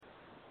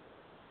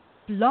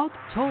Blog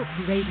Talk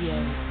Radio.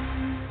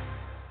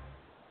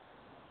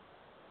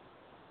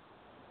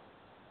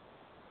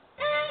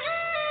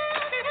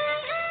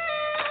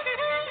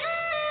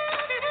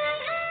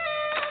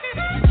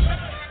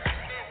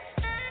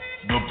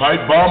 The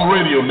Pipebomb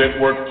Radio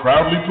Network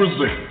proudly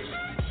presents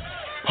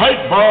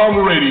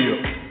Pipebomb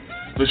Radio,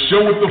 the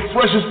show with the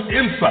freshest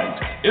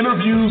insight,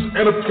 interviews,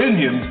 and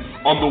opinions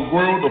on the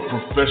world of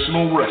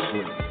professional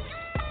wrestling.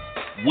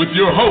 With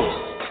your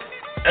host,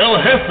 El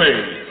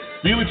Jefe,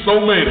 Felix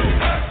Olmedo,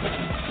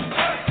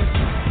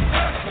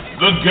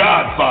 the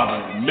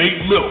Godfather,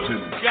 Nate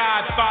Milton,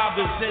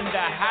 Godfather's in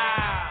the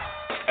house,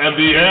 and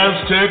the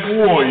Aztec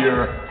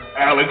Warrior,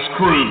 Alex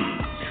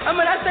Cruz. I'm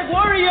an Aztec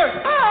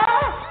Warrior.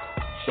 Ah!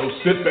 So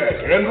sit back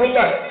and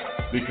relax,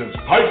 because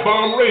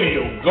Pipebomb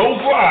Radio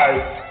goes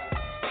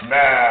live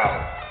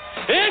now.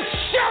 It's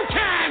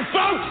showtime,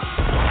 folks!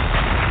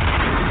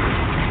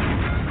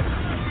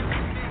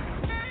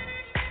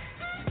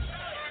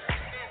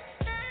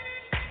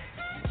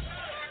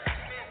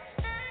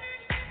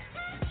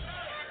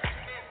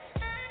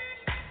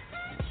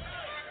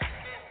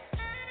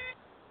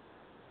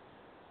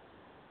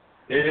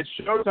 It's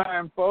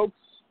showtime, folks.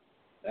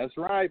 That's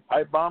right.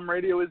 Pipebomb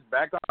Radio is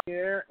back on the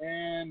air,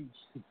 and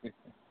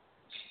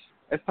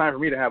it's time for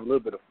me to have a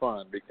little bit of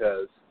fun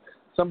because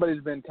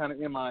somebody's been kind of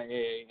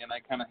MIA, and I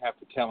kind of have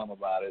to tell them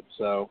about it.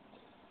 So,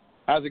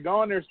 how's it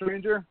going there,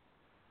 stranger?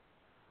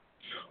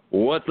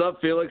 What's up,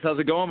 Felix? How's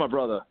it going, my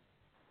brother?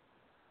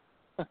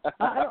 I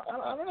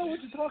don't know what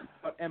you're talking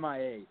about,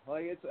 MIA.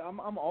 Like I'm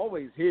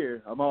always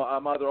here. I'm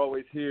either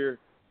always here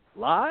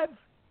live,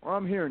 or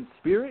I'm here in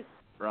spirit,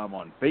 or I'm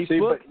on Facebook. See,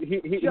 but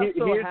here's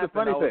the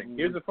funny thing.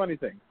 Here's the funny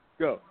thing.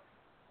 Go.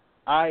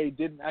 I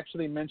didn't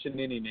actually mention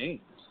any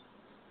names.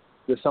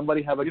 Does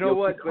somebody have a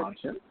guilty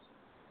conscience?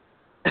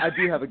 I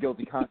do have a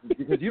guilty conscience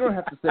because you don't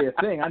have to say a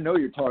thing. I know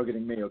you're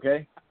targeting me,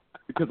 okay?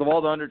 Because of all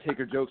the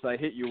Undertaker jokes I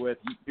hit you with,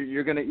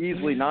 you're going to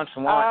easily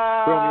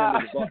nonchalant throw me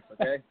under the bus,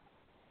 okay?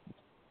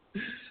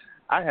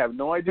 I have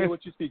no idea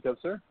what you speak of,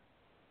 sir.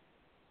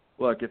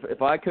 Look,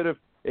 if I could have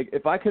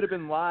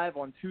been live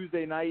on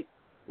Tuesday night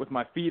with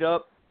my feet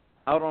up,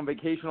 out on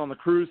vacation on the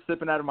cruise,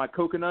 sipping out of my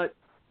coconut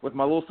with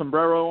my little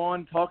sombrero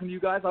on, talking to you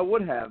guys, I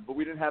would have, but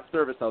we didn't have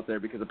service out there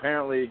because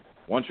apparently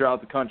once you're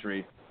out the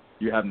country,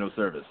 you have no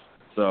service.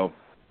 So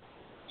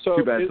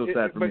too bad, so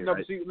sad for me. No,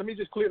 right? See, let me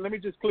just clear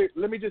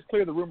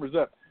the rumors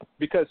up.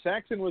 Because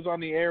Saxon was on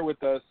the air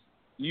with us,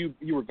 you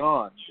were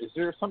gone. Is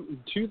there something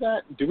to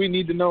that? Do we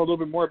need to know a little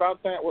bit more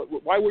about that?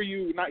 Why were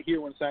you not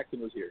here when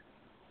Saxon was here?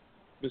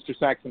 Mr.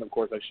 Saxon, of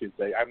course, I should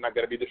say. I'm not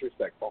going to be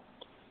disrespectful.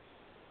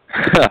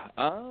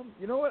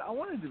 You know what? I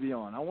wanted to be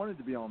on,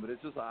 but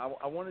it's just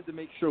I wanted to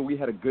make sure we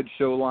had a good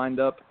show lined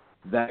up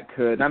that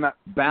could balance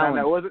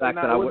the fact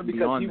that I wouldn't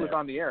be on there. He was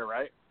on the air,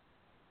 right?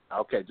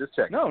 Okay, just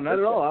check. No, not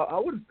at all.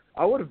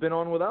 I would have been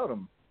on without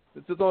him.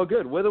 It's just all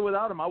good. With or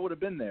without him, I would have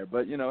been there.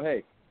 But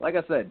hey, like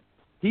I said,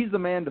 he's the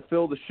man to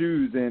fill the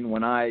shoes in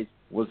when I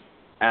was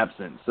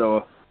absent.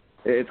 So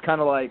it's kind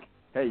of like,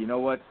 hey, you know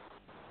what?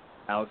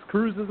 Alex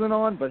Cruz isn't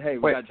on, but hey,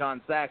 we got John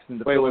Saxon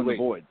to fill in the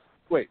voids.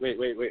 Wait.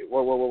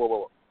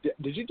 Whoa.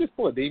 Did you just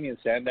pull a Damian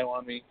Sandow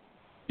on me?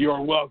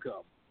 You're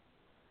welcome.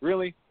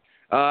 Really?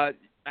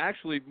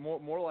 Actually,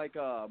 more like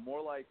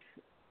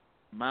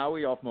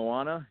Maui off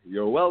Moana.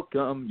 You're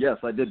welcome. Yes,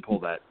 I did pull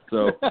that.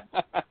 So,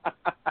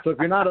 so if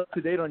you're not up to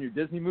date on your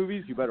Disney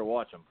movies, you better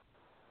watch them.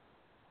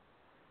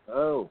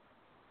 Oh,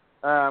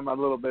 I'm a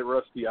little bit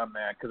rusty on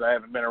that because I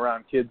haven't been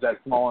around kids that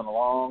small in a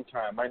long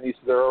time. My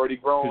nieces are already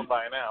grown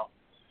by now.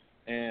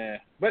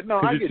 But no,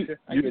 I get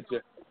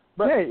you.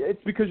 But hey,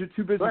 it's because you're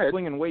too busy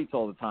slinging weights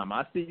all the time.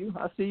 I see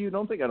you.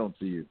 Don't think I don't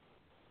see you.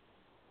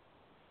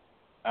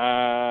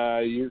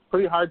 You're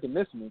pretty hard to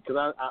miss me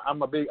because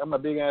I'm a big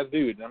ass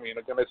dude. I mean,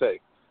 what can I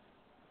say?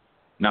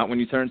 Not when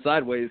you turn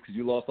sideways because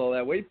you lost all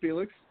that weight,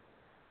 Felix.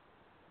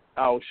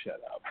 Oh, shut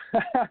up.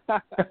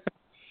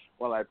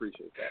 Well, I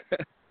appreciate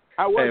that.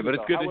 How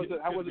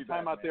was the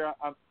time out there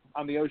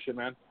on the ocean,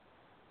 man?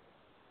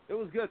 It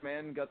was good,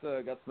 man. Got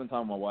to spend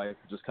time with my wife,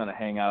 just kind of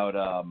hang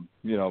out.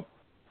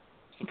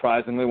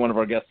 Surprisingly, one of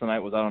our guests tonight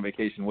was out on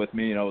vacation with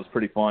me. It was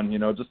pretty fun.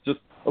 Just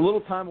a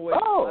little time away.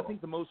 Oh. I think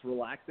the most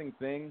relaxing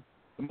thing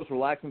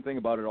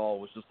about it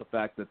all was just the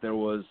fact that there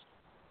was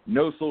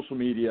no social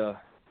media,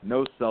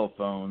 no cell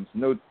phones,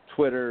 no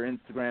Twitter,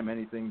 Instagram,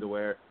 anything to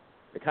where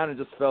it kind of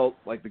just felt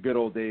like the good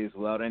old days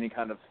without any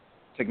kind of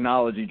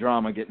technology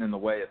drama getting in the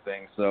way of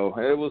things. So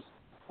it was,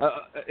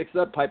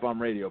 except Pipebomb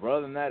Radio. But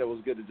other than that, it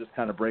was good to just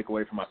kind of break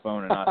away from my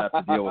phone and not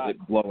have to deal with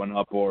it blowing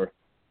up or,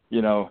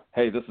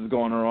 hey, this is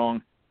going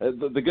wrong.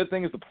 The good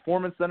thing is the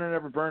Performance Center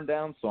never burned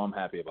down, so I'm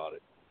happy about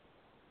it.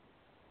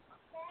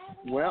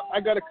 Well, I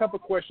got a couple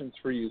questions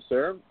for you,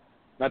 sir.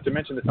 Not to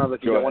mention, it sounds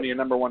like you got one of your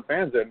number one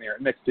fans in there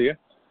next to you.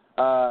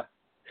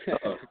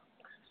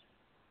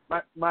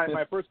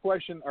 My first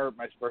question,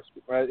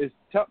 is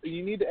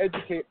you need to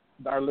educate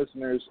our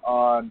listeners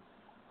on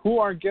who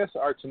our guests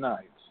are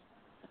tonight.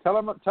 Tell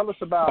us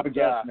about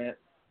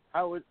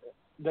how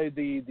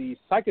the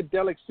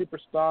psychedelic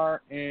superstar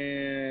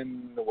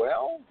in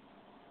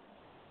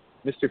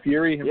Mr.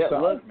 Fury himself. Yeah,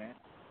 look, man.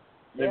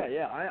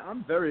 Yeah.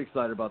 I'm very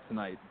excited about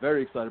tonight.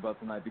 Very excited about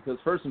tonight because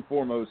first and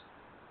foremost,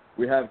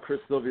 we have Chris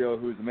Silvio,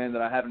 who's a man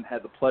that I haven't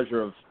had the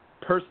pleasure of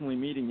personally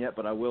meeting yet,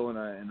 but I will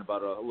in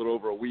about a little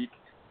over a week.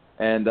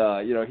 And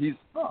he's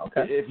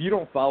if you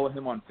don't follow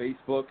him on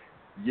Facebook,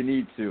 you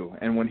need to.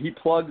 And when he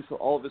plugs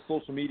all of his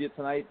social media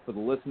tonight for the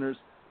listeners,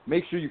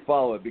 make sure you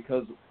follow it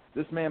because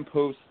this man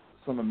posts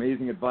some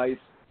amazing advice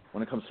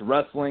when it comes to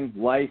wrestling,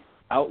 life,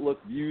 outlook,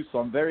 views. So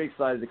I'm very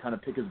excited to kind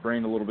of pick his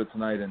brain a little bit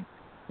tonight and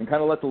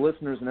kind of let the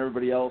listeners and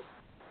everybody else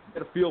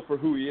get a feel for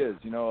who he is.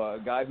 You know, a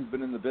guy who's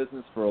been in the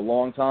business for a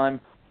long time.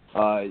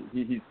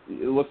 It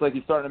looks like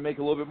he's starting to make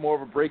a little bit more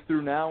of a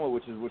breakthrough now,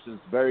 which is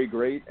very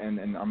great, and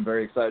I'm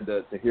very excited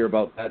to hear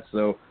about that.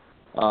 So,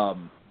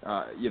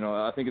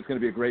 I think it's going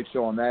to be a great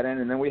show on that end.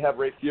 And then we have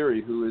Ray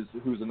Fury,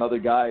 who's another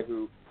guy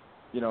who,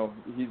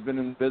 he's been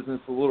in the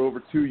business a little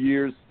over 2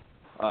 years.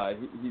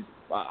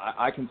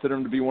 I consider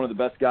him to be one of the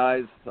best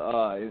guys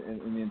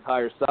in the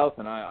entire South,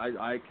 and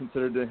I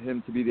consider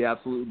him to be the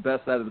absolute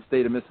best out of the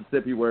state of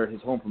Mississippi, where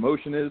his home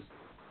promotion is.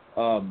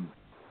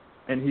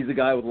 And he's a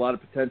guy with a lot of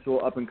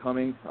potential, up and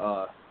coming.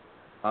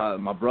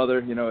 My brother,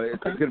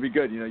 it's going to be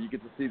good. You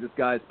get to see this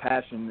guy's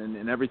passion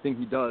and everything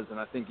he does, and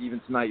I think even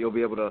tonight you'll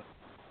be able to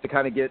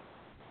kind of get,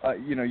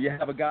 you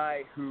have a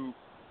guy who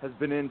has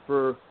been in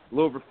for a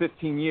little over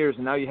 15 years,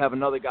 and now you have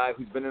another guy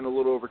who's been in a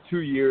little over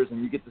 2 years,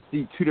 and you get to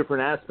see two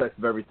different aspects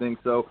of everything.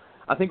 So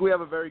I think we have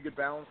a very good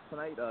balance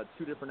tonight,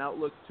 two different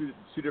outlooks,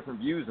 two different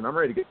views, and I'm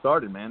ready to get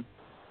started, man.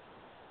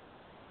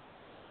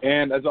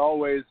 And as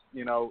always,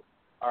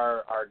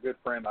 our good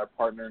friend, our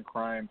partner in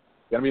crime,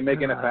 going to be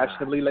making a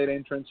fashionably late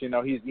entrance.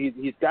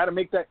 He's got to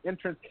make that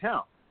entrance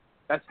count.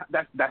 That's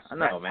I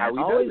know, man. How he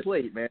always does it.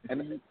 Late, man.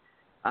 And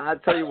I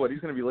tell you what,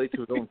 he's going to be late to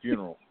his own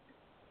funeral.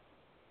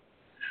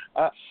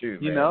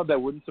 Shoot, man.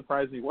 That wouldn't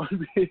surprise me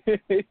one bit.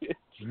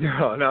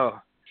 No.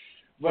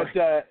 But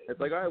it's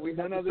like, all right, we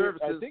have the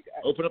services.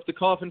 Open up the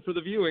coffin for the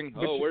viewing.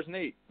 Oh, where's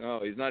Nate? Oh,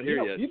 he's not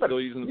here yet. He's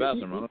still using the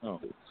bathroom. I don't know.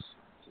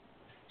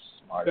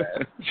 Smart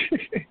ass.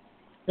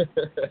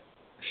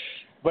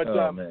 But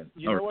man.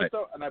 you know what,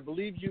 though? And I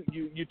believe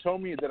you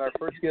told me that our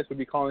first guest would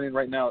be calling in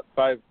right now at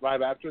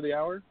 5 after the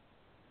hour.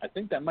 I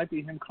think that might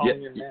be him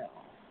calling in now.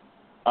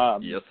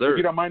 Yes, sir. If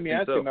you don't mind me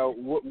asking, so.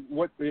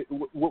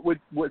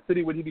 what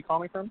city would he be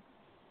calling from?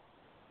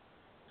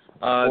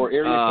 Or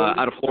area code?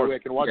 Out of Florida. I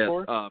can watch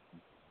for? Out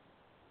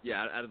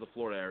of the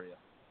Florida area.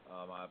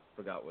 I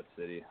forgot what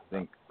city. I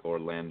think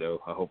Orlando.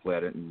 Hopefully I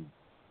didn't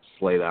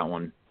slay that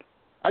one.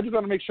 I just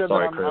want to make sure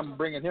Sorry, that I'm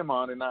bringing him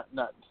on and not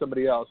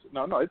somebody else.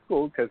 No, it's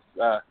cool because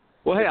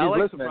well, hey, if I he's like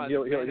listening,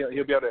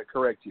 he'll be able to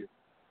correct you.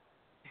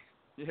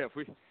 Yeah,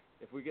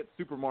 if we get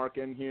Super Mark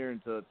in here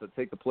and to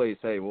take the place,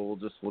 hey, we'll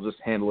just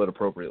handle it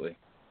appropriately.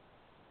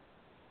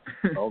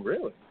 Oh,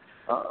 really?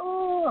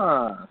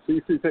 See,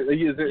 is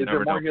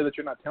there more here that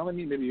you're not telling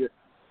me? Maybe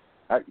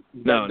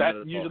no, that's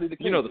not usually the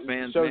case. You know the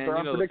fans, shows man. are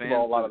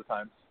unpredictable a lot of the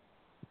times.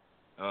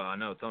 Oh, I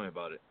know. Tell me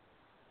about it.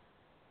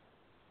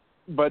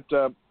 But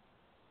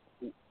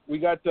we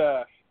got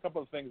a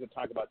couple of things to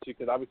talk about too,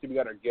 because obviously we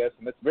got our guests,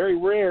 and it's very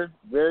rare,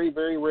 very,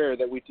 very rare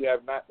that we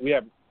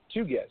have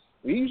two guests.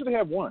 We usually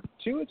have one.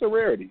 Two, it's a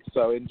rarity,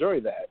 so enjoy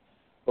that.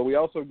 But we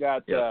also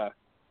got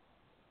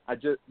I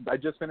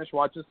just finished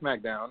watching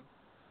SmackDown,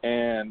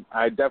 and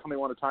I definitely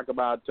want to talk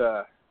about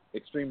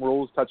Extreme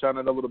Rules, touch on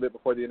it a little bit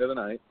before the end of the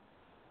night.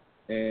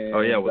 And,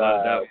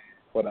 without a doubt.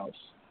 What else?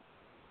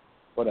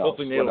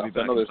 Hopefully Nate will be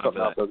back. I know there's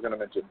something else I was going to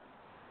mention.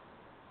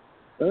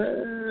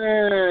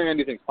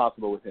 Anything's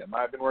possible with him.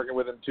 I've been working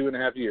with him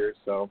 2.5 years,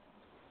 so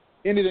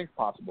anything's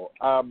possible.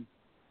 I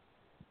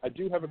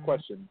do have a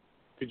question.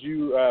 Could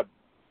you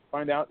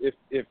find out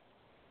if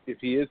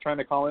he is trying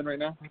to call in right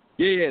now?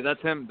 Yeah,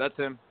 that's him.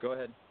 Go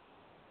ahead.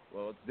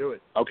 Well, let's do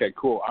it. Okay,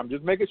 cool. I'm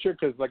just making sure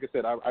because, like I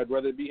said, I'd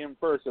rather it be him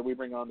first that we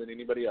bring on than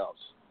anybody else.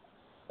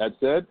 That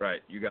said,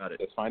 right, you got it.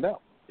 Let's find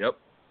out. Yep,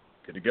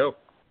 good to go.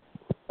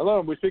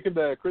 Hello, we're speaking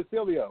to Chris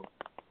Silvio.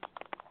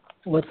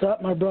 What's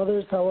up, my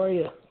brothers? How are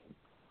you?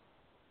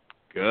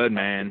 Good,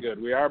 man.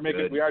 Good. We are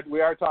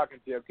talking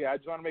to you. Okay, I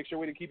just want to make sure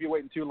we didn't keep you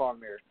waiting too long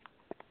there.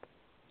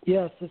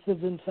 Yes, this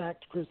is in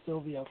fact Chris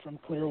Silvio from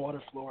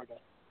Clearwater, Florida,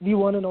 the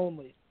one and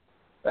only.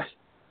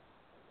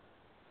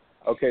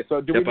 Okay,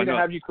 so do we need to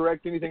have you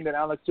correct anything that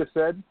Alex just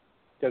said?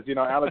 Because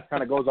Alex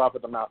kind of goes off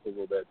at the mouth a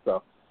little bit,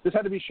 so just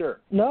had to be sure.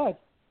 No,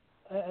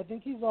 I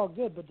think he's all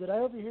good. But did I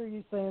overhear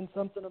you saying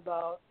something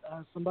about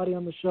somebody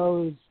on the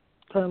show who's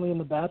currently in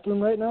the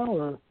bathroom right now,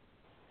 or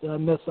did I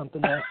miss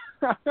something there?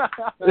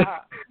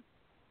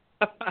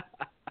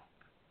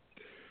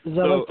 Is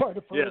that like part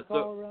of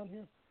protocol around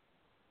here?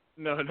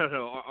 No.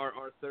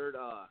 Our third,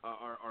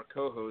 our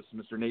co-host,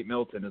 Mr. Nate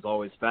Milton, is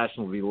always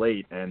fashionably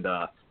late, and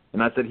I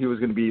said he was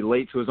going to be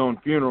late to his own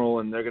funeral,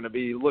 and they're going to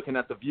be looking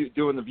at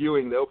doing the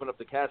viewing. They open up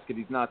the casket.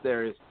 He's not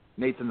there.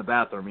 Nate's in the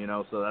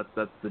bathroom, So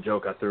that's the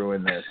joke I threw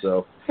in there.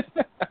 So,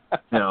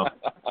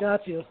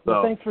 Got you.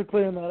 Well, thanks for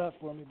clearing that up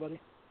for me, buddy.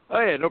 Oh,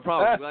 yeah, no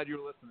problem. I'm glad you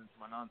were listening to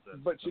my nonsense.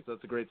 But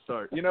that's a great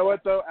start. You know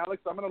what, though,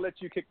 Alex? I'm going to let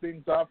you kick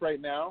things off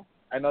right now.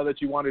 I know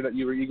that you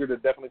were eager to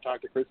definitely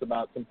talk to Chris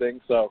about some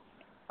things, so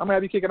I'm going to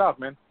have you kick it off,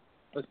 man.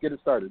 Let's get it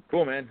started.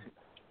 Cool, man.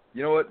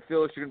 You know what,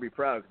 Felix, you're going to be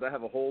proud because I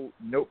have a whole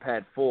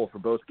notepad full for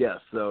both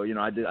guests. So,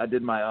 I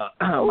did my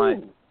my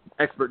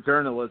expert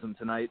journalism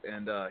tonight,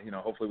 and,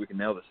 hopefully we can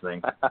nail this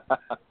thing.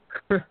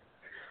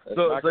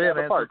 So yeah,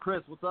 man. So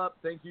Chris, what's up?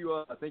 Thank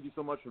you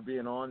so much for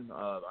being on.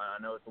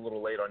 I know it's a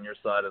little late on your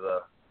side of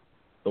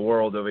the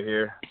world over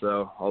here,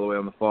 so all the way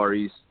on the Far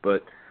East.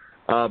 But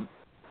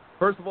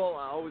first of all,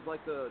 I always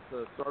like to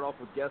start off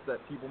with guests that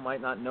people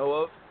might not know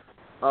of.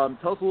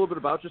 Tell us a little bit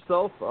about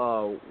yourself.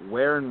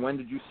 Where and when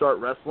did you start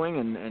wrestling,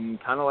 and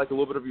kind of like a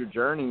little bit of your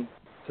journey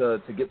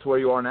to get to where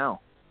you are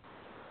now.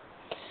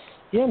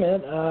 Yeah,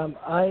 man.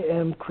 I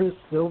am Chris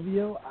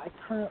Silvio. I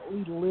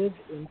currently live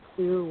in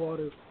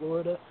Clearwater,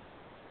 Florida,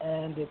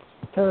 and it's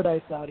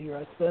paradise out here.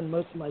 I spend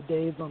most of my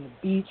days on the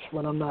beach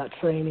when I'm not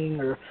training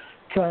or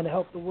trying to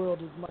help the world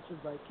as much as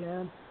I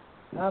can.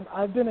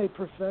 I've been a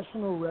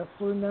professional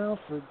wrestler now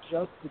for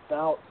just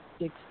about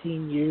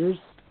 16 years.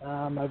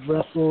 I've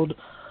wrestled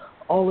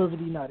all over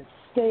the United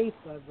States.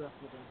 I've wrestled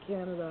in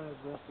Canada.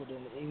 I've wrestled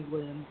in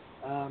England.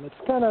 It's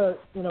kind of,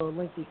 a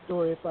lengthy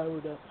story if I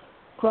were to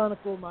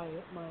chronicle my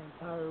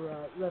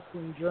entire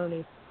wrestling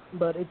journey.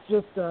 But it's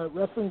just,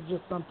 wrestling's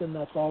just something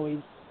that's always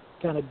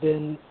kind of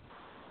been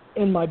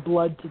in my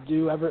blood to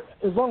do. As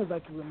long as I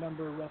can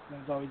remember,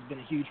 wrestling's always been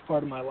a huge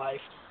part of my life.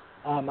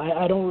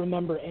 I don't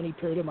remember any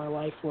period of my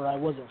life where I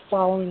wasn't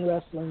following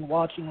wrestling,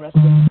 watching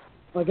wrestling.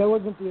 Like I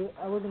wasn't the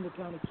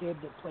kind of kid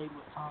that played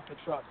with Tonka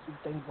trucks and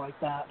things like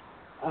that.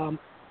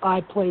 I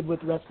played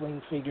with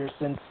wrestling figures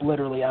since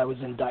literally I was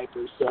in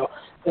diapers. So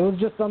it was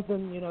just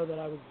something, that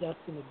I was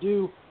destined to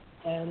do.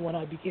 And when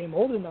I became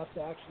old enough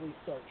to actually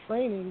start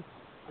training,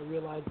 I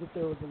realized that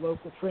there was a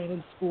local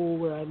training school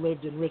where I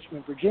lived in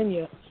Richmond,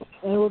 Virginia,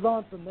 and it was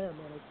on from there,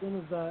 man. As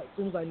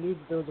soon as I knew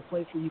that there was a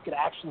place where you could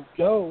actually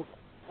go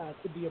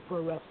to be a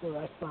pro wrestler,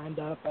 I signed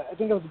up. I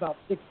think I was about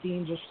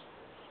 16,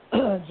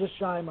 just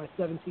shy of my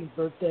 17th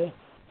birthday.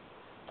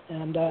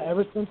 And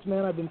ever since,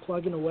 man, I've been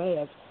plugging away.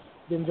 I've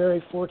been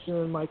very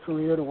fortunate in my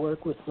career to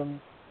work with some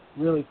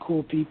really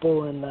cool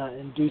people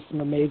and do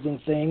some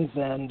amazing things.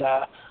 And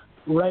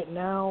right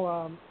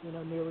now,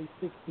 nearly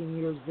 16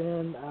 years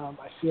in,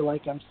 I feel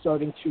like I'm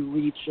starting to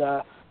reach,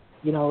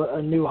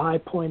 a new high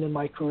point in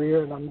my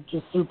career, and I'm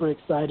just super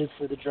excited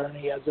for the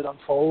journey as it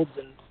unfolds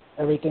and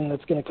everything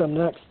that's going to come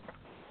next.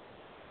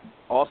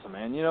 Awesome,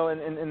 man.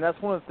 And that's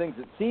one of the things.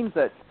 It seems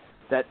that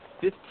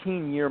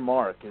 15-year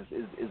mark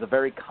is a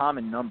very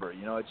common number.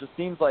 It just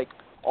seems like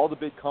all the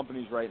big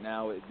companies right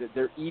now,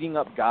 they're eating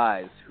up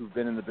guys who've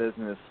been in the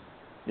business,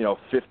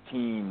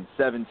 15,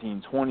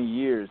 17, 20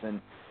 years. And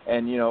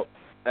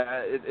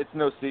it's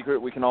no secret.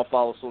 We can all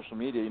follow social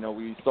media.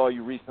 We saw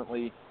you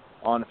recently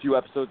on a few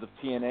episodes of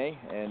TNA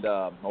and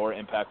or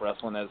Impact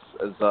Wrestling, as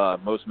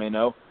most may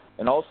know.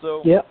 And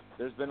also,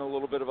 There's been a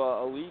little bit of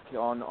a leak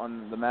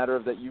on the matter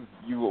of that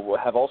you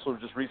have also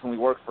just recently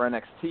worked for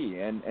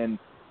NXT. And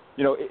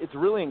it's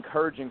really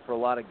encouraging for a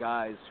lot of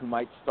guys who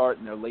might start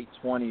in their late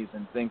 20s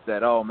and think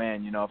that, oh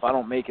man, if I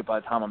don't make it by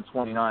the time I'm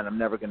 29, I'm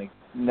never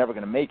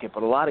gonna make it.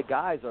 But a lot of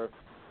guys are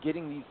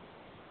getting these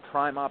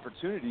prime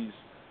opportunities,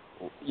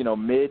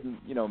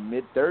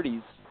 mid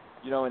 30s,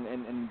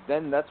 and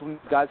then that's when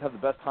guys have the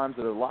best times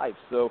of their life.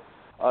 So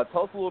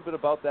tell us a little bit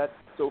about that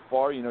so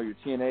far. Your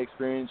TNA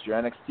experience,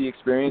 your NXT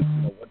experience,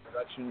 what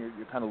direction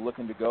you're kind of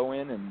looking to go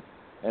in, and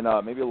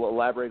maybe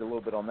elaborate a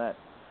little bit on that.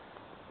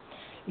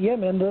 Yeah,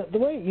 man. The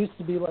way it used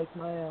to be, like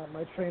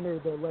my trainer,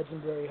 the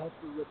legendary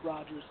Hustler Rick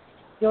Rogers,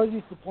 he always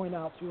used to point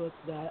out to us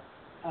that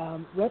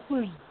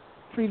wrestlers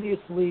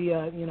previously,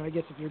 I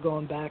guess if you're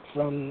going back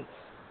from,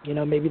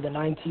 maybe the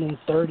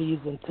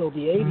 1930s until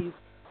the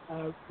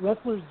 80s,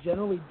 wrestlers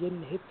generally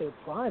didn't hit their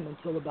prime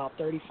until about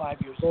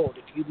 35 years old.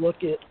 If you look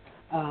at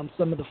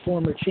some of the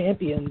former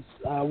champions,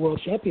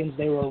 world champions,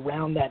 they were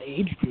around that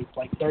age group,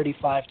 like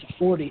 35 to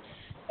 40.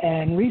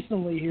 And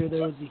recently here,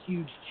 there was a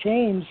huge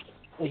change,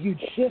 a huge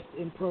shift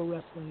in pro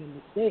wrestling in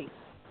the States.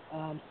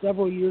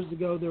 Several years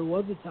ago, there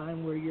was a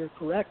time where you're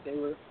correct. They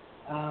were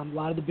a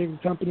lot of the bigger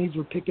companies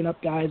were picking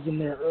up guys in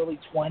their early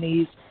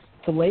 20s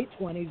to late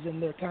 20s,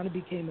 and there kind of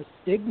became a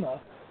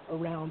stigma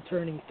around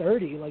turning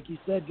 30. Like you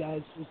said,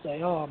 guys will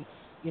say, oh,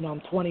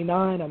 I'm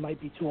 29, I might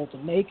be too old to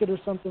make it or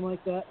something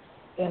like that.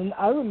 And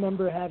I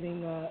remember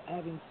having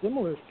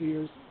similar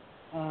fears,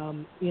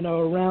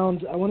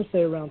 around, I want to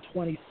say around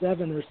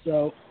 27 or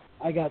so,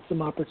 I got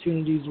some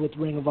opportunities with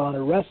Ring of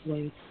Honor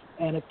Wrestling,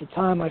 and at the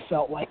time I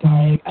felt like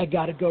I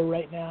got to go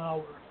right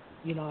now,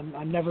 or,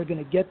 I'm never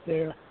going to get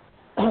there.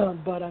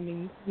 But,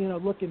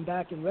 looking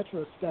back in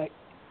retrospect,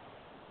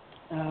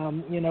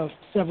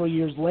 several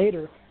years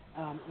later,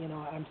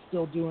 I'm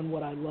still doing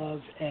what I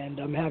love, and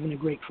I'm having a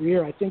great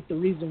career. I think the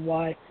reason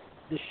why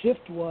the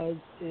shift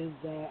is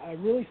I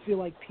really feel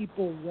like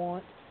people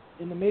want,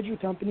 in the major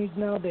companies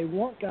now, they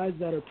want guys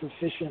that are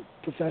proficient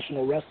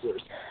professional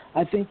wrestlers.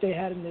 I think they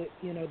had an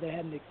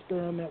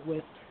experiment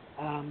with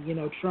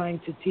trying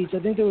to teach. I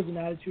think there was an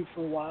attitude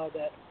for a while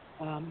that,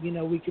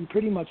 we can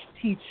pretty much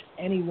teach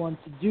anyone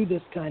to do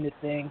this kind of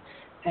thing.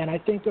 And I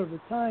think over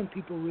time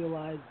people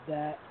realize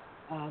that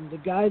the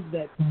guys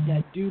that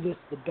do this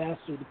the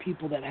best are the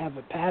people that have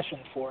a passion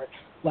for it.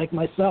 Like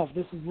myself,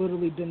 this has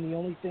literally been the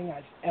only thing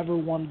I've ever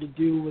wanted to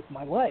do with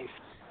my life.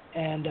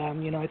 And,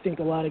 I think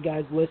a lot of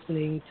guys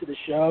listening to the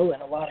show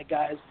and a lot of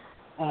guys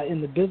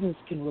in the business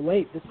can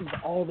relate. This is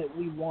all that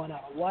we want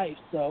out of life.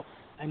 So,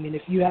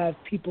 if you have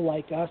people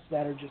like us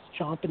that are just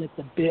chomping at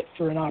the bit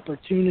for an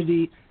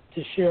opportunity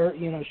to share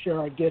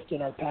our gift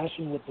and our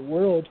passion with the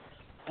world,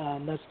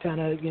 that's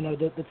kind of,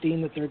 the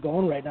theme that they're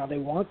going right now. They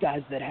want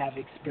guys that have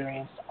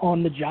experience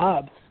on the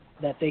job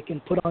that they can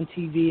put on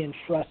TV and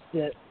trust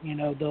that,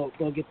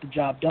 they'll get the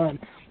job done.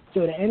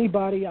 So to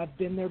anybody, I've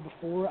been there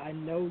before. I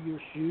know your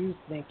shoes,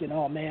 thinking,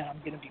 oh man, I'm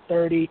going to be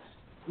 30,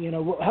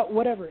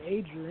 whatever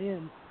age you're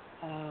in,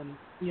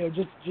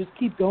 just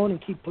keep going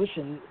and keep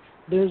pushing.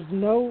 There's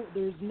no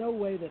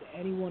way that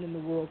anyone in the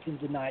world can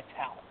deny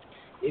talent.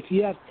 If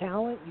you have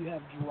talent, you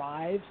have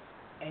drive,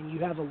 and you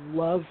have a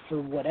love for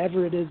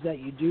whatever it is that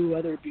you do,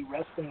 whether it be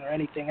wrestling or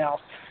anything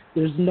else,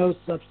 there's no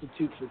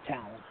substitute for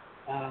talent.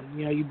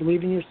 You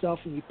believe in yourself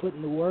and you put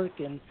in the work,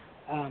 and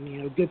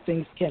good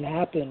things can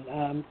happen.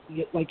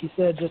 Like you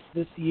said, just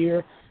this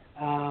year,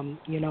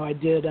 I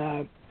did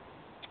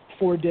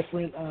 4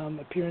 different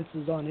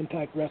appearances on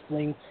Impact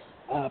Wrestling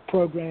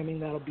programming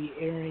that'll be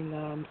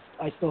airing.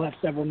 I still have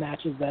several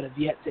matches that have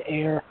yet to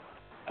air.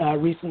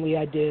 Recently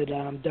I did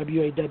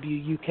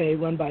WAW UK,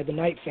 run by the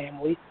Knight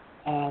family,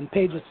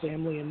 Page's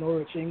family in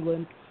Norwich,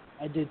 England.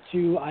 I did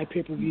 2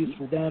 pay-per-views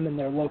for them and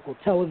their local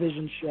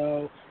television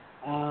show.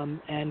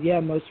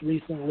 Most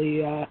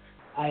recently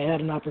I had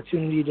an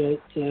opportunity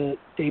to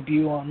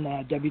debut on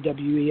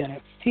WWE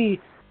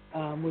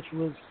NXT, which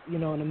was,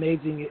 an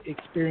amazing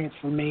experience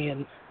for me,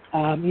 and,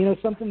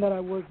 something that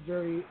I worked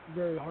very,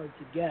 very hard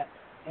to get.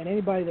 And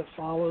anybody that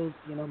follows,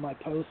 my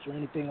posts or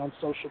anything on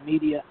social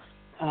media,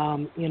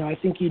 I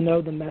think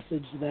the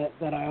message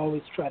that I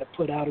always try to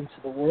put out into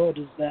the world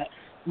is that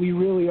we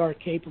really are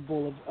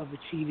capable of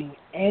achieving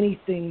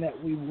anything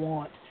that we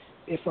want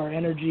if our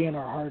energy and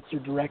our hearts are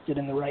directed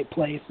in the right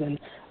place. And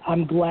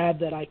I'm glad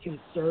that I can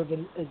serve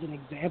as an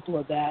example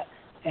of that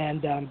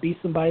and be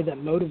somebody that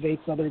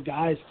motivates other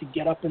guys to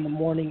get up in the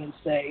morning and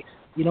say,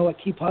 you know what,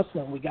 keep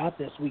hustling. We got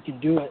this. We can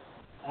do it.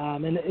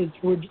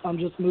 I'm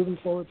just moving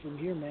forward from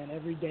here, man.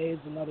 Every day is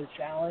another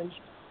challenge,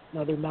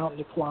 another mountain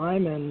to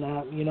climb, and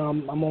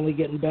I'm only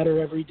getting better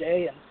every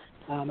day,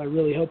 and I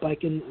really hope I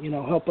can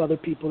help other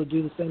people to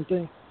do the same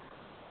thing.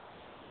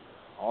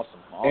 Awesome.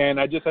 And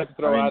I just have to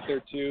throw out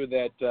there too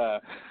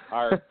that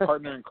our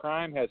partner in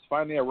crime has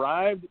finally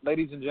arrived,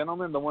 ladies and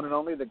gentlemen, the one and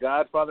only, the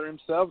Godfather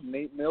himself,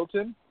 Nate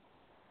Milton.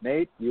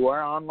 Nate, you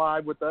are on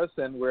live with us,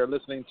 and we're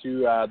listening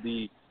to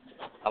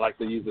I like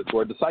to use this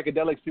word, the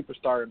psychedelic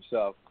superstar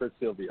himself, Chris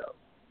Silvio.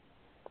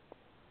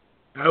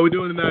 How we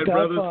doing tonight,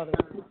 Godfather.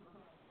 brothers?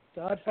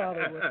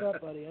 Godfather, what's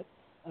up, buddy?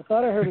 I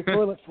thought I heard a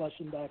toilet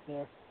flushing back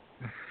there.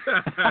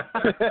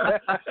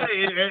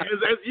 Hey,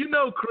 as you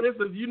know, Chris,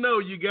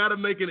 you got to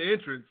make an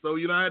entrance. So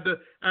I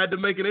had to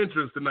make an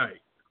entrance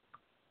tonight.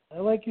 I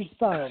like your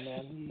style,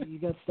 man. You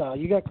got style.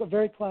 You got a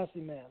very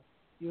classy man.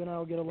 You and I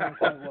will get along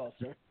quite well,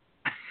 sir.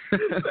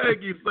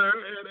 Thank you, sir.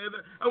 And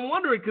I'm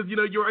wondering, because,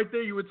 you're right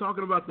there, you were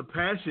talking about the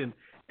passion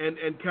and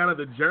kind of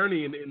the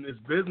journey in this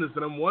business,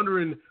 and I'm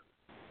wondering,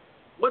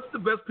 what's the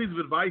best piece of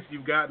advice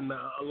you've gotten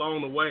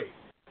along the way?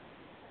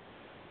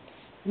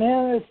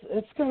 Man,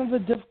 it's kind of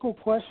a difficult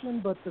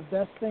question, but the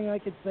best thing I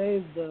could say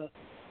is the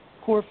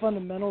core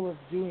fundamental of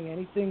doing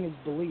anything is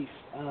belief.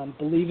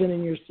 Believing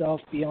in yourself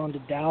beyond a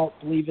doubt,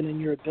 believing in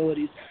your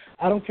abilities.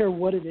 I don't care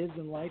what it is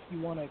in life you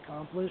want to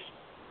accomplish.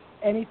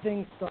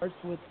 Anything starts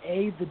with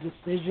A, the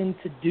decision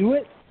to do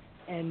it,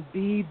 and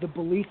B, the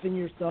belief in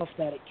yourself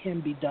that it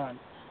can be done.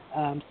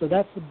 So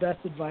that's the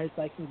best advice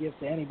I can give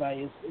to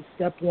anybody is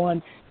step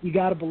one, you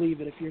got to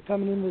believe it. If you're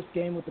coming into this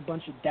game with a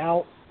bunch of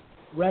doubt,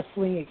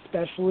 wrestling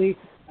especially,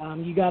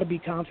 you got to be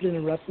confident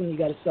in wrestling. You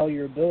got to sell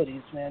your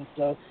abilities, man.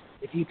 So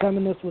if you come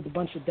in this with a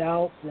bunch of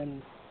doubts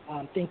and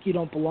think you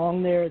don't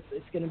belong there,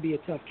 it's going to be a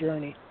tough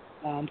journey.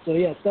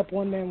 Step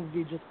one, man, would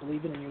be just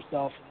believing in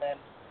yourself and then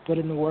put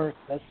in the work.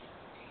 That's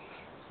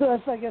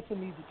I guess,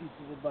 an easy piece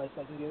of advice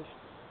I can give.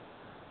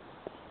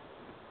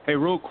 Hey,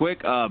 real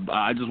quick,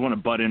 I just want to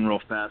butt in real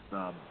fast.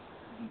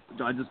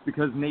 Just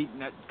because Nate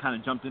kind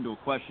of jumped into a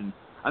question,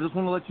 I just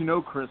want to let you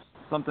know, Chris,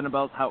 something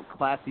about how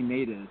classy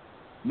Nate is.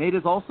 Nate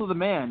is also the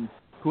man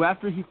who,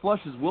 after he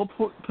flushes, will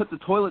put the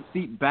toilet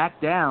seat back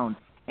down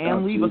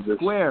and leave a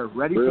square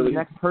ready for the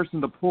next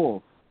person to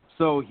pull.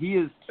 So he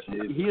is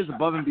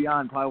above and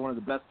beyond probably one of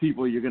the best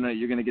people you're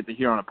gonna get to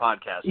hear on a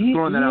podcast. Just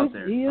throwing that out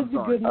there. He is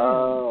a good man.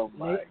 Oh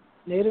my.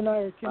 Nate and I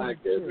are kindred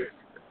spirits.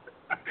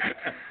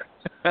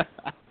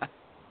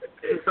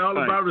 It's all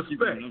about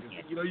respect.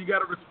 You got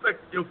to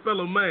respect your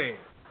fellow man.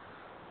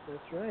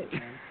 That's right,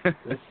 man.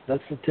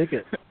 That's the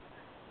ticket.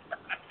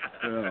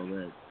 Oh,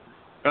 man.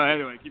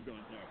 Anyway, keep going.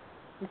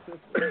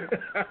 Sorry.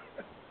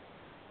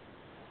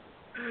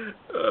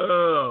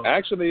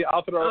 Actually,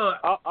 I'll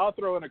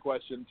throw in a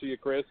question to you,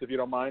 Chris, if you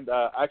don't mind.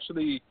 Yeah,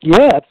 absolutely.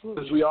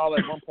 Because we all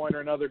at one point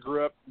or another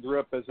grew up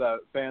as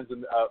fans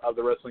of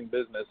the wrestling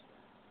business.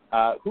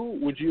 Who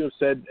would you have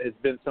said has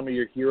been some of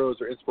your heroes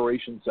or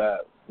inspirations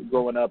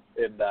growing up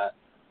and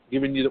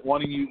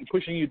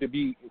pushing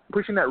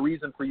that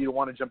reason for you to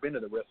want to jump into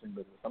the wrestling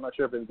business? I'm not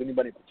sure if it was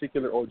anybody in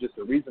particular or just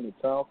the reason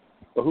itself,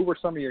 but who were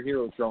some of your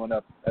heroes growing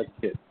up as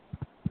a kid?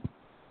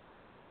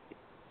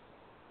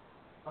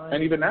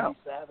 And even now.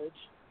 Savage.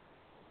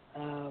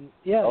 I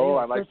Yeah,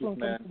 like this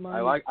man.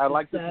 I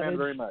like this man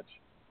very much.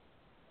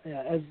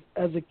 Yeah,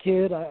 as a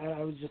kid,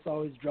 I was just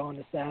always drawn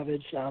to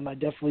Savage. I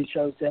definitely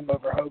chose him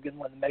over Hogan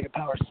when the Mega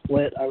Power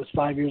split. I was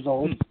 5 years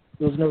old.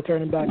 There was no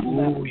turning back from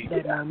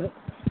that moment.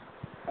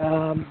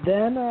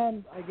 Then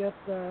I guess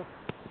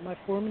my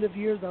formative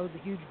years, I was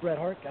a huge Bret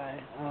Hart guy.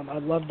 I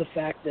loved the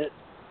fact that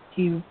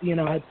he,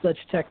 had such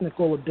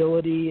technical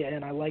ability,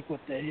 and I like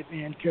what the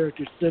Hitman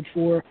character stood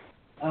for.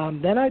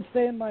 Then I'd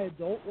say in my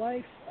adult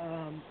life,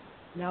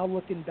 now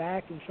looking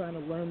back and trying to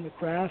learn the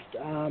craft,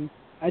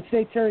 I'd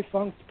say Terry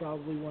Funk's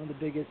probably one of the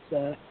biggest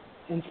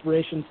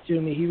inspirations to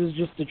me. He was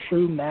just a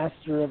true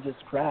master of his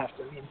craft.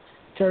 I mean,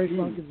 Terry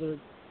Funk is a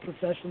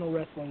professional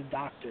wrestling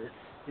doctor.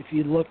 If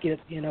you look at,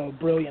 a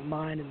brilliant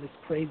mind in this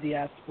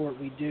crazy-ass sport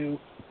we do,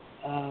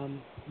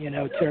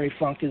 Terry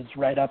Funk is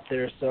right up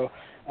there. So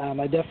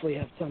I definitely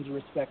have tons of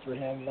respect for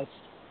him.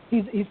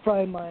 He's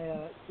probably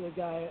the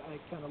guy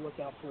I kind of look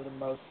out for the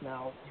most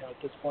now, at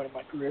this point in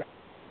my career.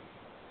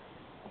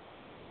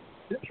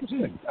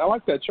 Interesting. I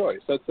like that choice.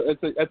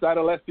 That's out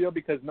of left field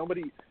because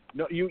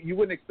you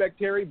wouldn't expect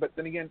Terry, but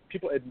then again,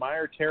 people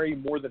admire Terry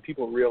more than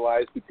people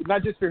realize.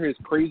 Not just for his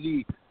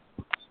crazy,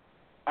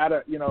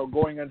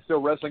 going and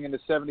still wrestling in the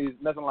 70s,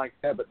 nothing like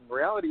that. But the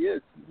reality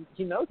is,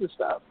 he knows his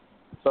stuff.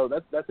 So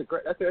that's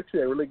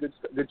actually a really good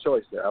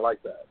choice there. I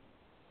like that.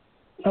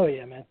 Oh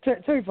yeah, man.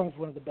 Terry Funk's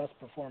one of the best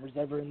performers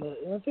ever. And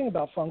the thing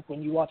about Funk,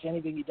 when you watch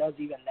anything he does,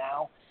 even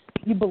now,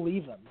 you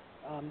believe him.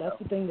 That's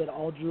the thing that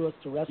all drew us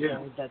to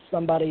wrestling, is that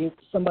somebody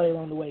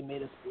along the way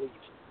made us believe.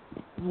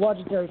 You watch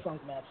a Terry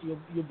Funk match,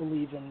 you'll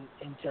believe in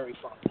Terry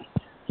Funk.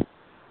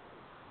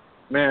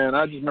 Man,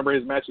 I just remember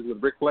his matches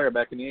with Ric Flair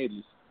back in the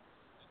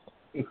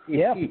 80s.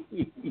 Yeah,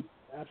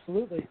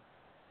 absolutely.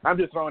 I'm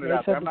just throwing it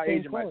out there. I'm not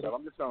aging myself.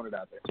 I'm just throwing it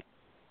out there.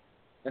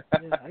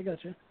 Yeah, I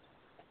got you.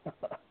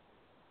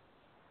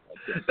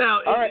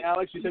 Now, all right,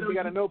 Alex, you said we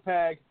got a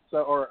notepad.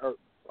 So,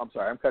 I'm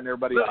sorry, I'm cutting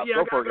everybody off.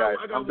 Go for it, guys.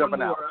 I'm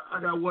jumping out. I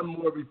got one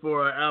more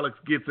before Alex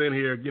gets in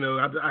here.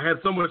 I had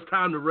so much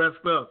time to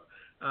rest up.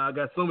 I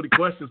got so many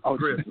questions for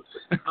Chris.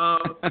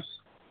 I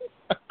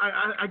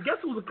guess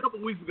it was a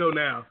couple weeks ago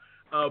now,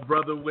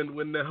 brother,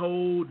 when the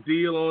whole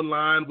deal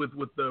online with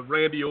the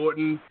Randy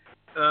Orton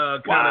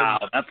that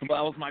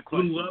was my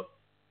question. Blew up.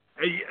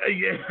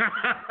 Yeah.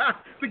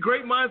 The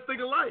great minds think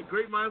alike.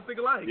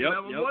 Yep,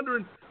 I'm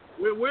wondering,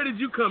 where did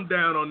you come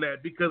down on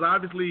that? Because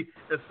obviously,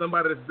 as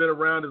somebody that's been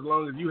around as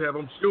long as you have,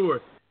 I'm sure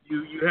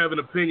you have an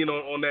opinion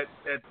on that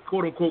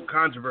quote-unquote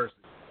controversy.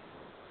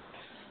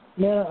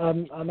 Yeah,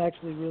 I'm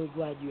actually really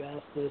glad you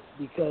asked this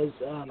because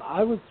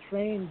I was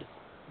trained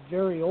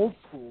very old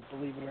school,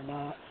 believe it or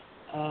not,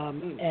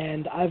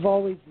 and I've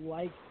always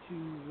liked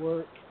to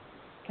work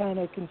kind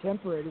of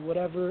contemporary,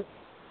 whatever.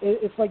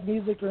 It's like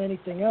music or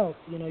anything else.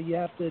 You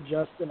have to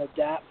adjust and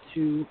adapt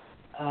to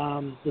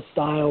the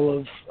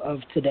style of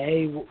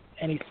today,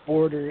 any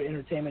sport or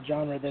entertainment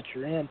genre that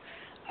you're in.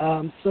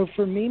 So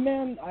for me,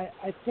 man,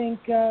 I think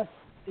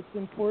it's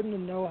important to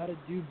know how to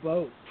do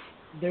both.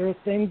 There are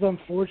things,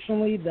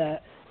 unfortunately,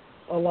 that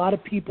a lot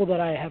of people that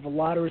I have a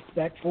lot of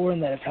respect for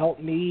and that have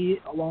helped me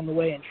along the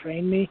way and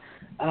trained me,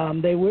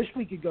 they wish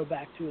we could go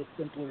back to a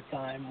simpler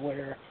time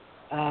where,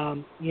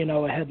 a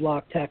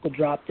headlock tackle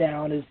drop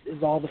down is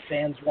all the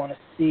fans want to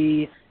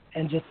see,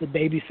 and just the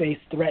babyface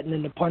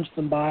threatening to punch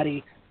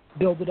somebody,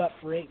 build it up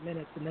for 8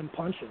 minutes, and then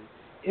punch him.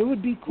 It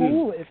would be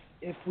cool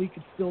if we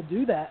could still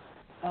do that,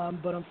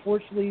 but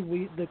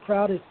unfortunately, the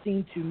crowd has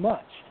seen too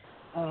much.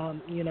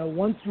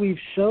 Once we've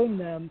shown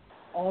them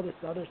all this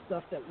other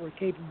stuff that we're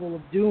capable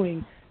of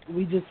doing,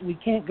 we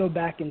can't go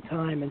back in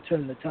time and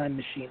turn the time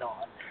machine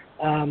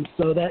on.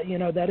 So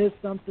that is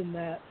something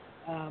that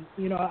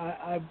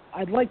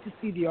I'd like to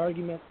see the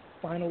argument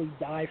finally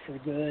die for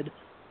good,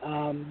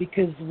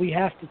 because we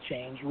have to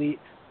change.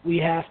 We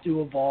have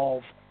to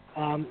evolve.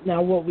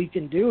 Now, what we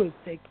can do is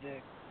take the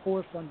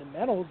core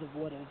fundamentals of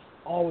what has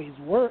always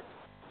worked.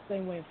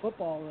 Same way in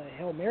football, a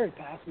Hail Mary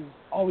pass is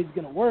always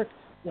going to work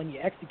when you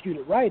execute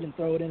it right and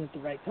throw it in at the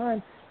right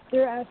time.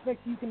 There are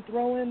aspects you can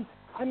throw in.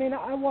 I mean,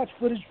 I watch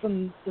footage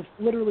from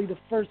literally the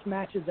first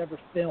matches ever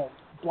filmed,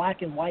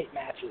 black and white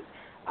matches.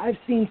 I've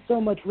seen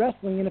so much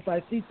wrestling, and if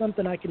I see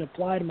something I can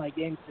apply to my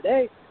game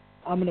today,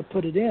 I'm going to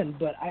put it in.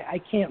 But I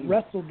can't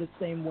wrestle the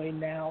same way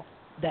now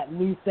that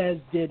Lou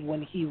Thez did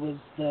when he was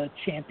the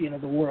champion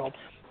of the world.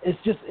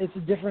 It's a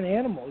different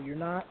animal. You're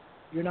not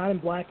in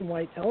black and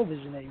white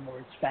television anymore.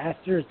 It's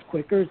faster, it's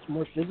quicker, it's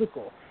more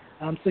physical.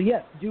 So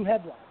yes, do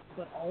headlocks,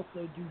 but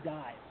also do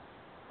dives.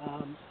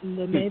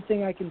 The main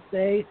thing I can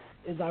say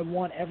is I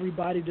want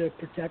everybody to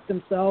protect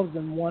themselves,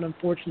 and one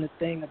unfortunate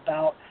thing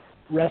about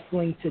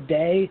wrestling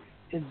today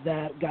is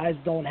that guys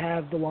don't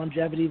have the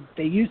longevity that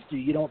they used to.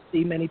 You don't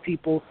see many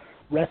people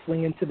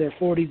wrestling into their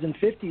 40s and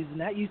 50s, and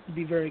that used to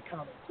be very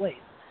commonplace.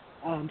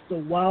 So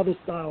while the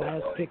style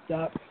has picked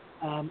up,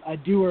 I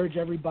do urge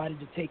everybody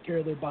to take care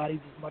of their bodies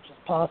as much as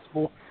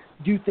possible,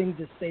 do things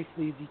as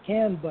safely as you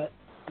can, but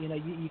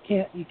you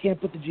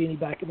can't put the genie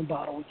back in the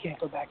bottle. We can't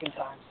go back in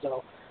time.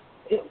 So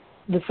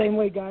the same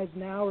way guys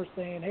now are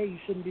saying, hey, you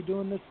shouldn't be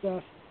doing this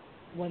stuff,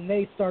 when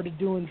they started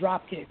doing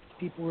drop kicks,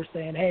 people were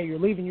saying, hey, you're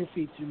leaving your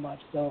feet too much.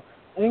 So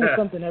I think it's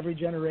something every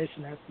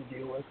generation has to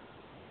deal with.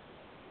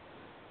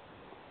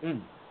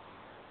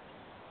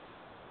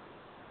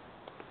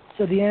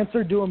 So the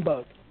answer, do them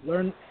both.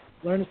 Learn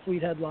a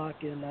sweet headlock,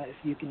 and if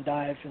you can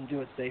dive and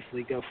do it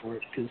safely, go for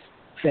it, because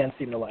fans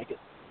seem to like it.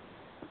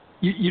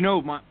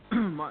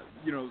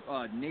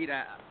 Nate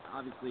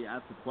obviously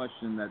asked a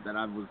question that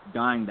I was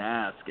dying to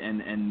ask,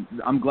 and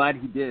I'm glad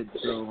he did.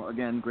 So,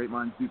 again, great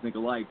minds do think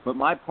alike. But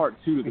my part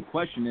two to the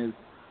question is,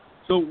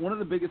 so one of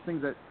the biggest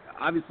things that,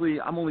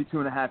 obviously, I'm only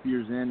 2.5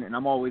 years in, and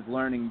I'm always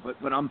learning, but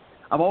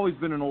I've always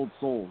been an old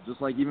soul,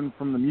 just like even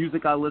from the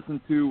music I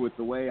listen to, with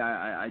the way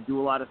I do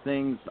a lot of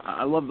things.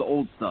 I love the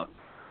old stuff.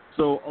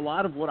 So a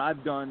lot of what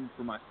I've done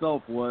for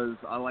myself was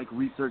I like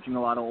researching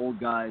a lot of old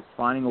guys,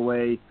 finding a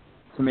way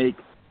to make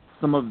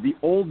some of the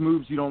old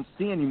moves you don't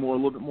see anymore a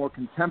little bit more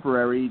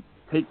contemporary,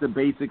 take the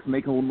basics,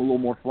 make them a little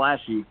more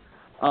flashy.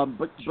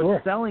 But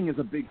selling is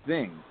a big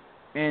thing.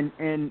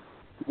 And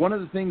one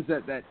of the things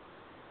that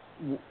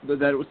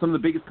was some of the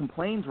biggest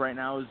complaints right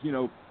now is,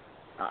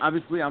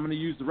 obviously I'm going to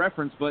use the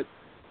reference, but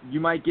you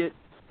might get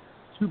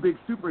 2 big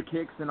super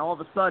kicks, and all of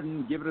a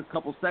sudden, give it a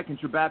couple seconds,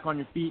 you're back on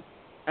your feet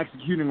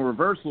executing a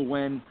reversal,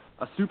 when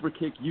a super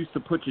kick used to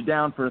put you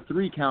down for a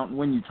 3 count and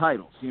win you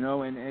titles,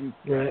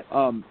 Right.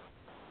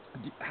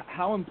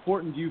 How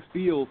important do you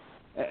feel,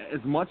 as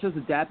much as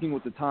adapting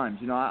with the times?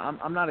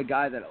 I'm not a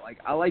guy that,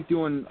 I like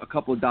doing a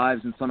couple of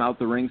dives and some out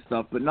the ring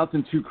stuff, but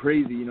nothing too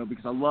crazy,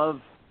 because I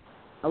love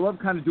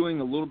kind of doing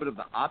a little bit of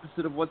the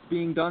opposite of what's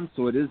being done,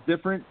 so it is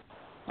different.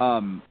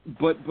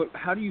 But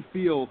how do you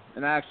feel?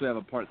 And I actually have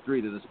a part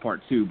 3 to this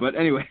part 2. But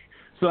anyway,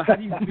 so how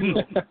do you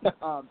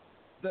feel?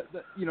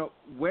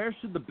 Where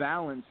should the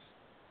balance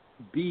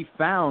be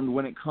found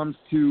when it comes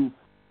to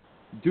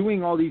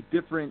doing all these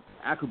different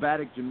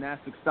acrobatic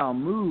gymnastic style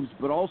moves,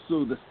 but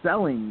also the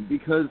selling?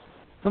 Because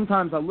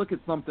sometimes I look at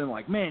something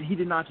like, man, he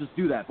did not just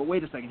do that, but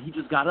wait a second, he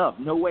just got up.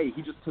 No way,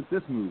 he just took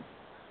this move.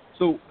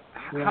 So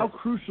how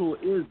crucial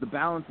is the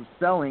balance of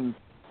selling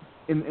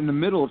in the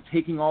middle of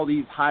taking all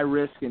these high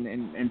risk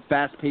and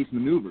fast paced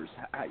maneuvers?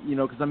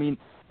 Because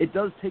it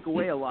does take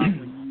away a lot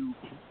when you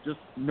just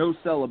no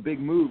sell a big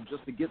move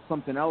just to get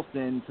something else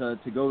in to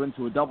go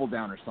into a double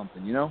down or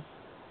something,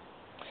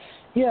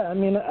 Yeah,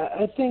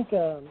 I think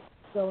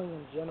selling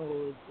in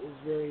general is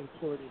very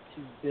important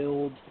to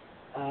build,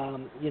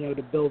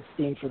 to build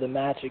steam for the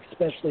match,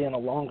 especially in a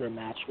longer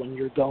match when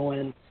you're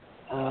going,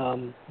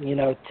 10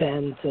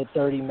 to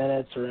 30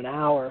 minutes or an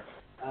hour.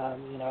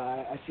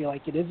 I feel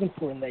like it is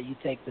important that you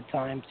take the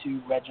time to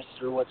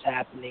register what's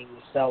happening,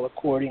 to sell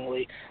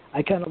accordingly.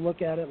 I kind of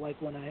look at it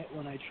like when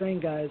I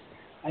train guys,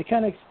 I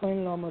kind of explain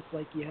it almost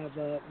like you have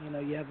a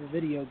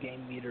video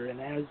game meter, and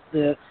as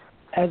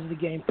the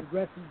game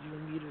progresses, your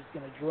meter's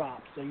going to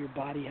drop, so your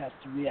body has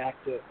to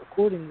react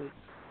accordingly.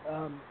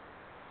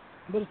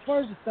 But as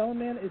far as the selling,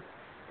 man,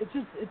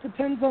 it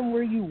depends on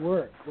where you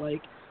work.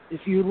 Like,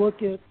 if you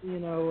look at,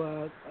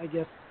 I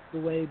guess the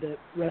way that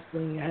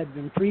wrestling had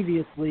been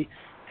previously,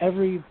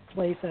 every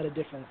place had a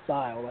different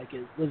style.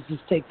 Let's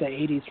just take the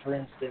 80s, for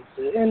instance,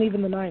 and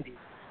even the 90s.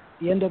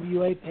 The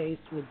NWA pace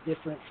was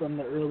different from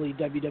the early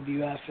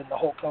WWF and the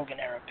Hulk Hogan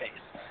era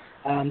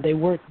pace. They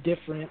worked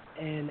different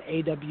in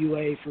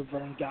AWA for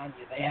Vern Gagne.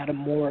 They had a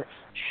more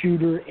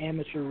shooter,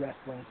 amateur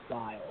wrestling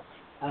style.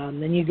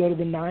 Then you go to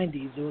the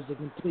 90s, it was a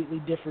completely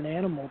different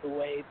animal, the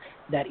way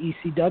that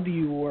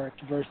ECW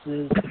worked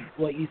versus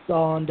what you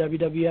saw on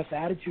WWF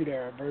Attitude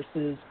Era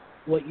versus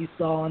what you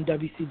saw on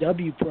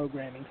WCW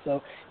programming.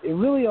 So it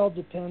really all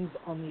depends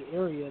on the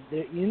area.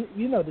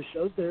 The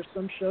shows, there are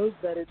some shows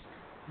that it's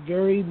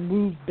very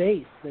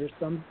move-based. There's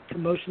some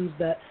promotions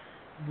that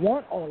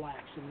want all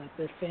action, that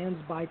their fans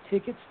buy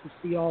tickets to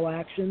see all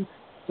action,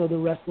 so the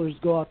wrestlers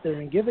go out there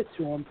and give it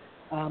to them.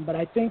 But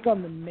I think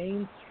on the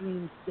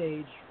mainstream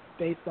stage,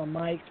 based on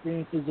my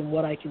experiences and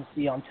what I can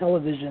see on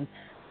television,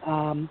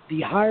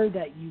 the higher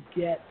that you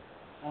get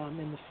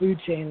in the food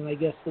chain, and I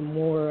guess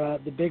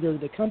the bigger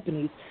the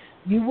companies,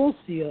 you will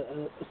see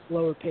a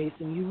slower pace,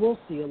 and you will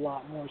see a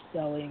lot more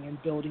selling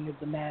and building of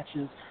the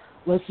matches.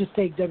 Let's just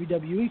take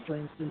WWE, for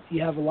instance.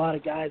 You have a lot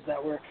of guys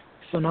that were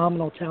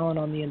phenomenal talent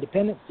on the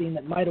independent scene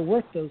that might have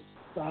worked those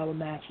style of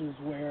matches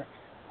where,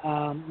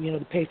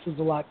 the pace was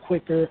a lot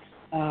quicker.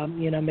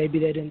 Maybe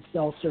they didn't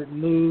sell certain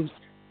moves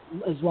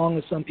as long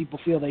as some people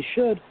feel they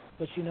should.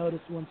 But you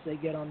notice once they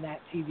get on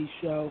that TV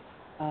show,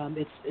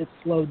 it's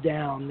slowed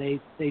down.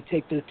 They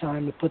take their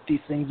time to put these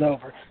things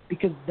over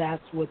because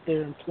that's what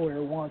their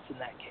employer wants in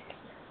that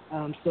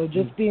case. So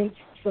just being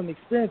from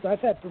experience, I've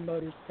had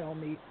promoters tell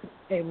me,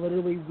 hey,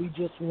 literally, we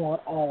just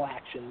want all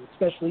action,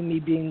 especially me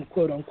being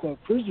quote unquote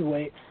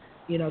cruiserweight.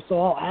 So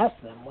I'll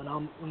ask them when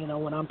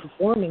I'm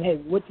performing, hey,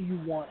 what do you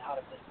want out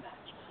of this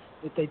match?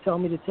 If they tell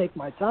me to take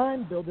my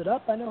time, build it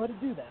up, I know how to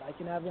do that. I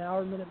can have an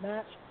hour-minute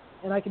match,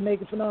 and I can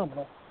make it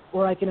phenomenal.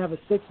 Or I can have a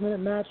 6-minute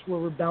match where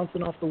we're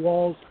bouncing off the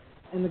walls,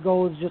 and the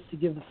goal is just to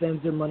give the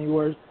fans their money's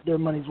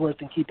worth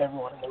and keep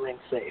everyone in the ring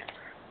safe.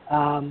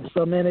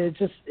 So, man,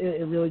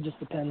 it really just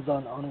depends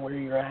on where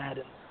you're at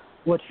and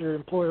what your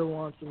employer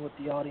wants and what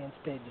the audience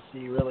paid to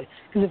see, really.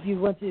 Because if you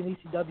went to an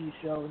ECW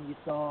show and you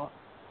saw,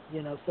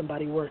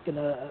 somebody working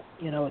a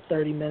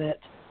 30-minute,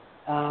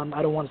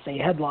 I don't want to say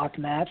headlock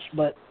match,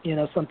 but,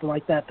 something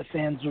like that, the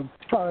fans would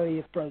probably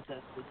have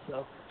protested.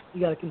 So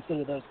you got to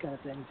consider those kind of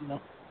things,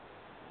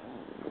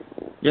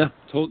 Yeah,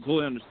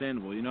 totally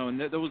understandable, and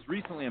there was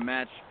recently a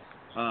match,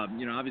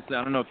 obviously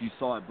I don't know if you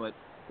saw it, but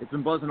it's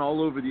been buzzing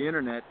all over the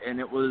internet, and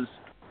it was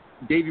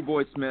Davey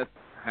Boy Smith,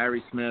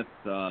 Harry Smith,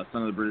 son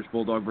of the British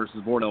Bulldog, versus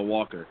Vordell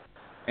Walker.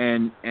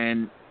 And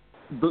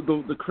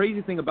the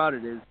crazy thing about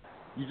it is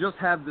you just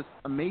have this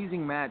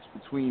amazing match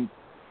between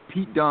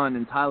Pete Dunne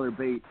and Tyler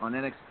Bate on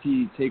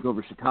NXT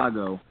TakeOver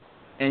Chicago,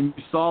 and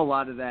you saw a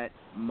lot of that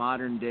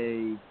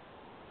modern-day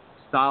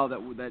style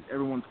that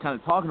everyone's kind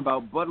of talking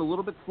about, but a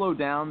little bit slowed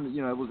down.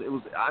 It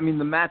was. I mean,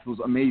 the match was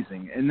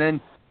amazing. And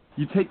then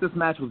you take this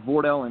match with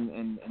Vordell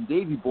and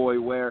Davey Boy,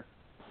 where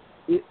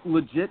it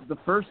legit the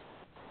first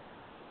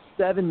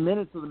 7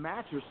 minutes of the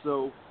match or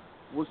so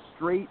was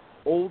straight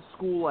old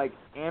school like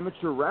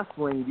amateur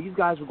wrestling. These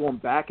guys were going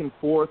back and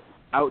forth,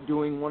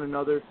 outdoing one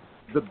another.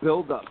 The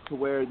build up to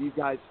where these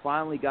guys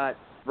finally got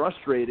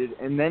frustrated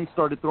and then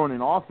started throwing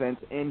in offense,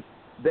 and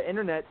the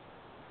internet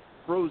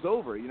froze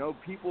over.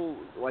 People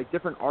like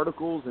different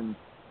articles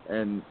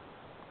and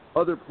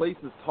other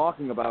places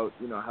talking about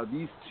how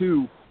these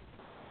two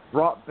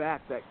brought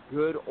back that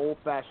good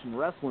old-fashioned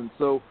wrestling.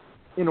 So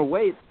in a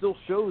way, it still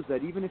shows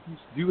that even if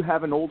you do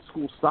have an old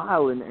school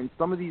style and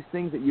some of these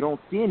things that you don't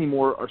see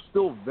anymore are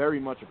still very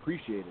much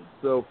appreciated.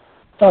 So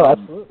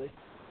absolutely.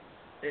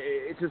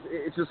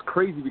 It's just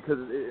crazy because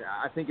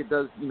I think it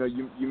does,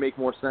 you make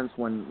more sense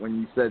when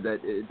you said that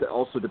it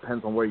also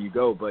depends on where you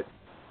go, but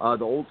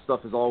the old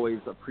stuff is always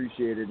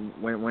appreciated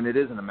when it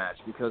is in a match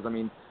because, I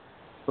mean,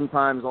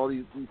 sometimes all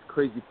these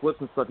crazy flips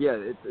and stuff, yeah,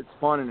 it's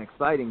fun and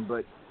exciting,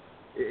 but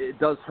it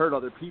does hurt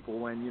other people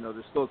when,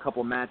 there's still a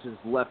couple of matches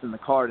left in the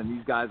card and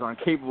these guys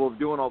aren't capable of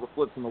doing all the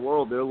flips in the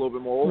world. They're a little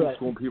bit more old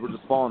school and people are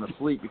just falling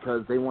asleep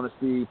because they want to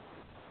see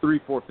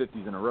 3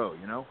 450s in a row,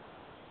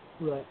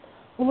 Right.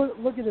 Well,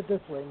 look at it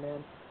this way,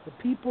 man. The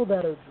people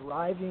that are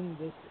driving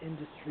this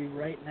industry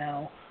right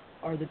now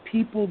are the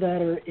people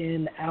that are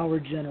in our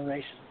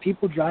generation.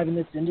 People driving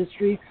this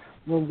industry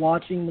were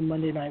watching the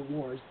Monday Night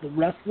Wars. The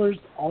wrestlers,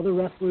 all the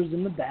wrestlers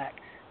in the back,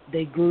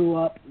 they grew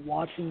up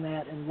watching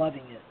that and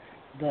loving it.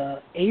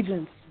 The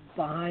agents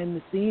behind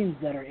the scenes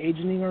that are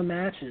agenting our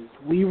matches,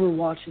 we were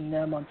watching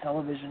them on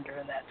television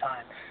during that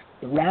time.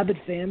 The rabid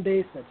fan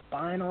base that's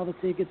buying all the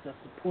tickets, that's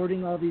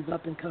supporting all these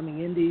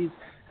up-and-coming indies,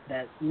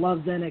 that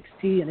loves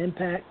NXT and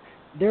Impact,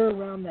 they're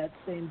around that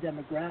same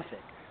demographic.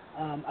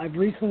 I've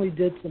recently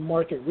did some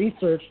market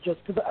research just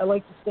because I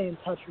like to stay in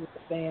touch with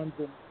the fans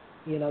and,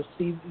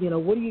 see,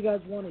 what do you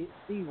guys want to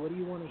see? What do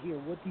you want to hear?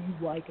 What do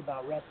you like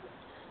about wrestling?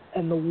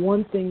 And the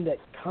one thing that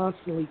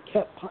constantly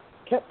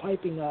kept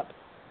piping up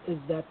is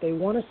that they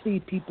want to see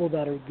people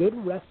that are good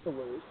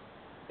wrestlers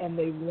and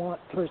they want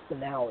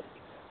personality.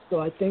 So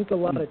I think a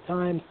lot of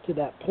times to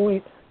that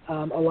point, a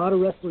lot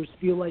of wrestlers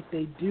feel like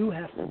they do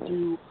have to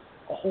do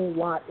a whole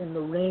lot in the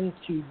ring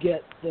to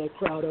get the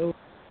crowd over,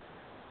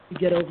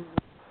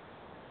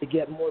 to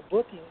get more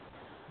bookings.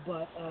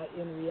 But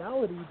in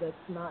reality, that's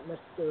not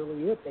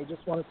necessarily it. They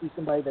just want to see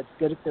somebody that's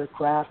good at their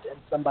craft and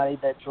somebody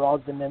that draws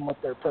them in with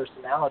their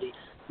personality.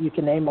 You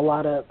can name a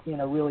lot of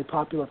really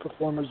popular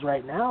performers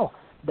right now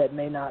that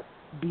may not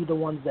be the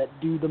ones that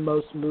do the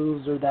most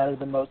moves or that are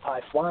the most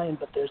high flying,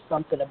 but there's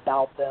something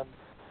about them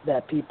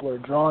that people are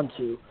drawn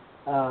to.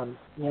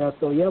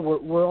 So yeah,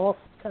 we're all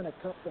kind of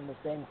cut from the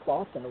same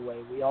cloth in a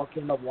way. We all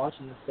came up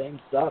watching the same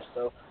stuff,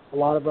 so a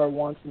lot of our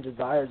wants and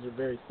desires are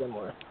very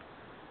similar.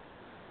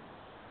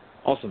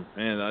 Awesome,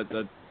 man.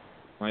 That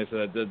like I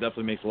said, that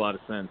definitely makes a lot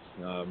of sense.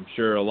 I'm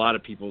sure a lot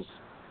of people's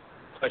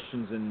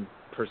questions and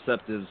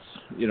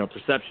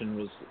perception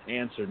was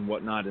answered and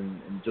whatnot,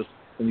 and just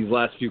in these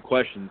last few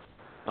questions.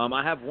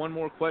 I have one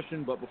more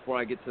question, but before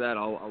I get to that,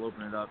 I'll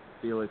open it up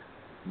to Felix,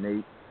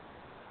 Nate,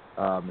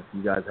 if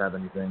you guys have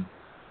anything.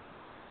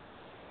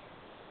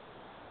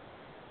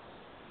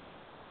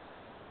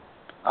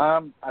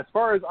 As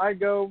far as I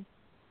go,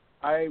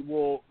 I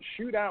will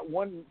shoot out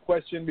one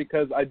question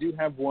because I do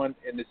have one,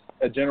 and it's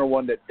a general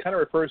one that kind of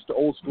refers to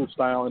old school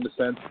style in the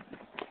sense.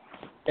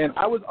 And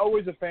I was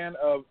always a fan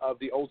of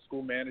the old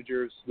school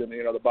managers,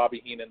 the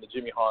Bobby Heenan, the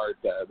Jimmy Hart,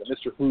 the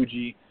Mr.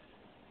 Fuji.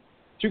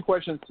 Two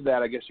questions to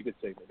that, I guess you could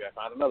say. Maybe I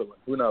found another one.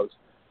 Who knows?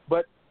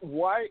 But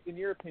why, in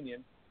your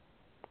opinion,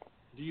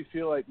 do you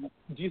feel like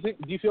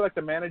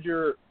the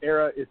manager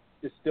era is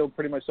still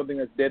pretty much something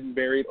that's dead and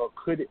buried, or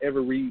could it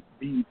ever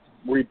be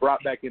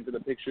brought back into the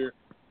picture?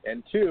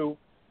 And two,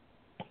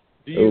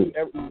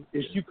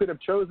 if you could have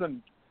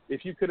chosen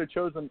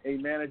a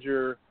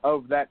manager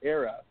of that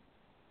era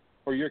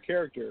for your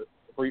character,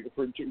 for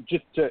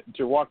just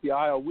to walk the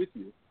aisle with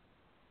you,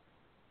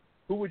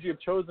 who would you have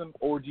chosen,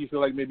 or do you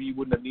feel like maybe you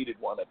wouldn't have needed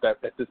one at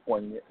this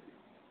point,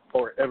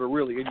 or ever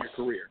really in your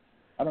career?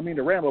 I don't mean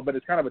to ramble, but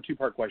it's kind of a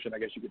two-part question, I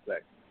guess you could say.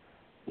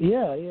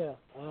 Yeah.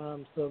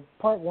 So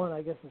part one,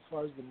 I guess, as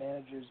far as the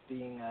managers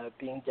being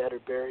dead or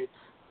buried,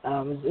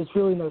 it's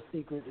really no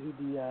secret who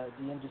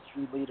the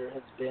industry leader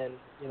has been,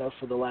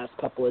 for the last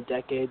couple of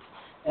decades.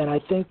 And I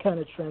think kind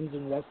of trends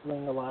in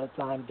wrestling a lot of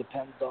time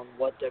depends on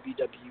what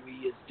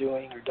WWE is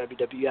doing, or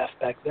WWF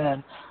back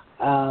then.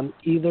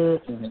 Either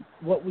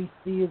what we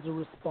see is a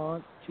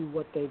response to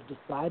what they've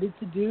decided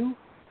to do,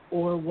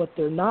 or what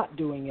they're not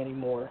doing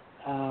anymore,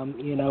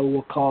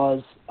 will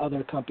cause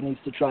other companies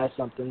to try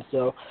something.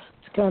 So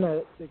to kind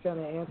of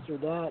answer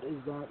that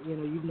is that,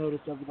 you've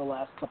noticed over the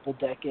last couple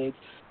decades,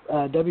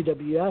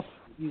 WWF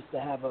used to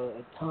have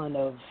a ton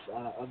of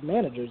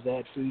managers. They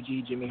had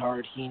Fuji, Jimmy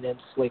Hart, Heenan,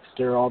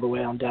 Slickster, all the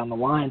way on down the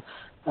line.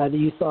 That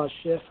you saw a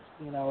shift,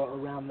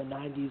 around the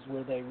 90s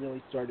where they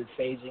really started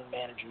phasing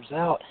managers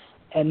out,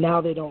 and now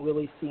they don't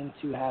really seem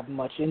to have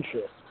much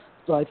interest.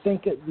 So I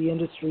think the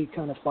industry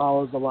kind of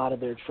follows a lot of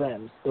their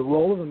trends. The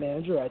role of a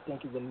manager, I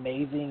think, is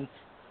amazing,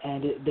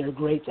 and they're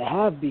great to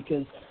have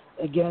because,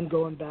 again,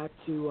 going back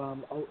to,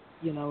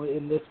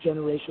 in this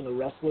generation of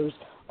wrestlers,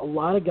 a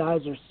lot of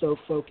guys are so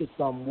focused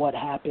on what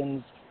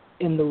happens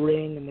in the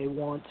ring, and they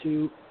want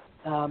to,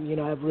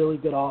 have really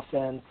good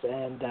offense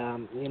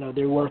and,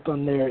 they work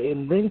on their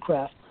in-ring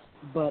craft.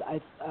 But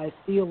I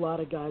see a lot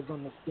of guys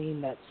on the scene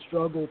that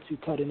struggle to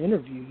cut an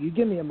interview. You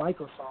give me a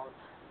microphone,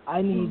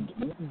 I need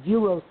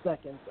 0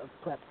 seconds of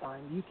prep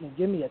time. You can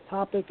give me a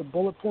topic, a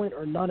bullet point,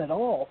 or none at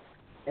all,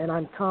 and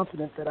I'm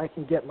confident that I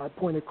can get my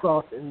point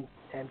across and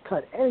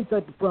cut any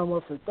type of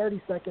promo for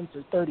 30 seconds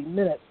or 30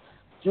 minutes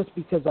just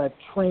because I've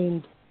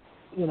trained,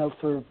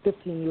 for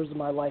 15 years of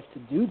my life to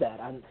do that.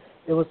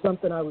 It was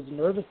something I was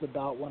nervous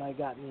about when I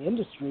got in the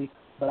industry,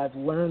 but I've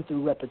learned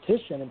through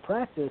repetition and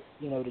practice,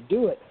 to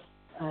do it.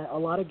 A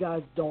lot of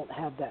guys don't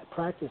have that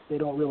practice. They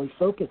don't really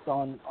focus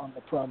on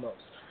the promos.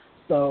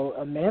 So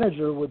a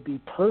manager would be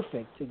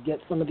perfect to get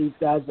some of these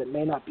guys that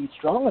may not be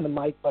strong on the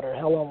mic but are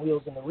hell on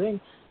wheels in the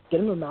ring, get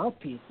them a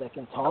mouthpiece that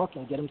can talk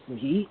and get them some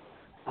heat.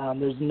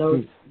 There's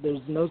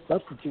no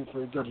substitute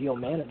for a good heel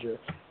manager.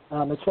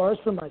 As far as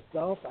for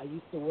myself, I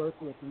used to work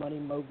with Money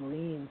Mo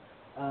Green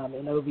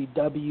in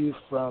OVW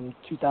from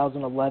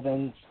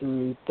 2011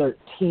 through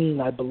 13,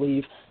 I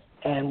believe,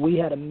 and we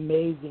had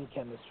amazing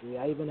chemistry.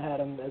 I even had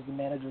him as the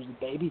manager as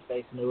a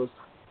babyface, and it was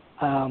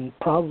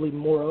probably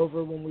more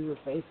over when we were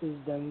faces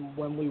than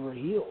when we were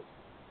heels.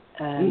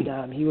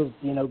 And he was,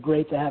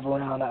 great to have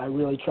around. I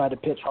really tried to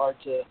pitch hard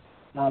to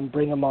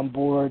bring him on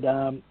board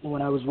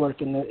when I was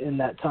working in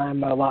that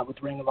time a lot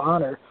with Ring of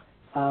Honor.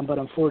 But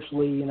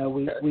unfortunately,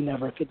 we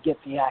never could get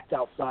the act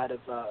outside of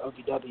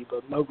OVW.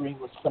 But Mo Green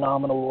was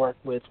phenomenal to work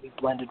with. We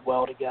blended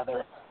well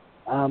together.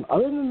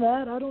 Other than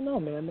that, I don't know,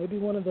 man. Maybe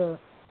one of the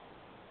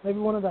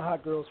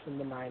hot girls from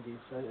the 90s.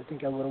 I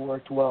think I would have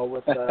worked well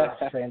with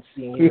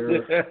Francine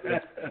or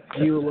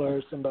Beulah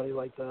or somebody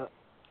like that.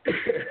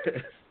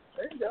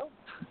 There you go.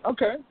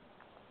 Okay.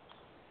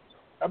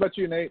 How about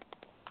you, Nate?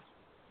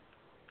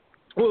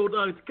 Well,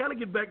 to kind of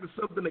get back to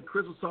something that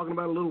Chris was talking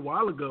about a little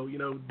while ago,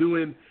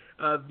 doing,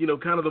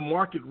 kind of the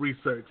market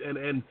research.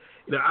 And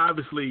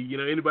obviously,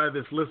 anybody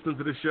that's listening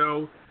to the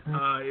show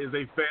is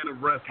a fan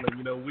of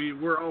wrestling.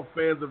 We're all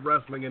fans of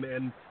wrestling,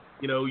 and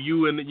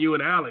you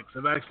and Alex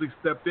have actually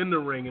stepped in the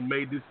ring and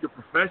made this your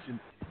profession.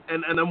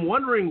 And I'm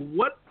wondering,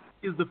 what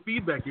is the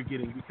feedback you're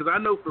getting? Because I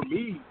know for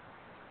me,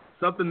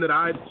 something that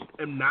I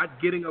am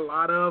not getting a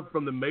lot of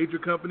from the major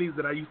companies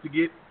that I used to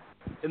get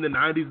in the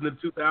 90s and the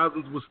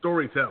 2000s was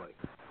storytelling.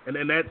 And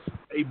that's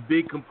a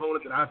big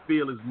component that I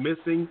feel is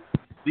missing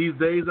these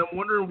days. I'm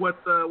wondering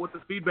what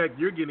the feedback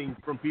you're getting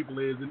from people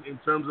is in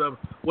terms of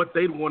what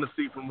they'd want to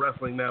see from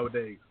wrestling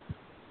nowadays.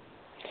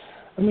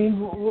 I mean,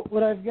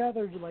 what I've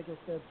gathered, like I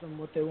said, from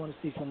what they want to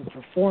see from the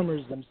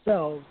performers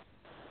themselves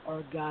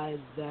are guys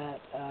that,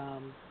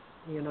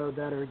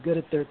 that are good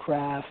at their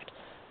craft.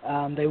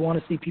 They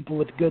want to see people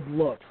with good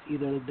looks.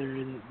 Either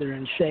they're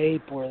in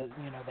shape or,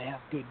 they have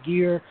good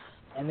gear,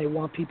 and they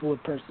want people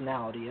with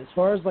personality. As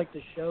far as, like,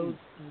 the shows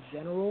in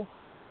general,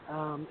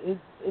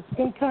 it's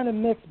been kind of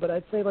mixed, but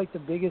I'd say, like, the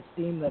biggest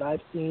theme that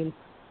I've seen,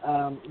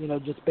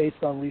 just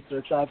based on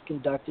research I've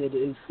conducted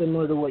is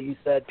similar to what you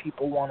said.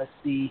 People want to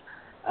see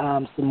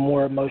some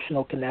more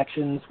emotional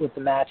connections with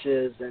the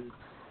matches and,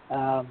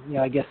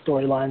 I guess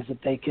storylines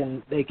that they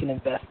can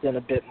invest in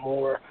a bit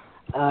more.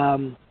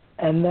 And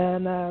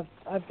then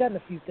I've gotten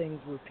a few things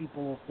where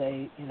people will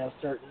say,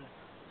 certain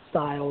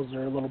styles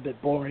are a little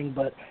bit boring,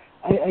 but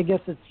I guess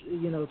it's,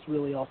 it's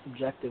really all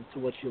subjective to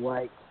what you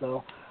like.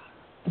 So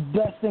The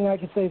best thing I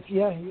could say is,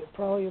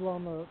 probably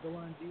along the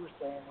lines you were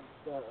saying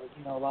is,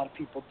 a lot of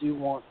people do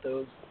want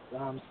those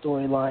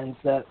storylines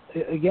that,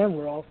 again,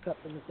 we're all cut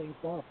from the same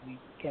cloth. We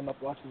came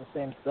up watching the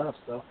same stuff,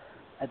 so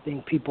I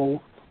think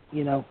people,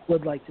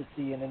 would like to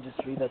see an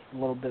industry that's a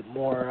little bit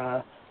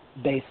more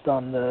based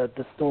on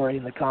the story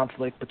and the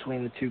conflict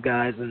between the two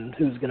guys and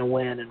who's going to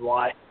win and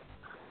why.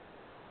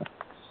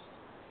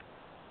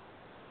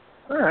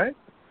 All right.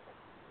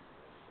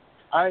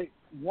 I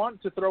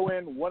want to throw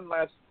in one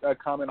last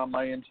comment on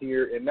my end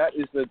here, and that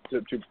is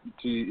to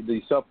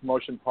the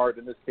self-promotion part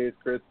in this case,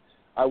 Chris.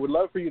 I would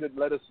love for you to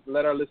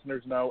let our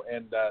listeners know,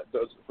 and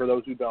for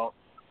those who don't,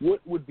 what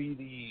would be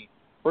the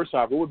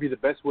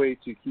best way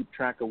to keep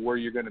track of where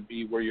you're going to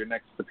be, where your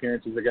next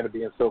appearances are going to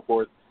be, and so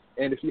forth.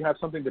 And if you have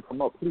something to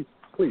promote,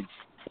 please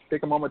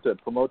take a moment to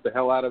promote the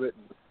hell out of it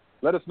and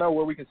let us know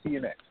where we can see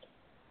you next.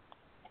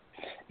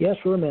 Yeah,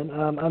 sure, man.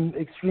 I'm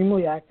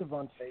extremely active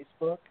on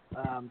Facebook.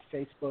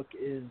 Facebook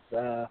is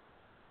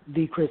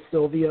the Chris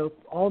Silvio.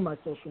 All of my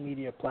social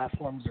media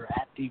platforms are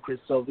at the Chris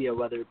Silvio,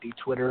 whether it be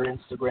Twitter or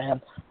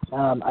Instagram.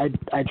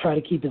 I try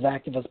to keep as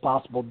active as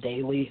possible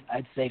daily.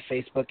 I'd say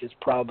Facebook is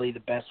probably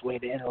the best way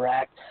to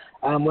interact.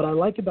 What I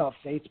like about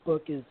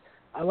Facebook is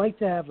I like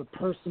to have a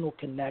personal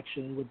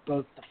connection with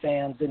both the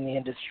fans in the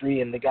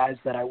industry and the guys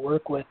that I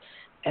work with.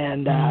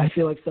 And I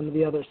feel like some of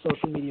the other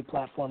social media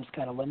platforms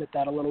kind of limit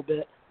that a little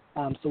bit.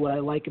 So what I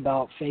like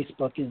about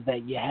Facebook is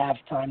that you have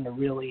time to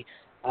really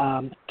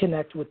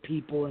connect with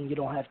people, and you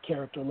don't have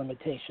character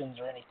limitations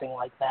or anything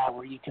like that,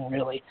 where you can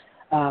really,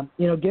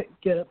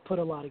 put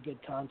a lot of good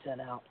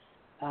content out.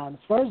 As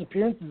far as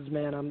appearances,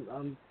 man,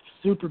 I'm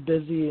super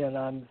busy, and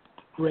I'm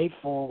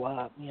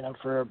grateful,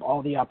 for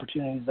all the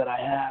opportunities that I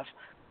have.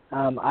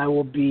 I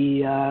will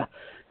be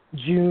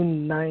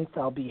June 9th.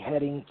 I'll be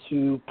heading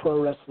to Pro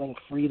Wrestling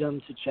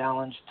Freedom to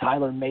challenge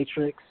Tyler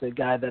Matrix, a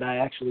guy that I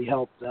actually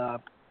helped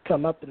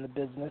come up in the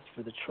business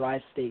for the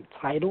Tri-State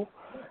title.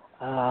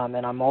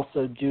 And I'm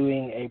also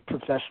doing a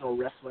professional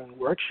wrestling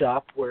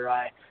workshop where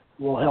I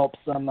will help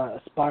some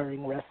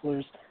aspiring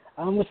wrestlers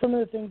with some of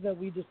the things that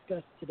we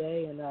discussed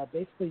today. And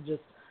basically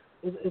just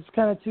it's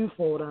kind of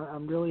twofold.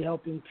 I'm really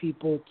helping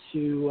people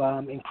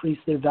to increase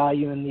their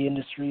value in the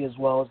industry, as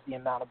well as the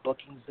amount of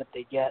bookings that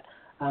they get,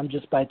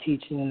 just by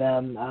teaching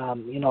them,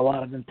 a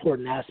lot of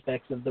important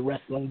aspects of the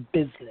wrestling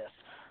business.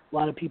 A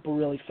lot of people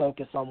really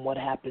focus on what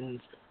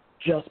happens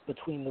just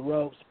between the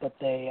ropes, but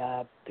they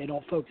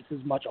don't focus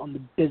as much on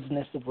the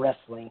business of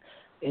wrestling.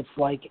 It's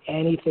like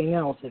anything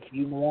else. If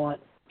you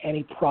want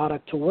any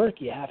product to work,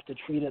 you have to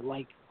treat it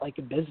like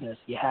a business.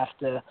 You have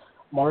to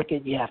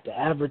market, you have to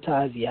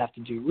advertise, you have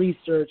to do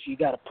research, you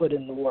got to put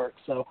in the work.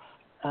 So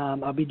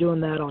I'll be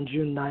doing that on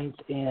June 9th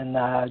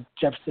in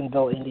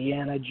Jeffersonville,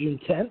 Indiana. June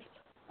 10th,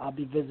 I'll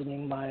be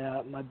visiting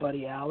my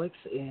buddy Alex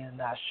in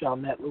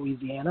Chalmette,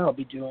 Louisiana. I'll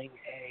be doing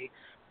a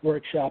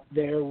workshop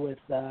there with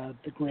the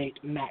great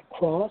Matt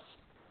Cross.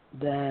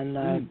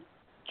 Then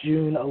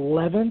June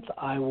 11th,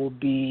 I will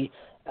be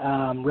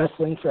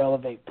wrestling for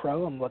Elevate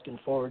Pro. I'm looking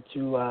forward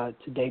to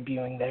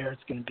debuting there.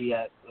 It's going to be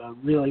a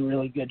really,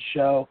 really good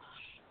show.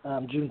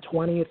 June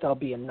 20th, I'll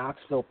be in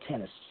Knoxville,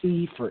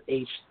 Tennessee for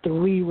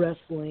H3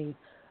 Wrestling.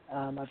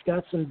 I've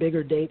got some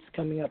bigger dates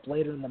coming up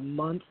later in the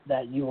month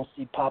that you will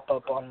see pop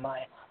up on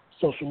my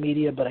social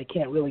media, but I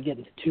can't really get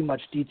into too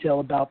much detail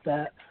about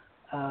that.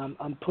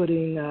 I'm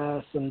putting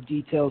some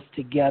details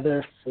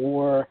together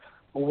for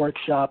a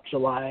workshop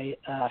July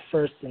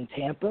 1st in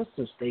Tampa,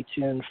 so stay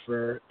tuned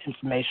for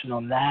information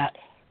on that.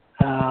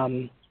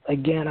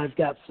 Again, I've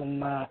got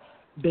some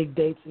big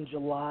dates in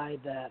July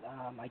that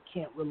I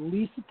can't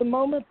release at the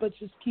moment, but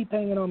just keep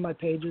hanging on my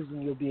pages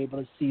and you'll be able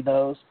to see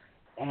those.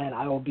 And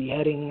I will be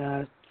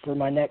heading for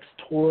my next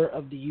tour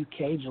of the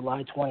UK,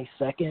 July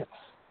 22nd.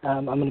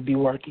 I'm going to be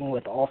working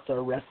with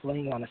All-Star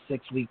Wrestling on a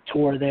 6-week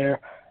tour there.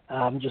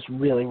 I'm just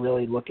really,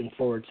 really looking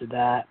forward to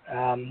that.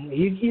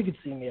 You can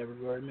see me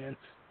everywhere, man.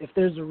 If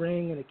there's a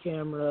ring and a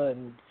camera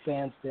and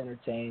fans to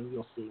entertain,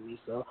 you'll see me.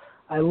 So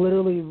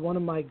one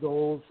of my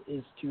goals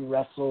is to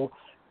wrestle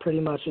pretty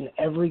much in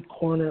every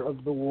corner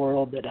of the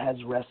world that has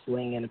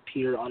wrestling and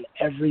appear on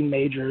every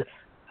major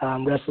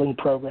wrestling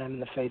program in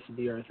the face of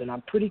the earth. And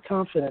I'm pretty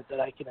confident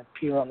that I can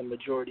appear on the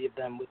majority of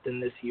them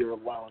within this year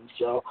alone.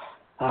 So,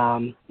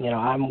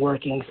 I'm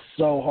working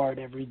so hard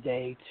every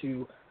day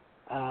to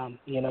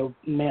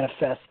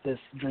manifest this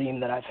dream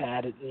that I've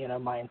had,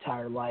 my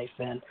entire life,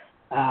 and,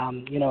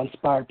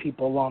 inspire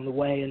people along the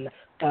way. And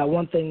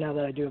one thing, now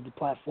that I do have the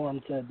platform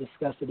to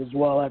discuss it as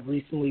well, I've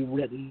recently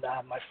written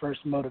my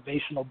first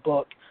motivational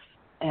book,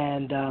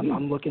 and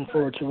I'm looking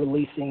forward to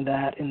releasing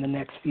that in the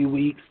next few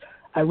weeks.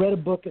 I read a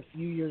book a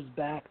few years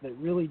back that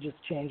really just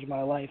changed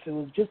my life. It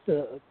was just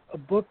a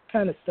book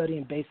kind of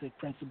studying basic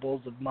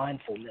principles of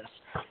mindfulness,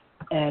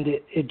 and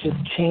it just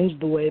changed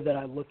the way that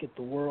I look at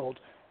the world.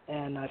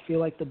 And I feel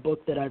like the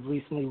book that I've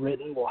recently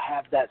written will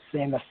have that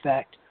same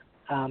effect,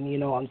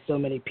 on so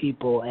many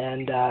people.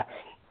 And,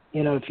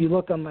 if you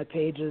look on my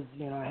pages,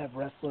 I have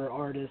wrestler,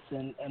 artist,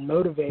 and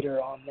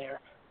motivator on there.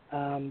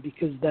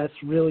 because that's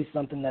really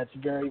something that's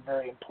very,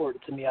 very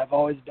important to me. I've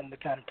always been the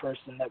kind of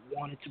person that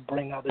wanted to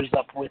bring others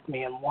up with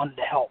me and wanted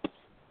to help.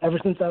 Ever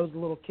since I was a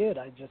little kid,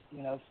 I just,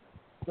 if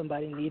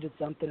somebody needed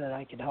something and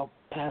I could help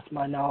pass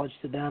my knowledge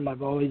to them,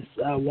 I've always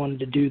wanted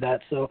to do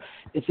that. So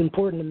it's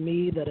important to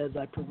me that as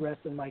I progress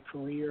in my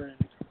career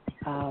and,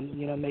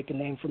 make a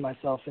name for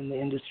myself in the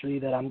industry,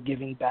 that I'm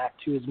giving back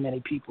to as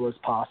many people as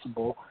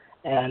possible.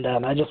 And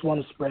I just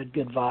want to spread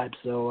good vibes.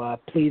 So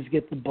please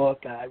get the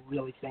book. I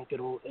really think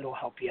it'll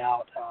help you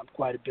out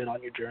quite a bit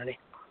on your journey.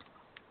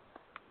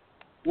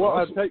 Well,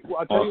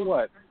 I'll tell you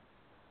what.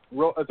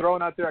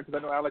 Throwing out there, because I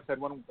know Alex had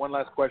one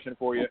last question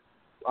for you.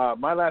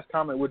 My last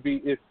comment would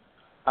be if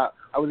I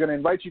was going to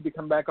invite you to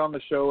come back on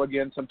the show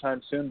again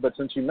sometime soon, but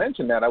since you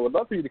mentioned that, I would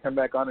love for you to come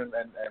back on and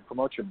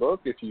promote your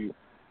book if you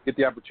get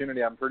the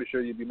opportunity. I'm pretty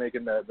sure you'd be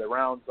making the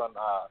rounds on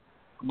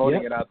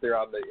promoting it out there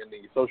in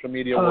the social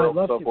media world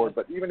and so forth.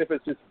 But even if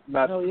it's just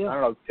not, I don't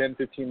know, 10,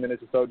 15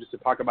 minutes or so just to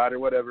talk about it,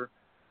 whatever,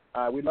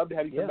 we'd love to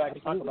have you come back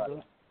and talk about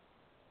it.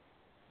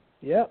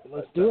 Yeah,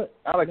 let's do it.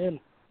 Alex.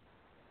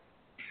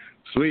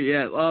 Sweet,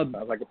 yeah.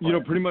 Like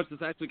pretty much this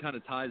actually kind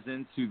of ties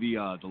into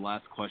the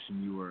last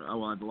question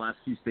the last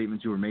few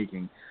statements you were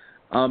making.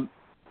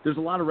 There's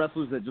a lot of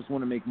wrestlers that just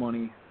want to make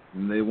money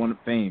and they want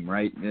fame,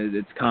 right?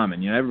 It's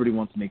common. Everybody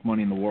wants to make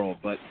money in the world,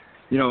 but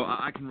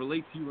I can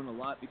relate to you in a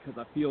lot because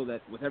I feel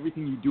that with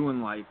everything you do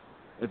in life,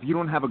 if you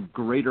don't have a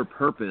greater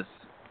purpose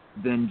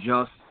than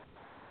just,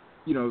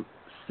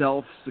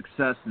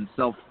 self-success and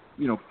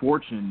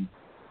fortune,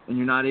 and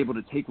you're not able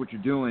to take what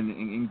you're doing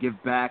and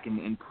give back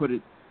and put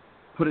it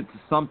to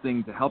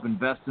something to help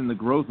invest in the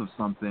growth of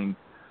something,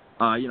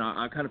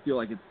 I kind of feel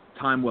like it's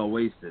time well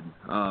wasted.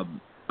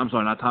 I'm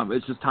sorry, not time.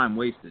 It's just time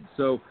wasted.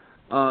 So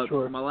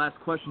sure. My last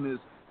question is,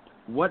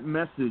 what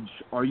message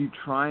are you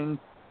trying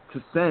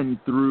to send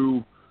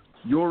through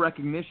your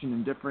recognition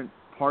in different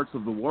parts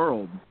of the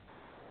world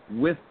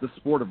with the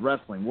sport of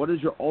wrestling? What is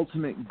your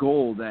ultimate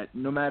goal that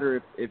no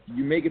matter if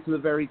you make it to the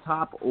very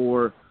top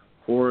or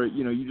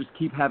you just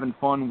keep having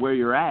fun where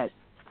you're at,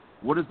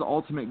 what is the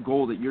ultimate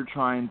goal that you're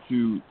trying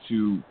to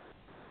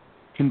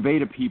convey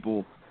to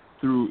people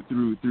through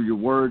your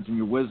words and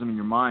your wisdom and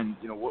your mind?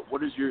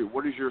 What is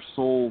your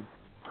sole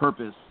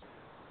purpose?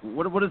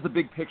 What is the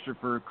big picture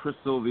for Chris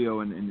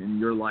Silvio in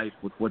your life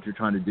with what you're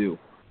trying to do?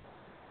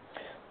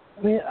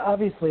 I mean,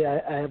 obviously,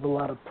 I have a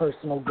lot of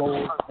personal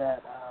goals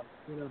that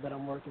that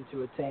I'm working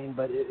to attain.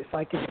 But if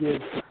I could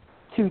give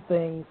two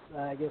things,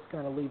 I guess,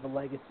 kind of leave a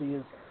legacy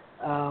is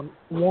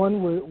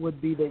one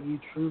would be that you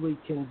truly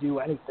can do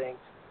anything.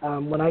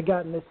 When I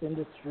got in this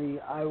industry,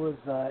 I was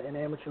an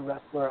amateur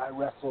wrestler. I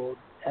wrestled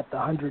at the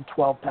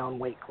 112-pound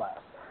weight class.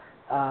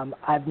 I'm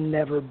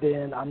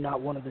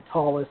not one of the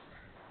tallest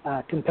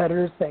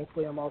competitors.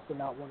 Thankfully, I'm also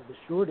not one of the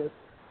shortest.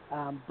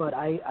 But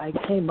I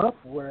came up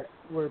where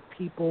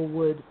people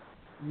would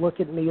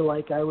look at me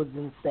like I was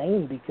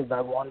insane because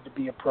I wanted to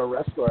be a pro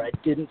wrestler. I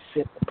didn't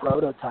fit the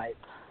prototype.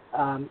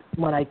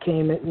 When I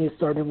came in and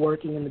started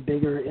working in the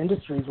bigger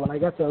industries, when I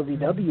got to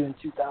OVW in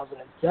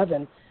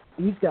 2007,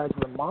 these guys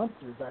were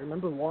monsters. I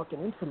remember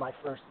walking into my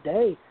first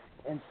day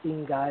and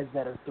seeing guys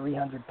that are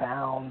 300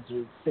 pounds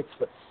or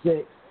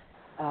 6'6",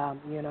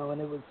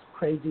 and it was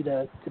crazy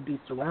to be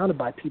surrounded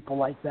by people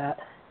like that.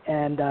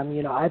 And,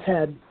 I've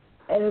had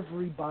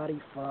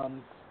everybody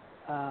from,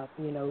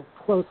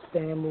 close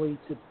family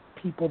to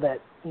people that,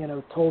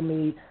 told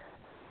me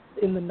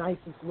in the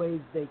nicest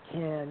ways they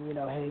can,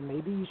 hey,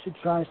 maybe you should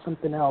try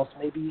something else.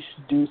 Maybe you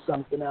should do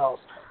something else.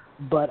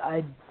 But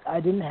I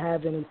didn't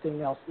have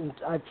anything else. And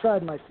I've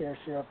tried my fair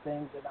share of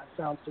things, and I've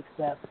found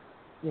success,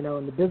 in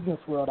the business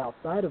world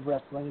outside of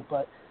wrestling,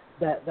 but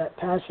that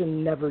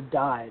passion never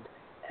died.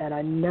 And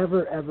I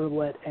never, ever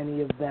let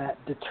any of that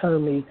deter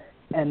me.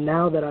 And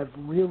now that I've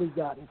really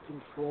gotten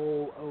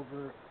control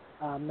over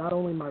not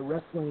only my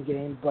wrestling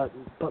game, but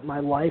my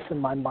life and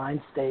my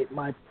mind state,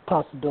 my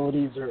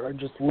possibilities are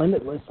just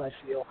limitless, I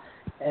feel.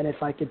 And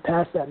if I could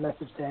pass that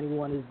message to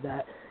anyone, is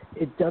that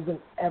it doesn't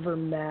ever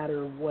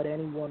matter what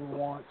anyone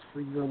wants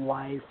for your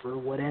life or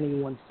what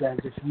anyone says.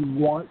 If you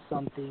want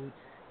something,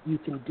 you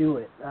can do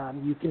it.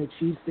 You can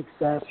achieve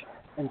success.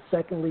 And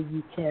secondly,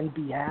 you can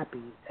be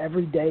happy.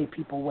 Every day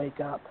people wake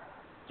up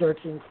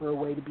searching for a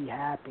way to be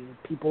happy.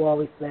 People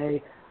always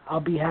say, I'll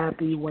be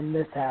happy when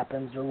this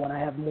happens or when I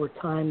have more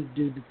time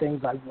to do the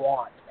things I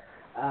want.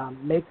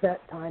 Make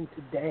that time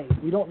today.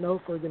 We don't know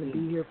if we're going to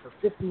be here for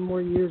 50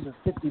 more years or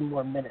 50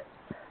 more minutes.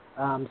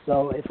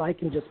 So if I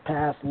can just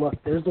pass, look,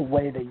 there's a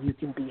way that you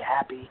can be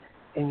happy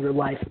in your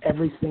life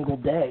every single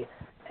day,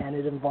 and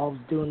it involves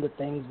doing the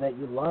things that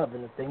you love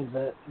and the things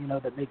that,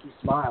 that make you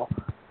smile.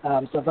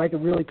 So if I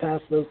could really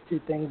pass those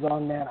two things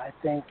on, man, I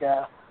think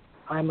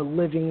I'm a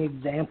living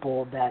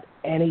example that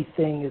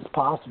anything is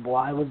possible.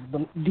 I was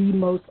the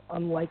most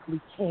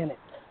unlikely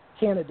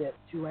candidate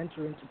to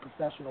enter into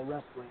professional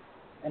wrestling,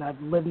 and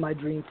I've lived my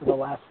dream for the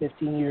last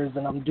 15 years,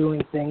 and I'm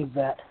doing things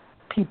that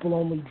people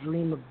only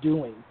dream of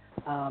doing.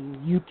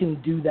 You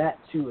can do that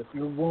too if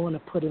you're willing to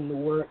put in the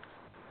work,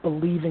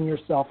 believe in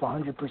yourself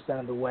 100%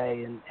 of the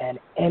way, and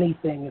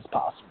anything is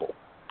possible.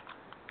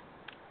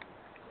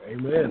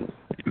 Amen.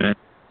 Amen.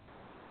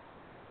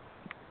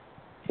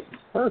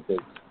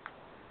 Perfect.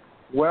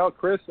 Well,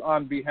 Chris,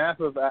 on behalf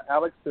of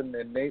Alex and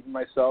Nate and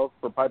myself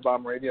for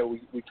Pipebomb Radio,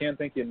 we can't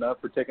thank you enough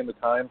for taking the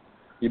time.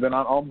 You've been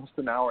on almost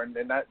an hour, and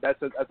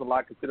that's a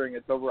lot considering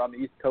it's over on the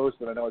East Coast,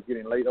 and I know it's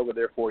getting late over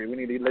there for you. We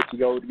need to let you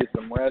go to get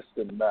some rest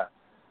and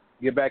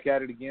get back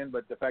at it again.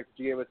 But the fact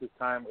that you gave us this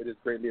time, it is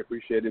greatly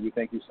appreciated. We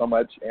thank you so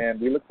much, and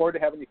we look forward to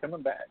having you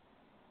coming back.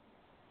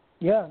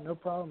 Yeah, no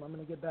problem. I'm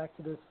going to get back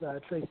to this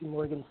Tracy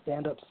Morgan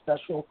stand-up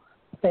special,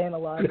 Staying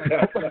Alive.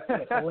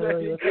 It's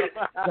hilarious.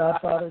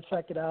 Godfather,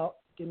 check it out.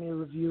 Give me a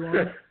review on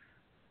it.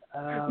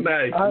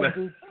 Nice. All right,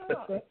 dude.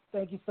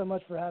 Thank you so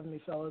much for having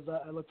me, fellas.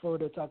 I look forward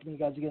to talking to you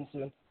guys again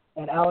soon.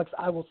 And, Alex,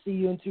 I will see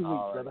you in 2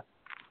 weeks, brother.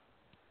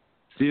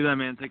 See you then,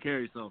 man. Take care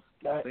of yourself.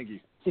 All right. Thank you.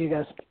 See you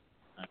guys.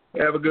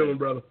 Have a good one,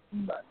 brother.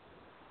 Bye.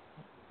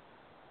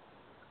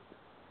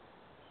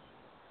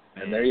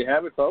 And there you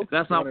have it, folks.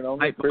 That's not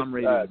Pipebomb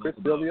Radio. Chris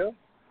Silvio.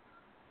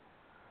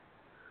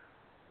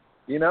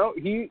 You know,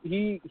 he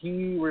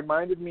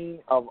reminded me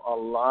of a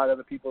lot of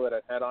the people that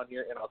I've had on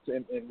here,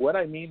 and what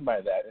I mean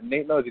by that, and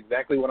Nate knows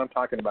exactly what I'm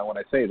talking about when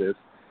I say this,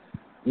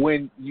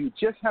 when you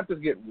just have to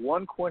get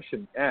one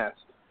question asked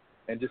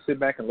and just sit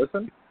back and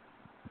listen,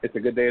 it's a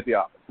good day at the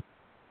office.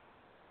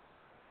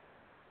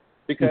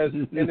 Because,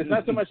 and it's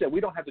not so much that we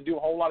don't have to do a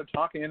whole lot of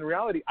talking. In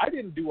reality, I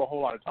didn't do a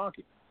whole lot of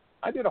talking.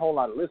 I did a whole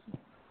lot of listening.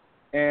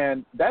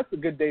 And that's a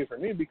good day for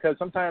me because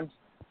sometimes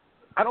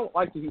I don't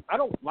like to be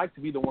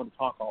the one to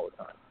talk all the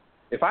time.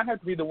 If I have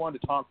to be the one to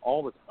talk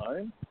all the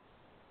time,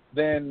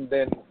 then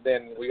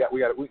we got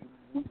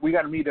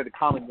to meet at a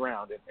common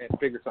ground and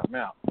figure something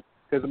out.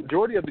 Because the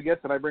majority of the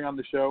guests that I bring on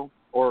the show,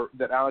 or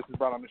that Alex has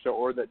brought on the show,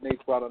 or that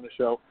Nate's brought on the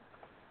show,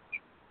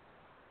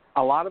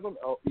 a lot of them,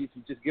 if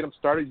you just get them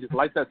started, you just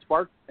light that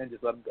spark and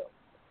just let them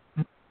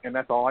go. And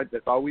that's all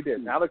we did.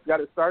 And Alex got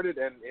it started,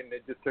 and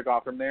it just took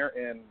off from there.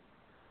 And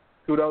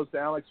kudos to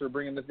Alex for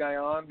bringing this guy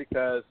on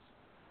because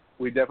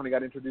we definitely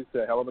got introduced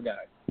to a hell of a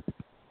guy.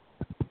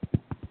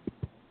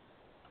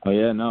 Oh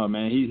yeah, no,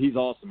 man, he's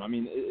awesome. I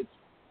mean,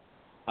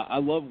 I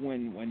love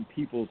when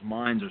people's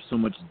minds are so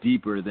much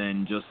deeper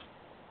than just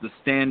the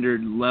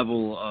standard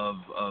level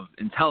of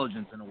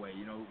intelligence in a way.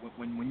 You know,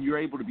 when you're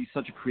able to be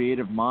such a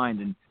creative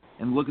mind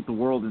and look at the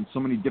world in so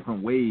many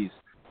different ways,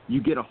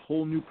 you get a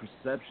whole new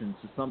perception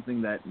to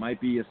something that might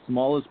be as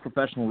small as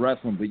professional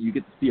wrestling, but you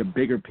get to see a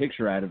bigger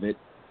picture out of it.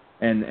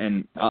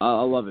 And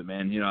I love it,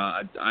 man. You know,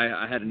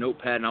 I had a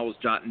notepad and I was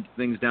jotting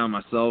things down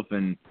myself,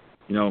 and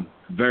you know,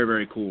 very,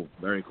 very cool,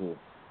 very cool.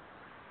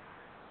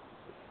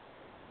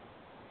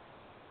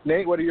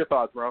 Nate, what are your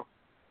thoughts, bro?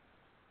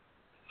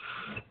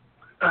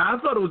 I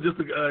thought it was just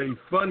a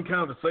fun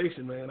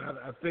conversation, man.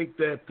 I think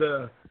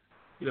that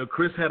you know,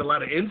 Chris had a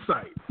lot of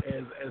insight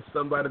as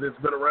somebody that's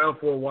been around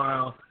for a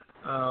while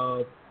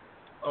on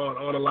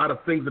a lot of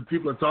things that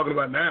people are talking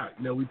about now.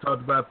 You know, we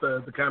talked about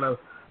the kind of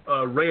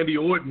Randy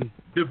Orton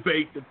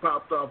debate that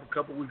popped off a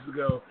couple weeks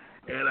ago,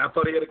 and I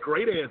thought he had a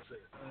great answer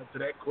to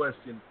that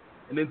question.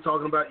 And then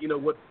talking about, you know,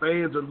 what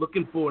fans are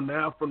looking for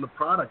now from the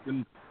product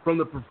and from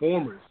the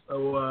performers.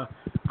 So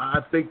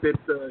I think that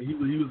he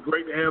was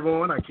great to have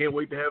on. I can't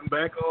wait to have him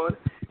back on.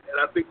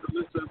 And I think the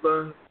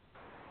listeners,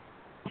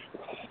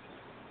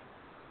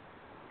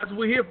 that's what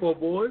we're here for,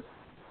 boys.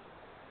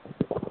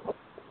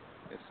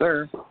 Yes,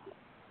 sir.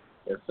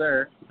 Yes,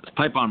 sir. It's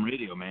Pipebomb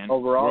Radio, man.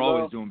 Overall, we're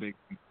always doing big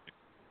things.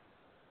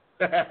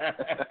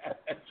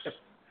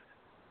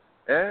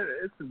 And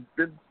it's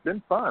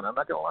been fun. I'm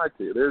not going to lie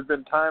to you. There's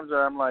been times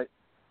where I'm like,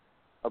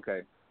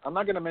 okay, I'm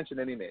not going to mention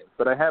any names,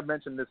 but I have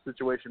mentioned this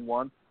situation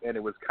once, and it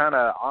was kind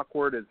of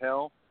awkward as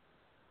hell.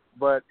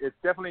 But it's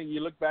definitely, you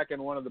look back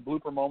in one of the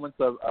blooper moments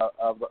of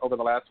over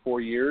the last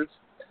 4 years,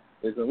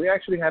 is when we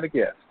actually had a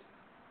guest.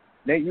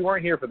 Nate, you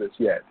weren't here for this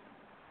yet,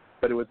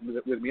 but it was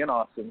with me and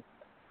Austin,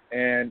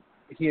 and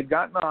he had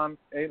gotten on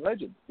a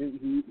legend.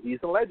 He's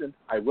a legend.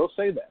 I will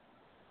say that.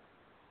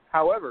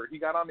 However, he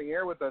got on the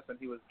air with us, and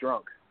he was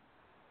drunk.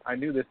 I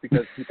knew this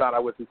because he thought I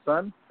was his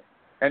son,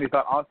 and he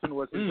thought Austin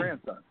was his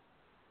grandson.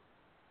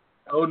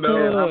 Oh, no.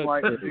 And I'm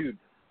like, dude,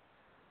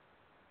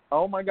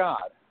 oh, my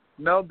God.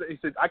 No, he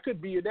said, I could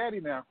be your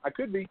daddy now. I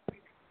could be.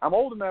 I'm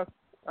old enough.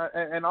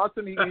 And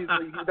Austin,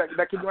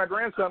 that could be my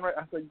grandson. Right?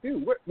 I was like,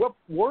 dude, what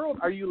world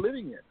are you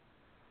living in?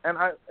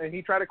 And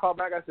he tried to call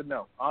back. I said,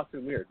 no,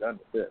 Austin, we are done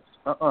with this.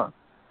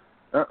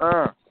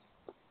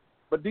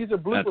 But these are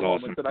blooper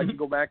moments that I can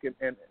go back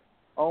and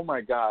oh,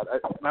 my God.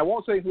 I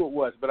won't say who it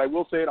was, but I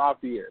will say it off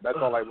the air. That's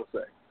all I will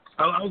say.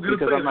 I was going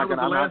to say, that was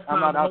the last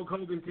time Hulk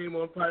Hogan came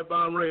on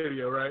Pipebomb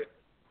Radio, right?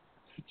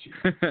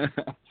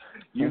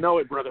 You know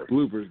it, brother.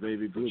 Bloopers,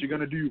 baby. Bloopers. What you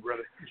going to do,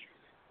 brother?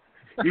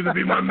 You can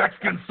be my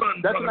Mexican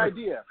son, That's brother. an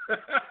idea.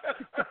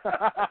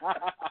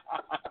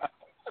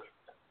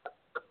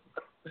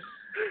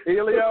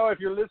 Elio, if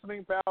you're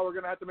listening, pal, we're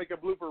going to have to make a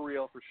blooper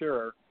reel for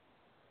sure.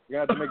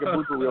 We're going to have to make a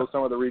blooper reel of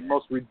some of the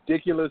most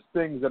ridiculous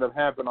things that have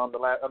happened on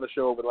the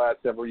show over the last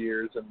several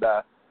years. And,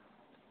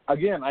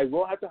 again, I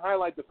will have to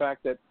highlight the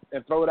fact that,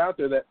 and throw it out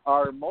there, that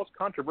our most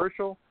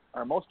controversial,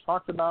 our most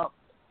talked about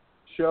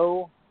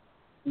show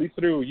least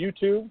through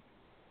YouTube,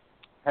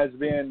 has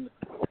been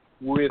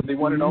with the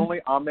one and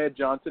only Ahmed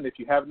Johnson. If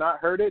you have not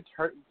heard it,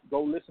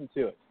 go listen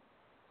to it.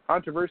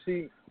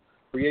 Controversy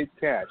creates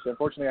cash.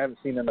 Unfortunately, I haven't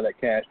seen none of that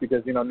cash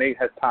because, Nate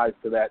has ties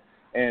to that.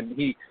 And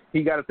he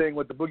got a thing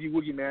with the Boogie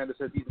Woogie Man that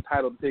says he's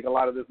entitled to take a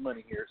lot of this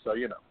money here. So,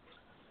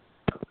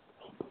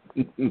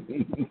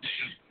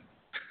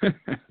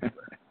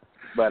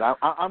 But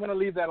I'm going to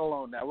leave that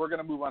alone now. We're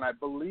going to move on, I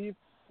believe.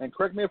 And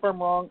correct me if I'm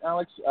wrong,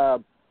 Alex.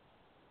 Have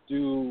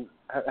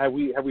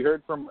we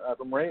heard from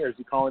Rey, or is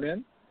he calling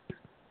in?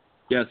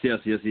 Yes, he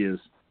is.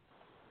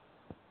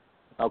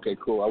 Okay,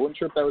 cool. I wasn't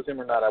sure if that was him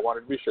or not. I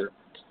wanted to be sure.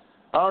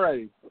 All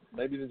righty,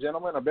 ladies and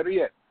gentlemen, or better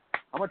yet,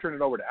 I'm going to turn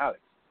it over to Alex.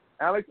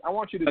 Alex, I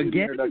want you to do the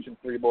introduction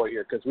for your boy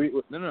here, because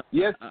No.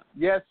 Yes.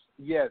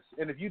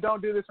 And if you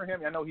don't do this for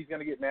him, I know he's going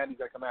to get mad. He's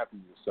going to come after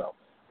you. So,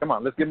 come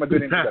on, let's give him a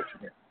good introduction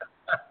here.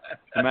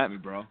 Come at me,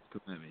 bro.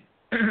 Come at me.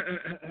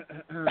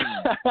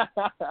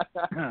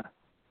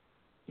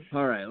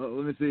 All right,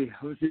 let me see.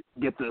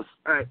 Get this.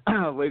 All right,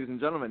 ladies and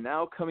gentlemen,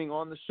 now coming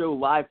on the show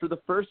live for the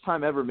first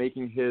time ever,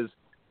 making his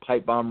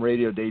Pipebomb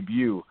Radio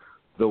debut,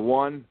 the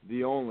one,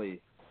 the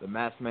only, the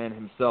masked man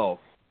himself,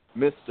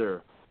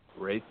 Mr.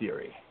 Rey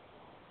Theory.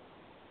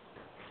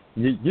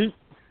 Yeet, yeet.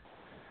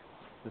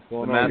 What's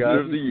going the on, master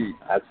guys? of the yeet.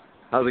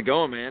 How's it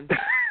going, man?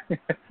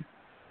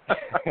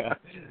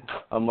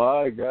 I'm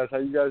all right, guys. How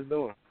you guys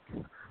doing?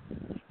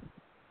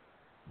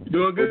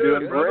 Doing good. We're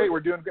doing great. We're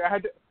doing great. I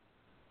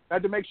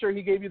had to make sure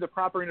he gave you the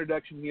proper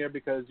introduction here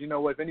because,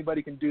 if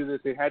anybody can do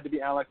this, it had to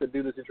be Alex to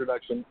do this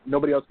introduction.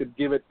 Nobody else could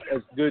give it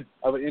as good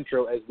of an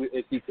intro as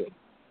he could.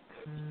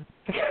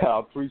 I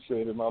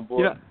appreciate it, my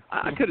boy. Yeah,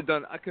 I could have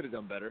done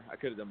better.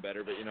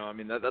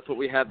 But that's what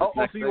we have. So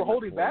you were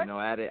holding back?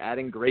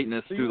 Adding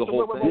greatness to the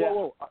whole thing.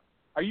 Whoa.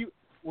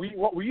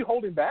 Were you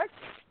holding back?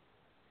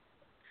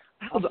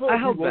 I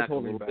held back a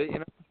little bit,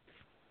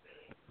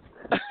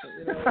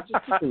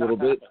 just a little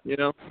bit,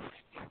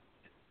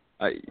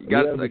 I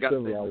got to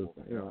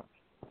say.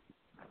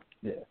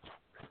 Yeah.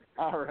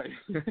 All right.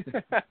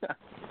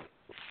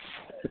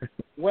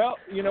 Well,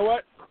 you know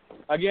what?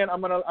 Again,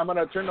 I'm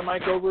gonna turn the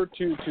mic over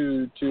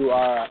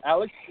to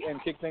Alex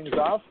and kick things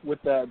off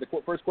with the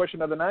first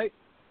question of the night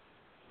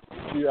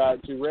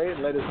to Rey,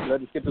 and let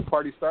us get this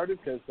party started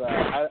because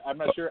I'm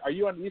not sure. Are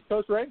you on the East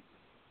Coast, Rey?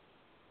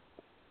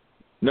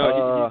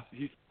 No,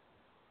 he's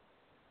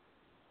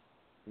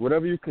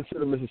whatever you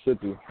consider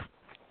Mississippi.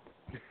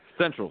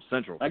 Central.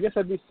 I guess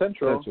I'd be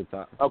Central. Central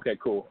time. Okay,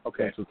 cool.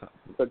 Okay. Central time.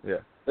 Yeah.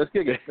 Let's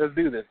kick it. Let's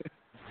do this.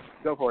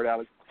 Go for it,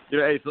 Alex.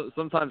 Hey, so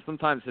sometimes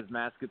his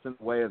mask gets in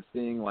the way of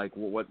seeing like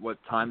what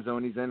time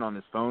zone he's in on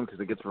his phone because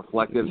it gets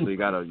reflective. So you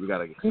gotta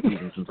excuse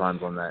him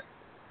sometimes on that.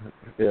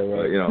 Yeah,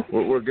 right.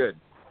 But, we're good.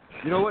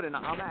 You know what? And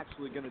I'm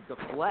actually gonna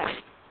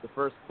deflect the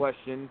first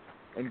question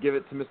and give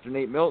it to Mr.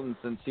 Nate Milton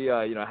since he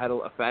had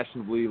a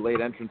fashionably late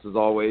entrance as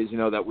always.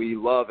 That we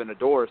love and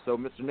adore. So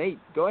Mr. Nate,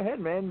 go ahead,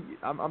 man.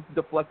 I'm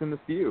deflecting this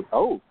to you.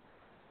 Oh.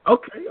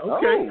 Okay.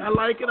 I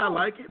like it.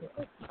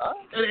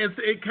 And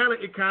it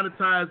kind of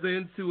ties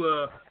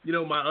into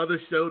my other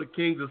show, The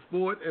Kings of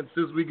Sport. And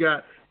since we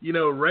got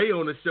Rey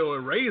on the show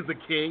and Rey is a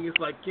king, it's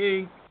like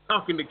king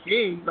talking to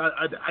kings.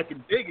 I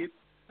can dig it.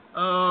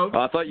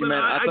 I thought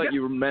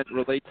you meant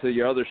relate to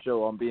your other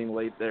show on being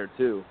late there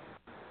too.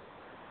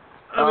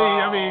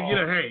 I mean,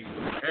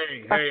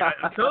 hey,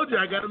 I told you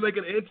I got to make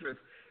an entrance.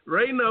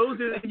 Rey knows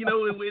that, in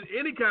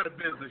any kind of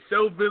business,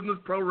 show business,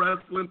 pro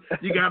wrestling,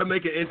 you got to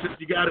make an entrance.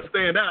 You got to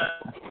stand out.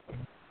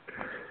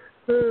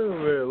 Oh,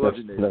 man, love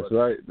you, Nate.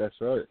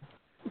 That's right.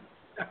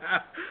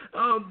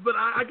 But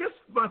I guess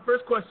my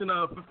first question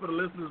for the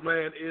listeners,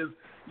 man, is,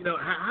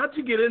 how'd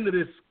you get into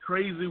this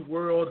crazy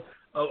world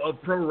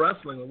of pro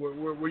wrestling?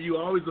 Were you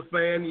always a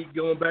fan? You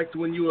going back to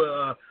when you were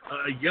a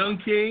young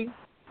king?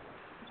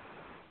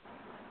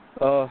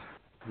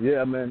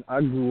 Yeah, man.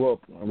 I grew up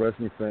a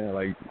wrestling fan.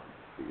 Like,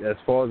 as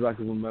far as I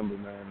can remember,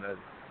 man. That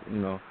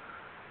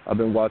I've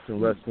been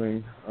watching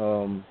wrestling.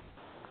 And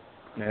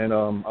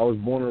I was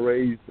born and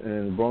raised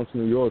in Bronx,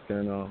 New York,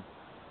 and I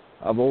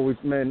always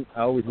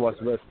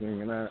watched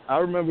wrestling. And I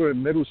remember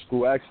in middle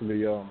school,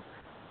 actually,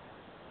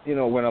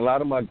 when a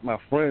lot of my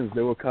friends,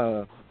 they were kind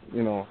of,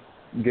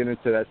 getting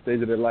into that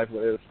stage of their life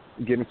where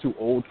they're getting too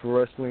old for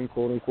wrestling,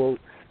 quote unquote,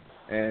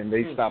 and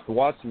they stopped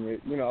watching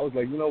it. I was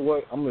like, you know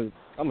what, I'm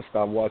gonna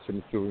stop watching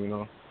it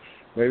too.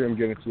 Maybe I'm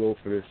getting too old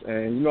for this.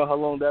 And you know how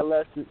long that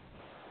lasted?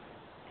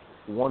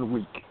 1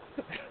 week.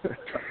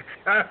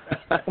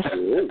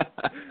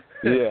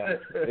 Yeah.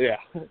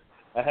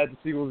 I had to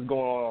see what was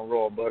going on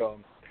Raw, but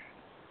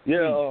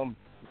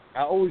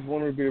I always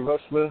wanted to be a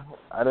wrestler.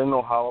 I didn't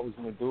know how I was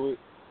going to do it.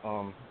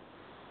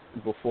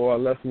 Before I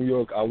left New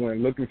York, I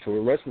went looking for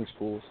wrestling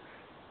schools,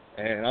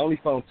 and I only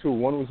found 2.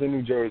 One was in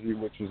New Jersey,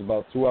 which was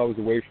about 2 hours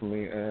away from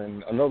me,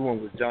 and another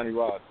one was Johnny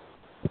Rod.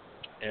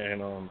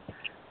 And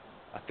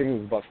I think it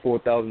was about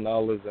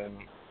 $4,000, and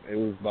it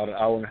was about an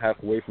hour and a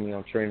half away from me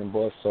on train and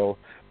bus. So,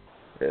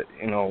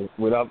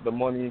 without the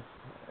money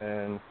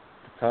and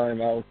the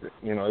time out,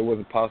 it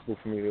wasn't possible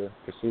for me to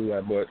pursue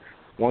that. But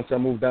once I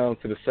moved down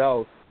to the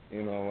South,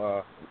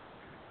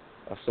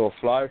 I saw a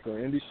flyer for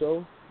an indie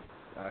show.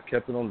 I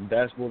kept it on the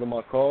dashboard of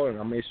my car, and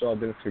I made sure I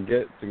didn't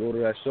forget to go to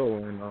that show.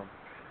 And I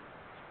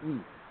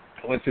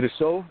went to the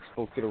show,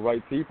 spoke to the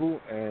right people,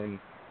 and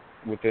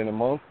within a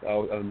month,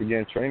 I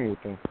began training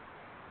with them.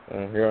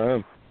 And here I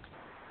am.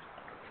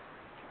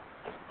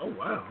 Oh,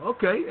 wow.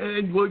 Okay.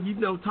 And, well,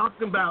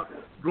 talking about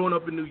growing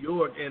up in New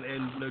York and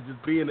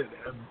just being a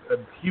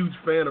huge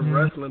fan of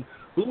wrestling,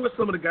 who were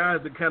some of the guys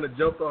that kind of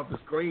jumped off the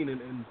screen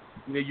and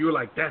you were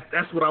like,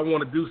 that's what I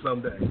want to do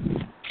someday?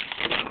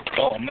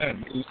 Oh,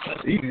 man.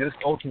 It's easy. It's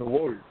Ultimate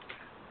Warrior.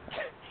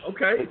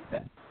 Okay.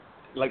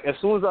 Like, as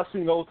soon as I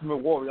seen Ultimate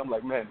Warrior, I'm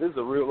like, man, this is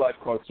a real-life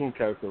cartoon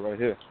character right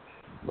here.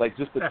 Like,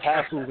 just the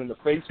tassels and the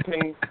face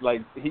paint,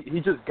 like, he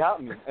just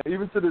got me. And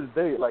even to this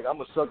day, like,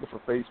 I'm a sucker for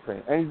face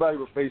paint. Anybody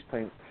with face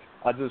paint,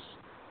 I just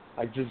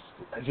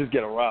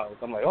get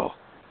aroused. I'm like, oh,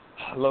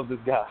 I love this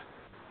guy.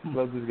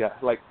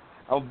 Like,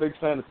 I'm a big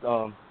fan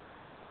of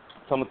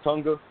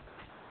Tamatonga,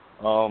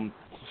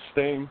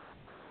 Sting,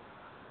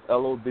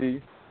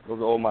 LOD. Those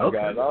are all my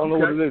guys. I don't know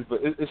what it is, but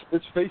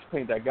it's face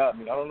paint that got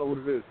me. I don't know what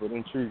it is, but it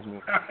intrigues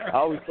me. I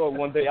always thought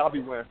one day I'll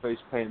be wearing face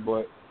paint,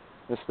 but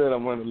instead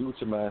I'm wearing a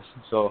lucha mask,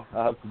 so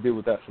I have to deal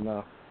with that for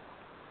now.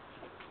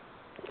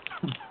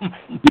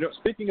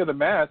 Speaking of the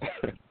mask,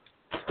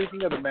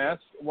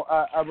 well,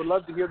 I would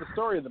love to hear the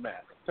story of the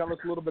mask. Tell us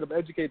a little bit,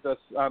 educate us,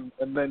 and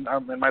then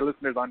and my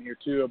listeners on here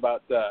too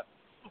about the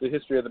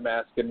history of the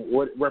mask and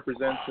what it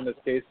represents in this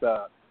case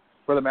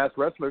for the masked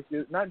wrestler.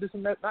 Not just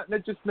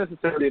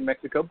necessarily in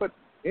Mexico, but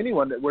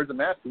anyone that wears a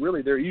mask.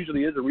 Really, there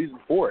usually is a reason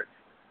for it,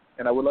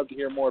 and I would love to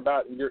hear more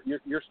about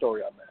your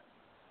story on that.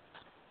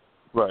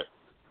 Right.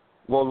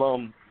 Well,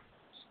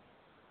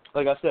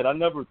 like I said, I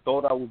never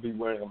thought I would be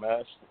wearing a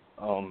mask.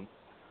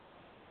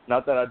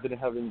 Not that I didn't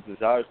have any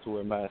desires to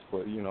wear a mask,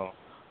 but,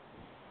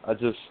 I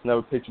just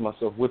never pictured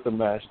myself with a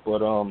mask.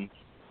 But, I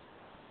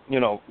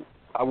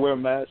wear a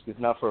mask. It's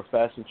not for a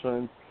fashion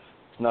trend.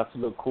 It's not to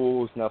look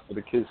cool. It's not for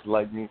the kids to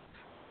like me.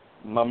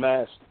 My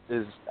mask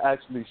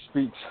actually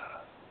speaks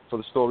for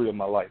the story of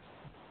my life.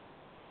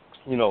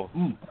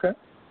 Okay.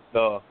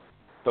 The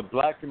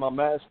black in my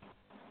mask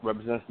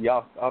represents the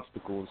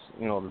obstacles,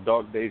 the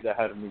dark days I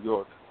had in New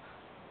York.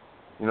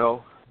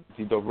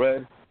 The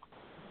red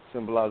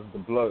symbolizes the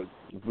blood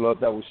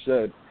that was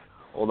shed,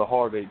 all the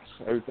heartaches,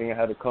 everything I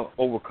had to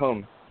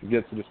overcome to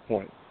get to this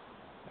point.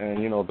 And,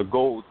 the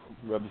gold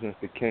represents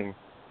the king.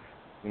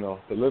 The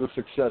little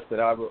success that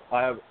I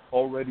have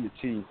already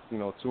achieved,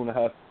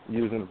 2.5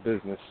 years in the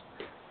business.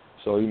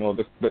 So,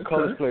 the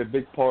colors play a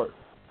big part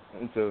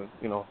into,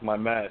 my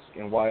mask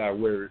and why I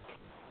wear it.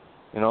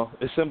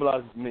 It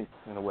symbolizes me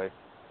in a way.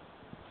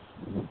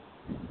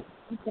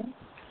 Okay.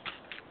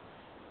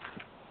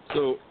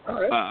 So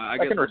I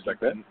guess can respect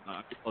that.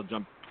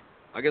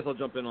 I guess I'll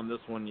jump in on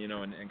this one,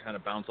 and kind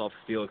of bounce off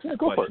Felix's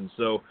go question.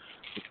 So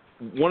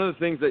one of the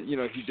things that, he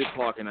did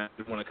talk, and I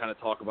did want to kind of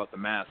talk about the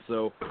mask.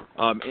 So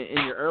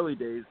in your early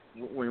days,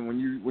 when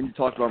you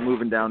talked about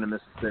moving down to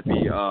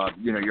Mississippi,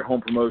 your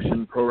home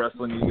promotion, Pro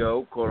Wrestling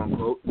Ego, quote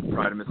unquote,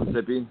 Pride of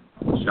Mississippi.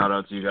 Shout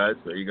out to you guys.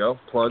 There you go.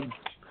 Plug.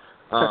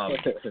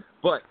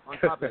 But on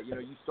top of that,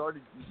 you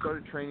started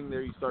training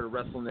there, you started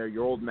wrestling there.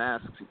 Your old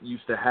masks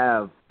used to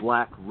have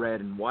black, red,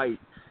 and white,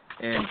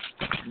 and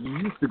you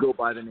used to go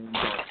by the name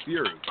Dark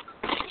Fury.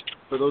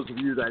 For those of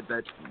you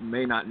that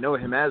may not know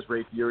him as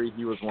Ray Fury,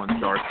 he was once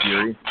Dark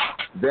Fury.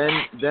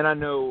 Then I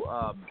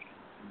know,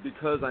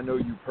 because I know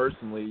you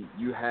personally,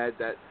 you had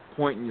that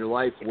point in your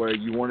life where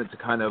you wanted to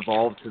kind of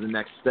evolve to the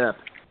next step,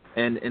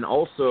 and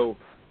also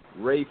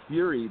Ray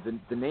Fury,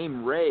 the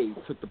name Ray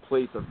took the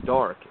place of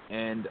Dark,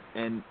 and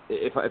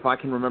if I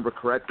can remember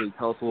correctly,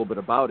 tell us a little bit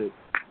about it.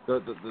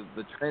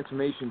 The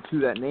transformation to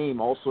that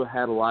name also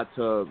had a lot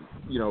to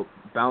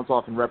bounce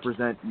off and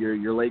represent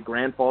your late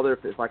grandfather,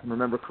 if I can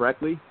remember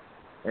correctly,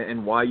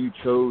 and why you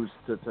chose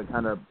to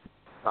kind of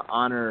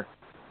honor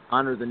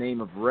the name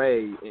of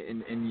Ray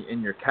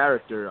in your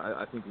character.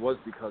 I think was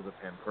because of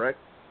him, correct?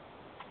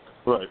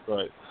 Right.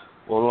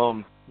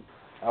 Well,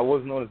 I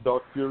was known as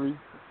Dark Fury,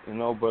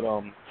 but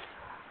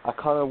I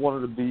kind of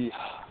wanted to be.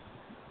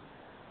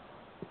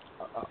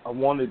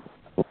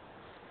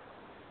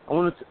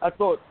 I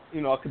thought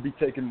I could be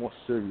taken more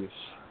serious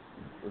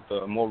with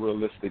a more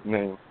realistic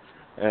name,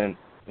 and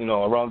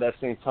around that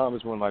same time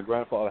is when my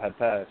grandfather had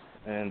passed,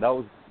 and that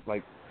was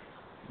like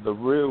the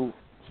real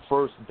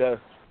first death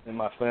in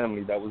my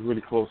family that was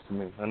really close to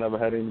me. I never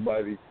had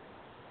anybody,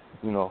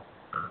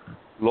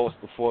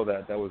 lost before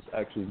that was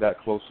actually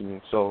that close to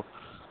me. So,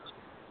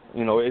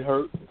 it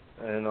hurt,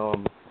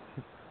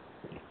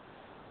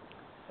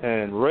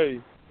 and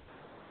Ray,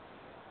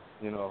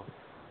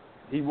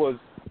 he was,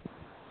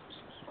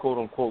 quote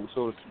unquote,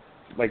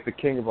 like the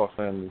king of our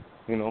family.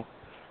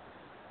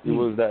 He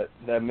was that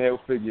male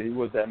figure. He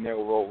was that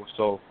male role.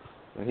 So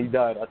when he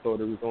died, I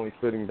thought it was only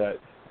fitting that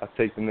I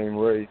take the name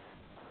Ray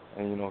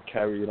and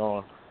carry it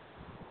on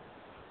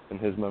in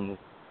his memory.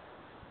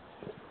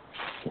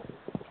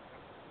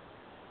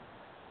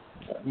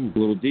 A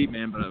little deep,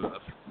 man, but I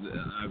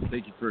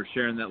thank you for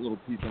sharing that little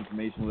piece of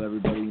information with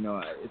everybody.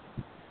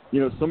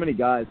 so many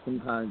guys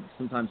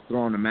sometimes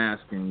throw on a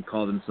mask and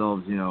call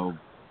themselves, the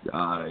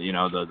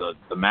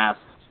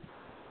masked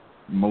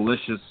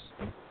malicious,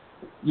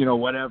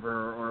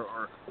 whatever,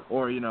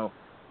 or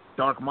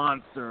dark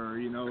monster,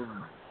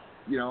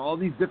 all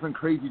these different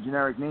crazy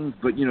generic names.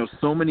 But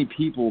so many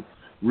people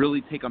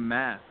really take a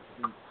mask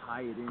and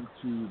tie it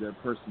into their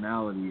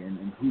personality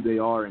and who they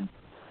are,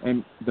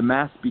 and the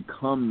mask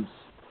becomes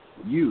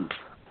you.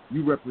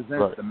 You represent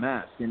right. the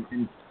mask,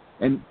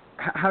 and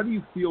how do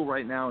you feel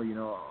right now?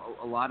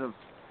 A lot of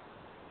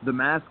the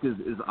mask is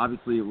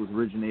obviously it was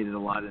originated a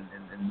lot in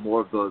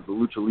more of the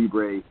lucha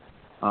libre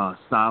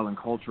style and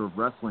culture of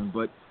wrestling,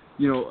 but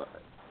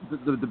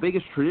the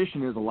biggest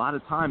tradition is a lot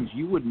of times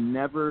you would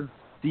never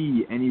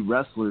see any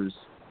wrestlers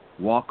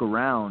walk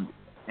around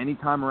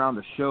anytime around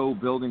a show,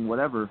 building,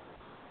 whatever,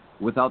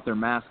 without their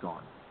mask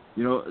on.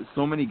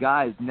 So many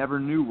guys never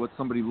knew what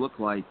somebody looked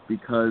like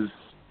because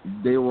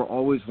they were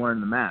always wearing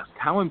the mask.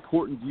 How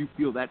important do you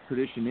feel that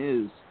tradition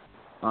is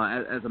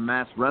as a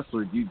masked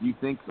wrestler? Do you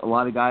think a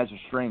lot of guys are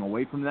straying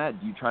away from that?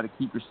 Do you try to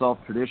keep yourself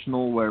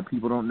traditional where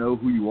people don't know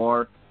who you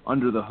are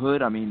under the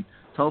hood? I mean,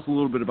 tell us a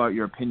little bit about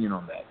your opinion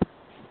on that.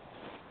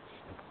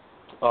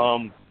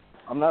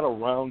 I'm not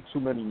around too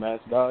many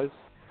masked guys,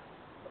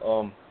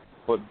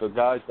 but the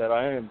guys that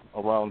I am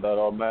around that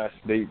are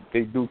masked, they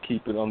do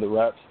keep it under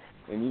wraps.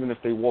 And even if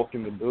they walk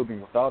in the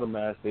building without a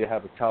mask, they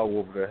have a towel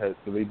over their head,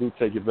 so they do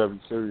take it very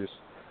serious.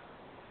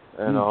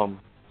 And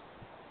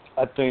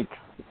I think,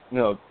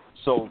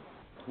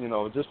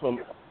 just from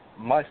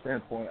my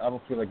standpoint, I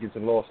don't feel like it's a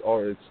lost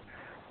art. It's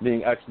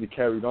being actually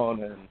carried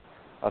on, and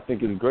I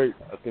think it's great.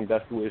 I think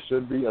that's the way it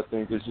should be. I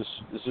think it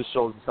just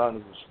shows a sign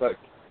of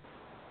respect.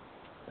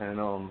 And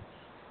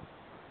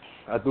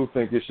I do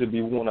think it should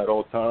be worn at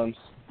all times,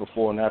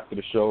 before and after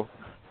the show,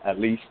 at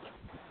least.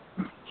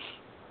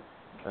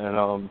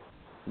 And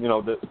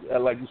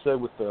like you said,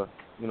 with the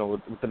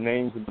with the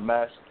names and the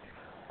mask,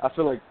 I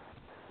feel like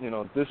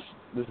this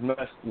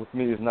mask with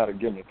me is not a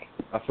gimmick.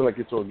 I feel like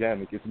it's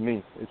organic. It's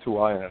me. It's who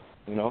I am.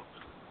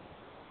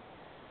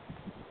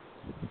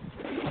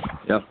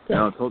 Yeah,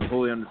 no,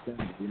 totally understand.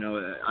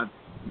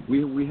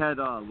 We had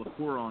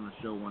LaFleur on the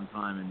show one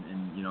time,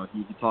 and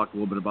he talked a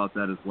little bit about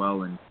that as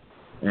well. And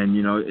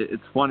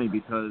it's funny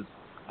because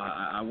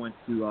I went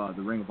to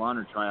the Ring of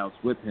Honor tryouts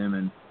with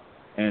him,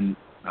 and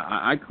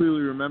I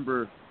clearly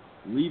remember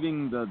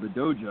leaving the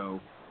dojo,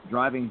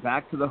 driving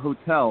back to the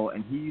hotel,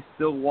 and he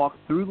still walked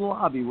through the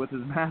lobby with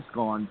his mask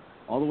on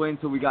all the way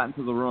until we got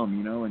into the room,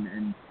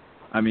 and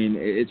I mean,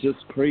 it's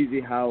just crazy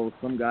how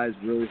some guys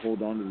really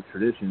hold on to the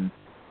tradition,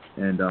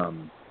 and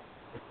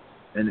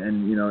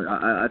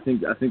I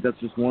think that's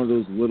just one of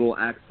those little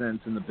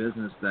accents in the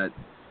business that,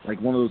 like,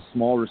 one of those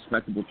small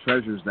respectable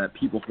treasures that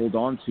people hold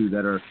on to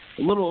that are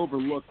a little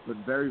overlooked but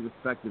very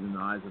respected in the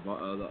eyes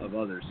of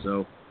others.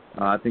 So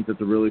I think that's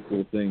a really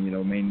cool thing,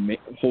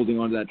 holding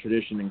on to that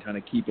tradition and kind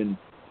of keeping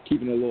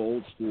it a little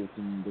old school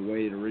from the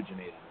way it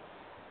originated.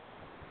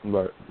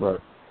 Right.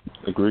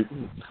 Agreed.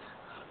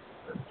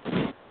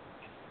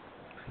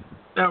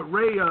 Now,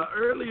 Ray,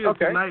 earlier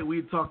tonight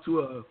we talked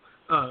to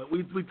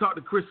we talked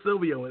to Chris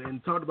Silvio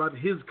and talked about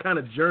his kind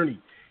of journey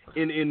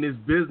in this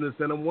business,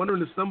 and I'm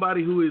wondering if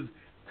somebody who is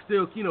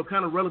still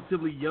kind of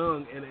relatively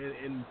young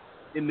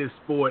in this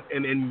sport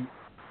and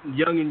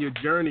young in your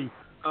journey,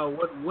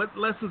 what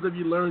lessons have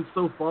you learned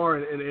so far,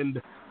 and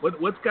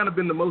what's kind of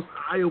been the most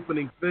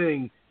eye-opening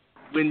thing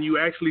when you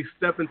actually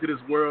step into this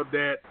world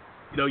that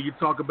you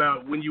talk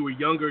about when you were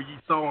younger you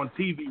saw on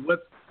TV?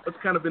 What's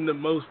kind of been the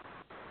most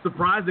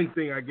surprising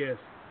thing, I guess,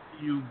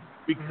 you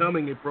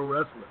becoming a pro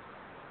wrestler?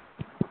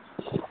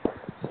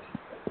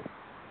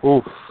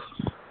 Oof.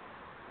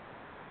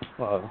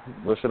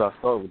 Where should I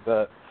start with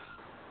that?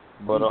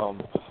 But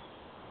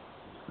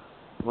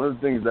one of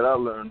the things that I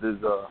learned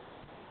is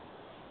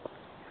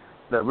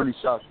that really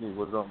shocked me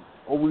was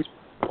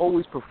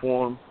always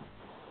perform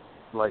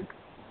like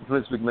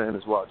Vince McMahon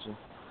is watching.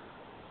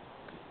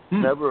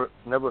 Never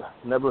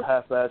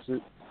half-ass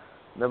it.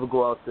 Never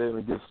go out there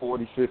and give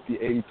 40, 50,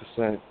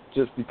 80%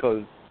 just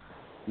because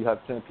you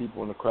have 10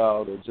 people in the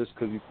crowd, or just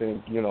because you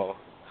think you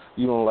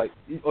don't like,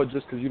 or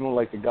just because you don't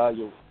like the guy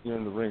you're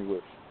in the ring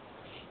with.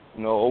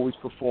 Always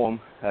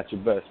perform at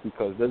your best,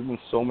 because there's been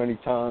so many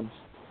times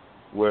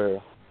where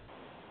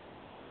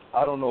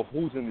I don't know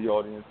who's in the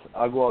audience.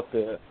 I go out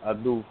there, I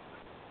do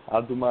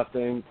my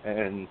thing,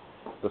 and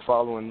the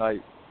following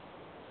night,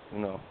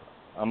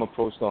 I'm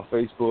approached on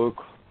Facebook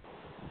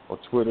or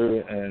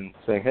Twitter and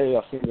saying, "Hey,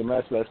 I seen your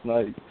match last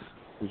night.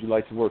 Would you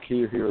like to work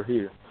here, here, or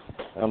here?"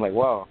 And I'm like,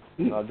 "Wow,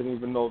 I didn't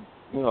even know.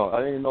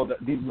 I didn't know that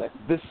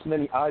this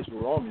many eyes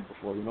were on me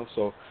before.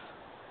 So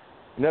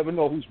you never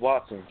know who's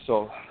watching.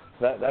 So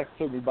that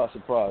took me by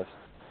surprise.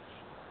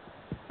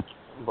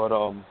 But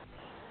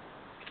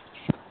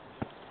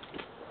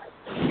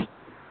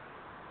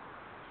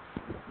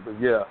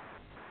yeah.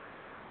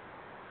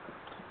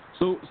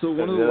 So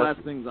one of the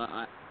last things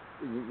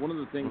one of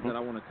the things that I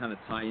want to kind of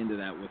tie into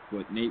that with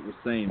what Nate was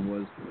saying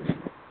was,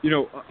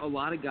 a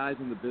lot of guys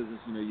in the business,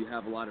 you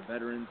have a lot of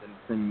veterans, and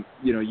from,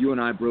 you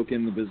and I broke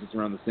in the business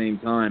around the same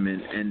time,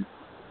 and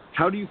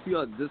how do you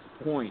feel at this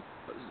point?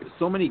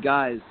 So many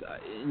guys,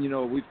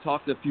 we've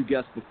talked to a few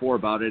guests before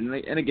about it,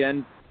 and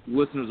again,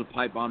 listeners of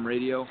Pipebomb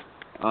Radio,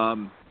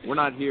 we're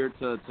not here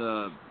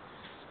to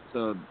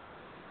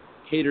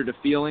cater to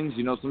feelings.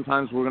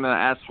 Sometimes we're going to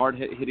ask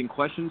hard-hitting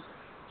questions.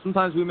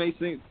 Sometimes we may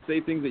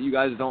say things that you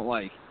guys don't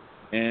like.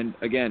 And,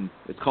 again,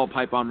 it's called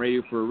Pipebomb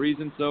Radio for a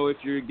reason, so if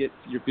you get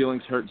your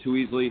feelings hurt too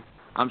easily,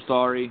 I'm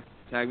sorry.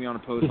 Tag me on a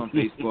post on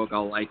Facebook.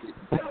 I'll like it,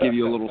 give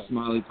you a little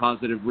smiley,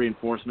 positive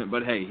reinforcement.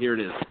 But, hey, here it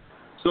is.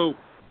 So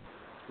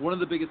one of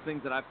the biggest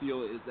things that I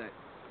feel is that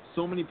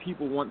so many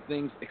people want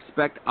things,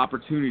 expect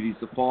opportunities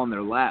to fall in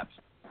their laps.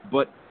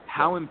 But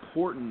how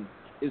important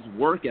is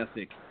work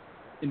ethic,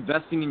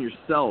 investing in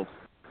yourself,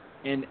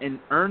 and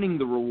earning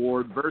the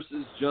reward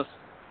versus just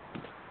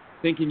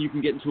thinking you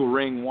can get into a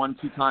ring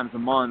 1-2 times a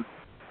month,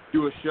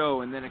 do a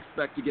show, and then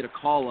expect to get a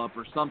call-up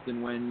or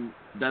something when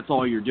that's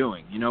all you're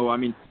doing?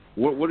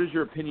 What is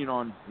your opinion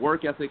on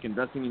work ethic,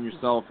 investing in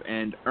yourself,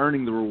 and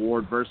earning the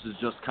reward versus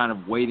just kind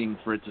of waiting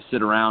for it to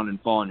sit around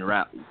and fall in your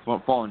lap?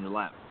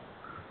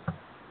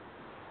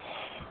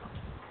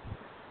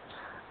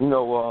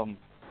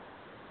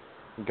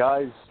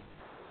 Guys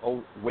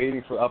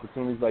waiting for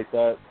opportunities like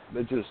that,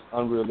 they're just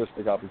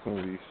unrealistic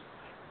opportunities.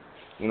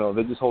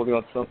 They're just holding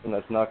on to something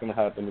that's not going to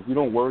happen. If you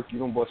don't work, you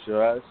don't bust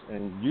your ass,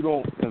 and you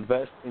don't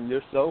invest in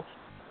yourself,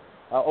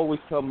 I always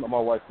tell my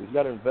wife this: you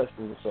got to invest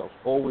in yourself.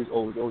 Always,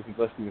 always, always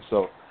invest in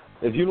yourself.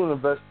 If you don't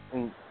invest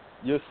in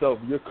yourself,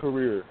 your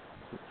career,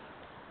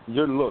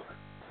 your look,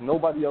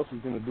 nobody else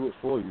is going to do it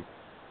for you,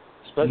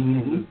 especially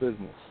in this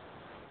business.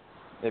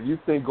 If you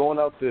think going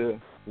out there,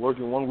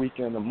 working one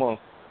weekend a month,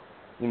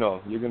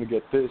 you're going to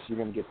get this, you're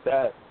going to get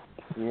that,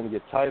 you're going to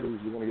get titles,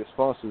 you're going to get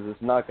sponsors,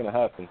 it's not going to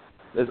happen.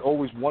 There's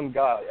always one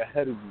guy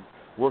ahead of you,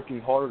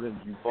 working harder than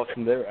you,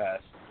 busting their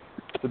ass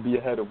to be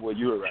ahead of where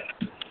you're at.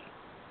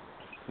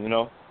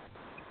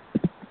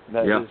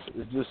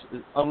 It's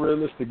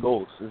unrealistic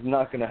goals. It's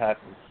not going to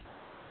happen.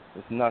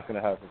 It's not going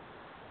to happen.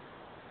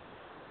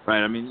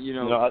 Right.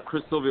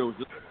 Chris Silvio was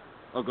just...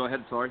 Oh, go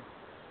ahead. Sorry.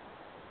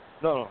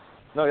 No.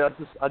 I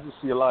just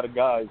see a lot of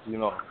guys,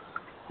 who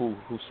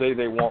say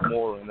they want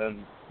more, and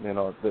then,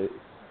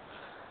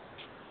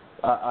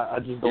 I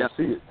just don't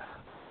see it.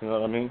 You know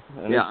what I mean?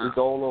 And it's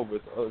all over.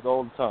 It's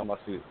all the time I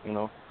see it,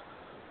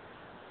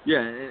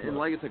 Yeah, and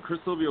like I said, Chris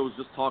Silvio was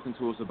just talking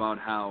to us about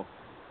how,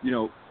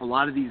 a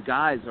lot of these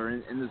guys are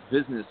in this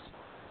business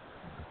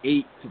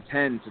 8 to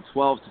 10 to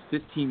 12 to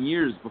 15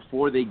 years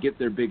before they get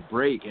their big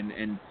break.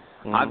 And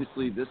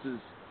obviously this is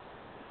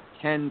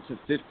 10 to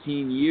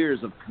 15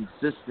 years of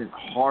consistent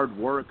hard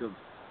work of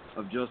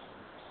just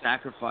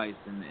sacrifice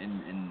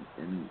and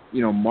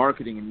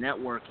marketing and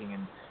networking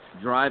and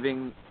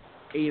driving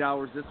 8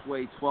 hours this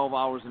way, 12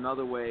 hours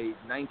another way,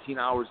 19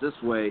 hours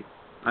this way.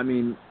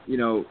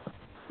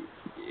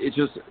 It's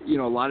just,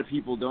 a lot of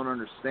people don't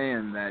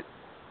understand that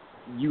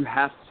you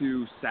have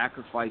to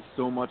sacrifice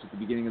so much at the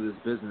beginning of this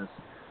business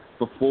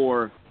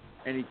before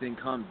anything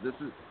comes. This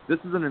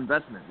is an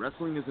investment.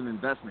 Wrestling is an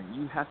investment.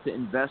 You have to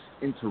invest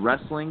into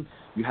wrestling.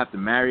 You have to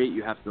marry it.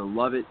 You have to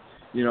love it.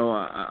 As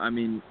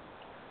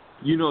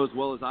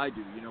well as I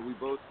do. We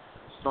both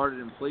started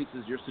in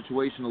places, your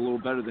situation a little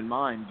better than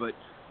mine, but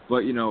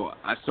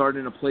I started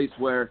in a place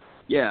where,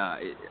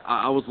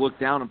 I was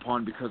looked down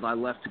upon because I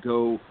left to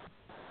go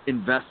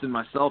invest in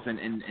myself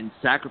and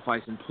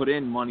sacrifice and put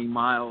in money,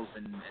 miles,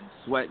 and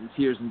sweat and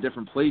tears in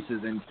different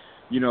places. And,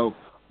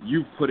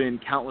 you've put in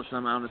countless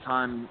amount of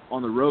time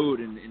on the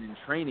road and in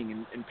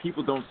training, and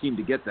people don't seem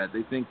to get that.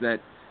 They think that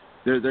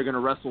they're going to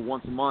wrestle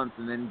once a month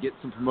and then get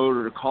some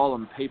promoter to call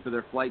them, pay for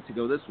their flight to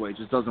go this way. It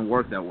just doesn't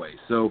work that way.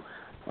 So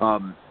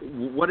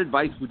what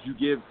advice would you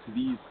give to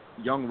these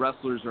young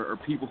wrestlers or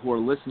people who are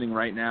listening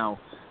right now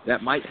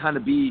that might kind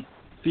of be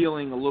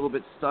feeling a little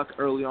bit stuck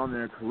early on in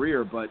their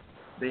career, but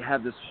they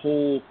have this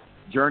whole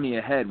journey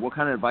ahead? What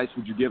kind of advice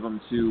would you give them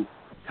to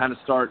kind of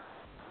start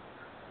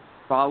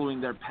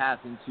following their path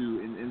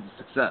into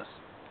success?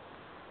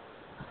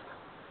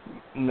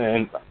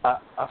 Man,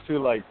 I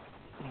feel like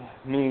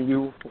me and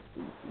you,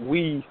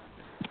 we're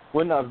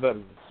not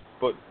veterans,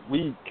 but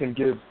we can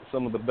give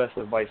some of the best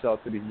advice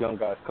out to these young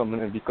guys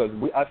coming in, because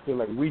I feel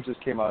like we just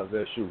came out of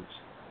their shoes.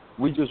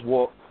 We just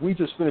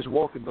finished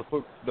walking the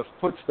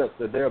footsteps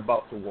that they're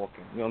about to walk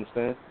in. You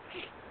understand?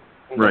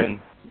 Right. And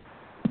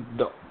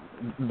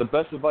the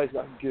best advice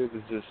I can give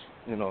is just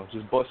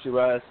bust your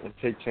ass and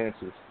take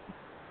chances.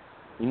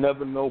 You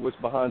never know what's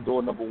behind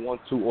door number 1,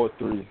 2, or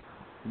 3.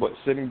 But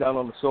sitting down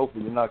on the sofa,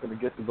 you're not going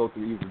to get to go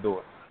through either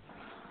door.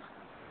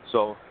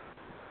 So,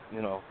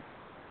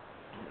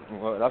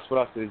 that's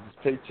what I say.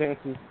 Just take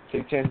chances.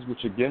 Take chances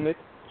with your gimmick.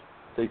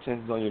 Take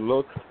chances on your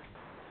look.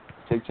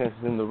 Take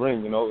chances in the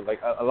ring.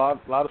 Like a lot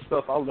of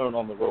stuff I learn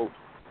on the road.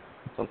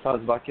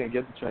 Sometimes if I can't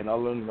get the train, I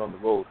learn it on the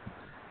road.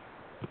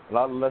 A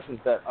lot of lessons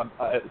that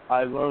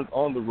I learned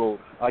on the road,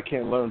 I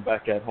can't learn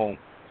back at home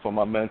from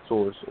my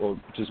mentors or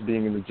just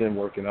being in the gym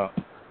working out.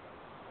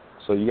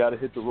 So you got to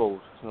hit the road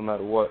no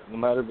matter what. No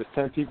matter if it's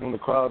 10 people in the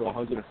crowd or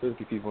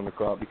 150 people in the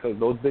crowd, because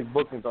those big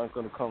bookings aren't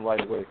going to come right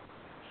away.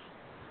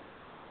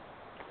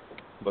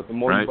 But the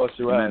more you bust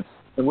your ass,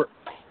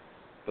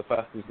 the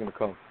faster it's going to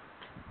come.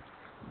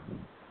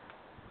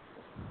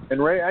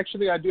 And Ray,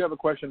 actually, I do have a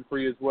question for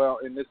you as well.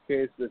 In this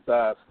case, it's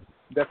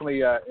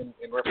definitely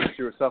in reference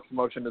to your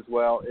self-promotion as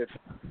well. If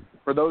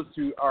for those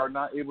who are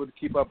not able to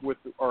keep up with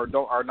or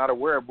are not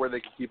aware of where they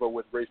can keep up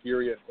with Ray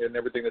Fury and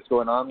everything that's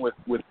going on with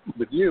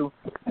you,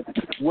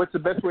 what's the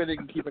best way they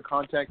can keep in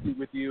contact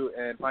with you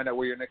and find out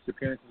where your next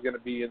appearance is going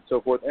to be and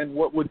so forth? And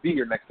what would be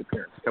your next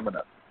appearance coming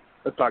up?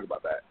 Let's talk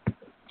about that.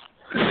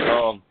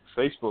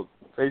 Facebook.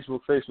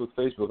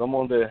 I'm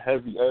on there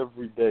heavy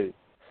every day.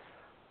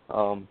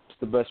 It's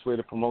the best way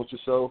to promote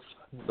yourself.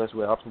 The best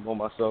way I promote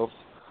myself.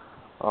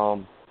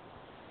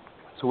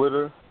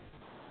 Twitter.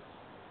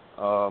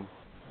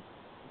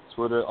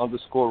 Twitter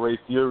 _Ray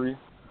Fury.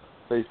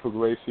 Facebook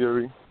Ray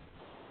Fury.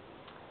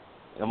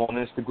 I'm on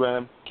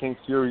Instagram King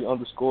Fury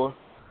 _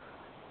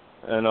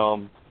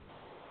 And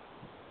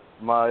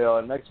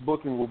my next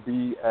booking will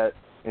be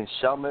in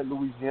Chalmette,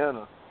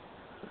 Louisiana.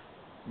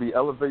 Be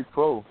Elevate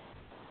Pro.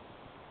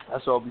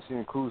 That's where I'll be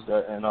seeing Cruz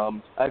at, and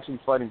actually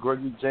fighting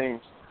Gregory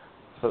James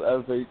for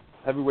the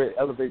heavyweight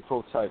Elevate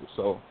Pro title.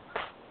 So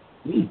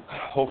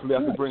hopefully I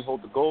can bring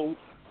home the gold,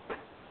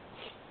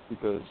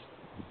 because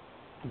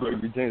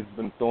Gregory James has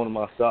been thrown on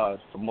my side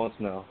for months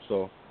now.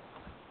 So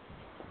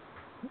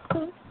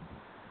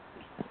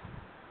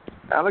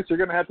Alex, you're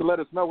going to have to let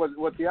us know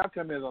what the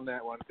outcome is on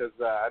that one, because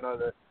I know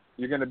that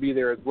you're going to be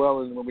there as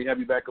well, and when we have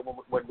you back,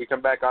 when we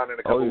come back on in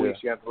a couple of weeks,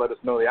 you have to let us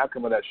know the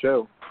outcome of that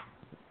show.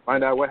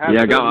 Find out what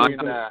happened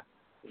between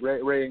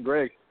Ray and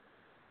Greg.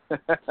 I'm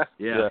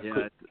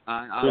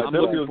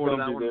looking forward to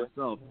that one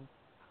myself.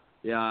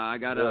 Yeah, I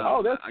got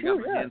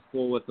my hands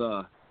full with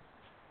I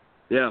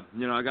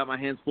got my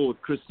hands full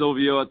with Chris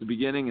Silvio at the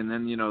beginning, and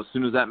then as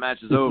soon as that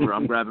match is over,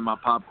 I'm grabbing my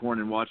popcorn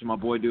and watching my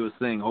boy do his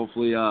thing.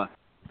 Hopefully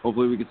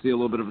we can see a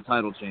little bit of a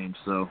title change.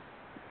 So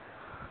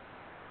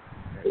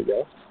there you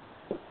go.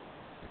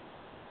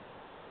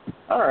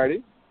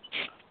 Alrighty.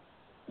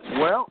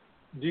 Well,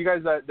 do you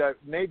guys,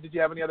 Nate, did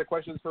you have any other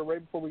questions for Ray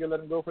before we can let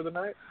him go for the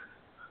night?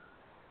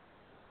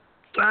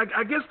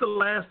 I guess the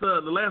last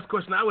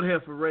question I would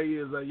have for Ray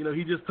is,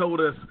 he just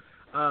told us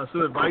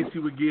some advice he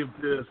would give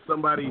to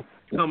somebody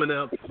coming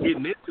up,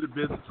 getting into the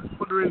business. I'm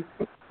wondering,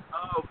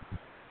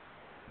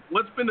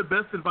 what's been the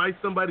best advice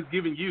somebody's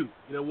given you?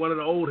 One of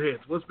the old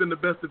heads. What's been the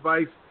best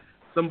advice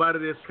somebody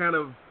that's kind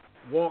of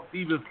walked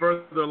even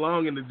further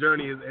along in the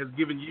journey has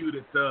given you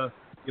that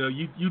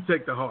you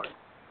take to heart?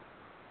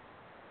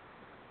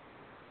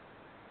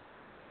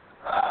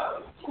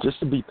 Just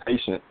to be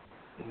patient,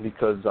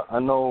 because I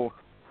know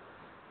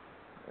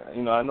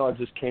I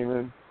just came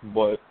in,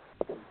 but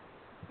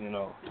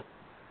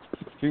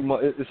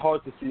it's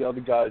hard to see other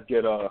guys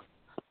get a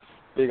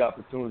big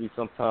opportunity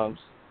sometimes,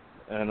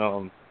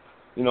 and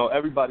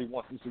everybody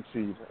wants to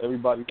succeed.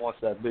 Everybody wants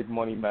that big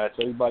money match.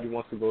 Everybody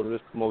wants to go to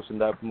this promotion,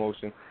 that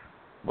promotion,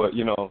 but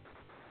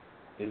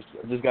it's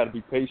just got to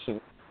be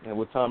patient, and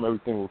with time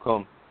everything will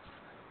come.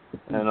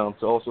 And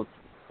also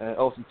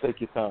take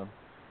your time.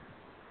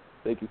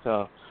 Take your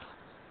time.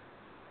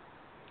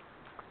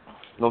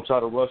 Don't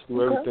try to rush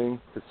through everything,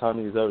 because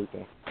timing is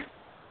everything.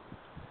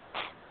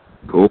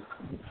 Cool.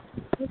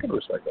 I can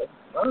respect that.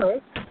 All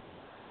right.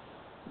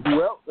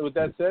 Well, with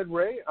that said,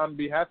 Ray, on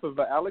behalf of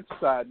Alex,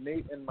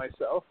 Nate, and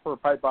myself for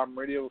Pipebomb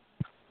Radio,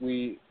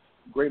 we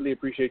greatly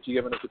appreciate you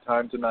giving us the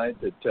time tonight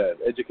to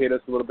educate us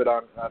a little bit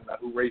on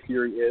who Ray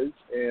Fury is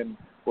and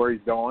where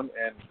he's going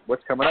and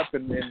what's coming up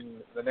in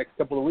the next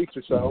couple of weeks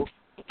or so.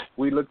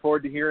 We look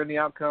forward to hearing the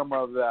outcome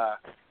of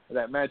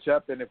that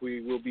matchup, and if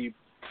we will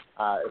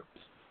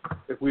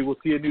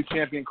see a new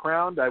champion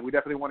crowned, we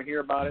definitely want to hear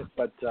about it.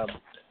 But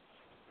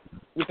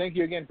we thank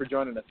you again for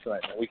joining us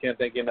tonight. We can't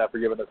thank you enough for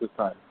giving us this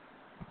time.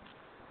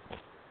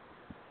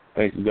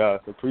 Thank you, guys.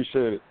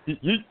 Appreciate it.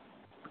 Yeet.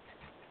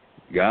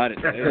 Got it.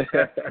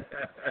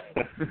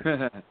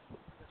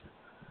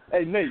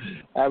 Hey, Nate.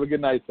 Have a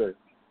good night, sir.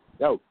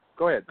 Yo,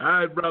 go ahead. All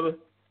right, brother.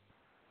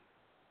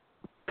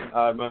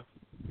 All right, man.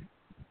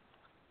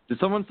 Did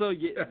someone say,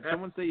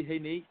 hey,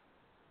 Nate?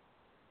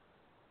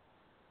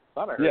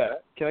 Thought I heard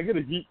that. Can I get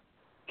a yeet?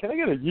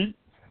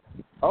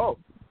 Oh,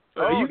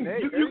 you can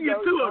Nate, get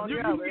two of them.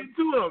 You can get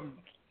two of them.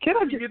 Can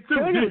I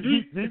get a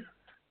yeet?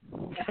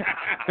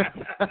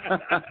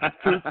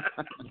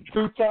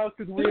 Two times,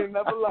 because we ain't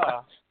never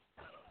lie.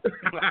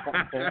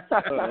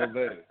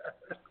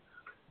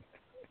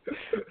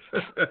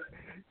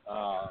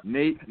 Oh,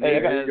 man.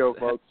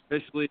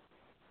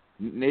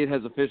 Nate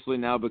has officially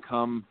now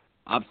become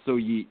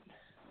obsolete.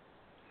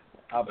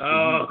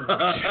 Oh.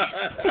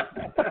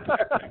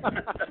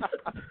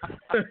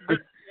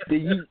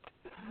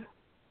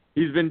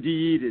 He's been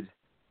de-eated.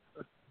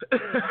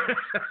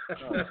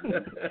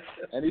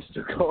 And he's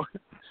still going.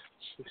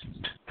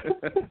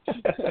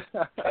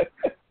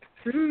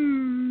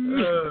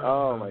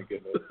 Oh, my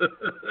goodness.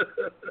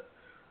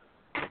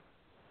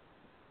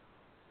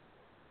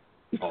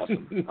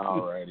 Awesome.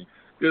 All righty.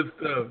 Good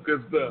stuff.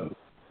 Good stuff.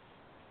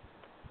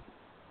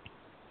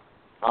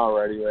 All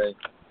righty, Ray.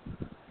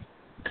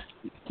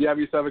 You have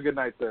yourself a good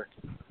night, sir.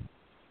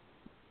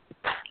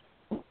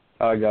 All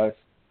right, guys.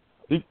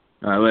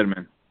 All right, later,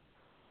 man.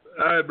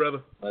 All right,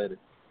 brother. Later.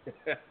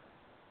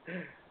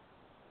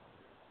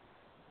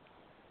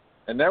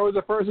 And there was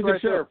the first right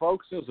there,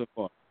 folks. It was so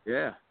fun.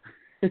 Yeah.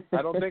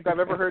 I don't think I've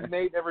ever heard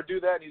Nate ever do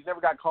that. He's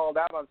never got called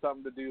out on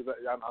something to do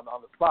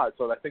on the spot.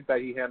 So I think that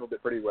he handled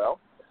it pretty well.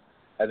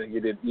 I think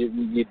you did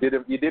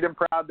him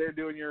proud there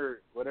doing your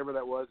whatever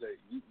that was,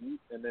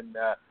 and then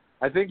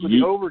I think with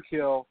the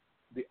overkill,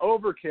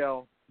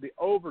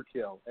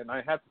 and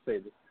I have to say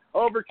this,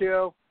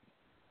 overkill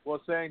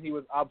was saying he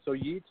was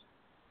obsolete.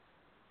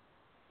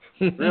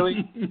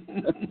 Really?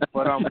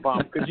 But I'm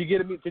bummed. Could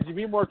you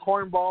be more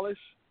cornballish?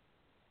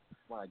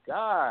 My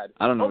God.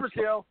 I don't know.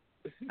 Overkill.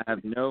 I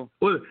have no.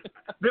 Well,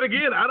 then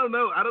again, I don't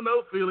know,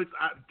 Felix.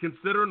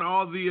 Considering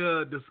all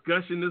the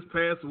discussion this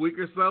past week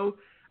or so,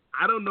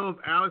 I don't know if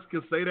Alex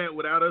can say that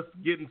without us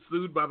getting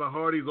sued by the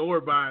Hardys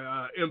or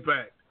by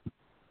Impact.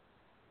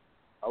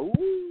 Oh,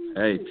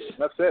 hey,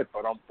 that's it.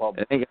 It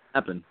ain't gonna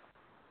happen.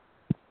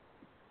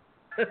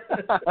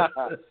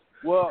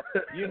 Well,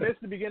 you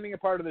missed the beginning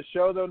part of the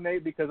show though,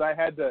 Nate, because I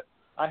had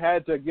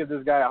to give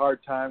this guy a hard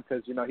time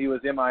because he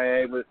was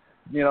MIA with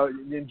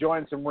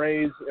enjoying some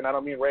rays, and I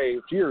don't mean Ray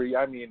Fury,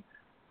 I mean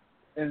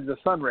in the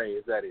sun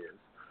rays, that is,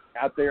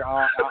 out there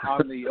on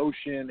the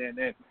ocean, and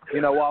then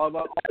while all of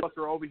us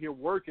are over here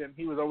working,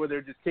 he was over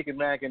there just kicking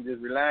back and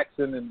just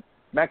relaxing and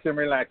maxing and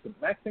relaxing.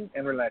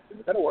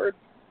 Is that a word?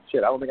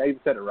 Shit, I don't think I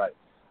even said it right.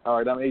 All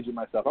right, I'm aging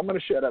myself. I'm going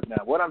to shut up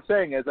now. What I'm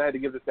saying is I had to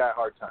give this guy a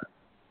hard time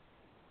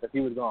if he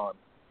was gone.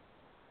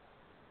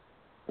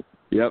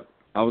 Yep,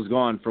 I was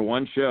gone for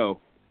one show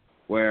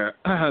where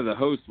the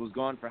host was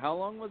gone for how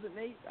long was it,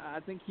 Nate? I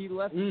think he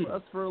left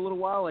us for a little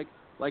while, like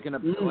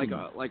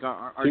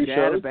our dad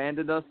shows?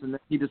 Abandoned us, and then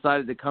he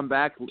decided to come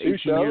back 18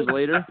 years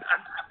later.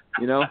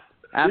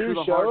 After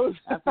the shows?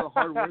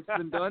 hard work's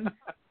been done.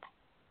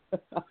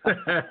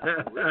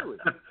 Really?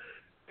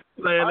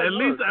 Man, at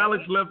least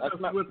Alex left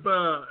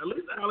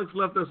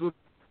us with.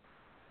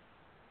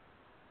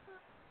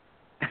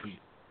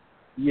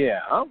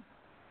 Yeah.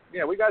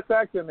 Yeah, we got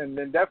Saxon, and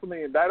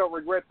definitely, and I don't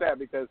regret that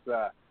because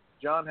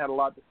John had a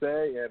lot to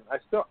say, and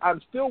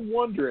I'm still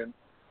wondering,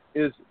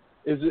 is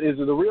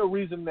the real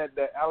reason that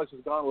Alex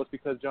was gone was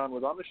because John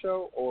was on the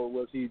show, or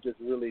was he just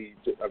really?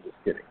 I'm just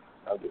kidding.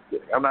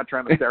 I'm not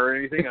trying to stir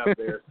anything up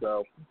there.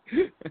 So.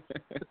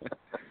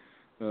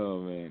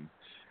 Oh man.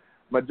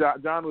 But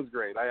John was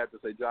great. I have to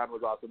say, John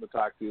was awesome to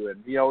talk to,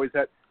 and he always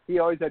had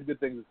good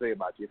things to say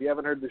about you. If you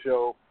haven't heard the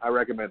show, I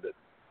recommend it.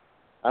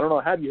 I don't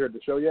know. Have you heard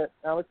the show yet,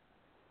 Alex?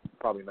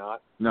 Probably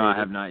not. No, I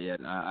have not yet.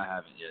 I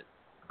haven't yet.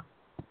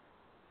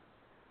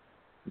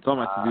 It's on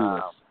my to-do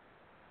list.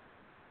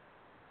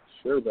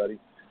 Sure, buddy.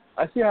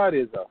 I see how it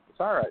is, though. It's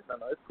all right. No,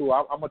 it's cool.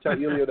 I'm going to tell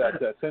Elio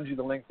that sends you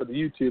the link for the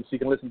YouTube so you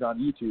can listen to it on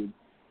YouTube.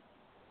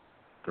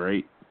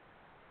 Great.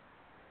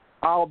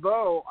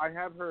 Although I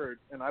have heard,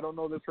 and I don't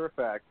know this for a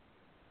fact,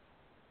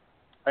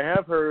 I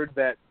have heard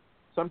that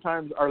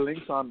sometimes our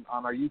links on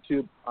our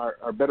YouTube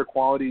are better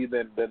quality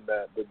than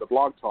the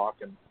Blog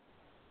Talk, and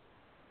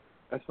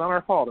that's not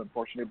our fault,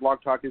 unfortunately.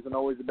 Blog Talk isn't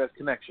always the best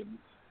connection,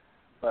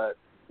 but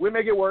we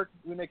make it work.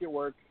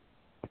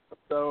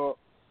 So,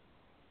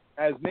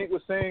 as Nate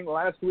was saying 2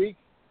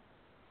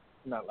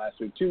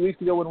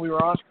 weeks ago when we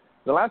were on,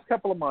 the last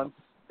couple of months,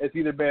 it's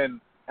either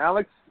been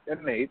Alex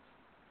and Nate,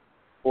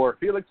 or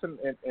Felix and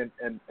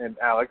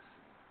Alex,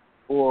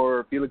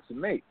 or Felix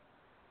and Nate.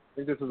 I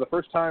think this is the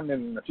first time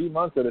in a few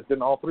months that it's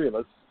been all three of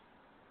us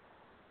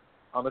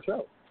on the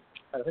show.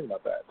 I had to think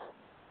about that.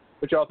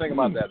 What y'all think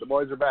about that? The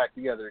boys are back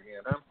together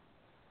again, huh?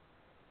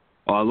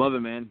 Oh, I love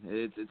it, man.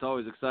 It's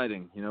always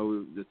exciting.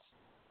 It's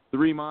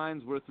three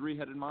minds. We're a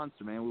three-headed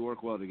monster, man. We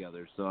work well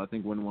together. So I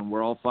think when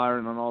we're all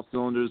firing on all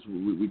cylinders,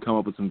 we come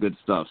up with some good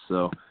stuff.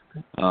 So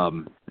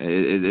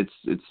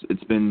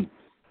it's been.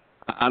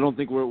 I don't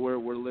think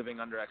we're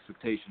living under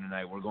expectation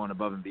tonight. We're going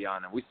above and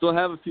beyond, and we still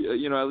have a few,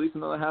 at least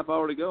another half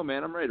hour to go,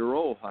 man. I'm ready to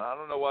roll. I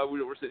don't know why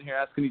we're sitting here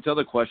asking each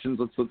other questions.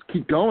 Let's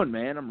keep going,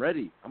 man. I'm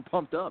ready. I'm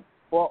pumped up.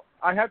 Well,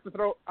 I have to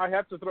throw it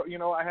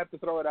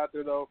out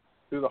there though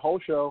through the whole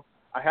show.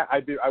 I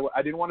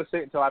didn't want to say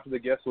it until after the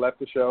guests left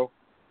the show,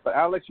 but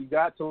Alex, you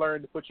got to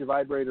learn to put your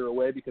vibrator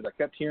away because I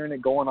kept hearing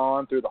it going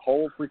on through the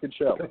whole freaking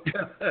show.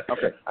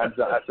 Okay, I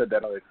said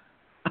that already.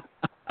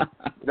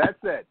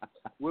 That's it.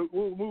 We'll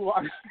move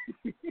on.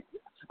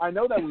 I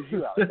know that was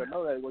you, Alex. I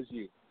know that was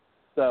you.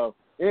 So,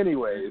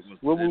 anyways,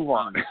 we'll move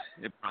on.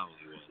 It probably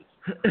was.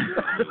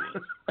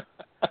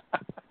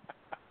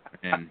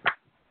 And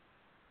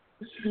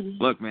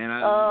look, man,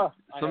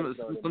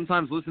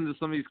 sometimes listening to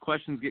some of these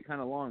questions get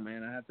kind of long,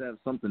 man. I have to have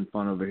something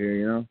fun over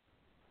here,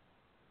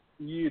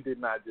 You did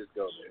not just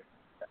go there.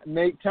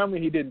 Nate, tell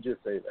me he didn't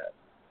just say that.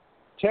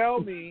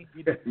 Tell me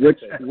he didn't say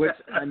that. Which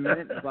I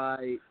meant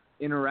by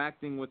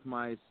interacting with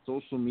my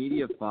social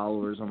media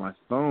followers on my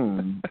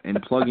phone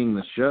and plugging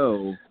the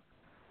show.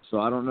 So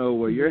I don't know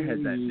where your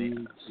head's at,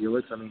 Nate.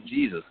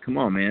 Jesus, come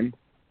on, man.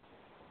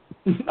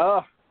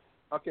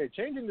 Okay,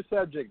 changing the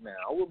subject now.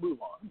 We'll move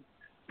on.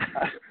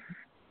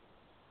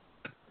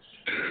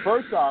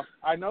 First off,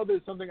 I know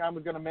there's something I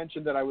was going to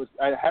mention that I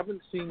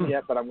haven't seen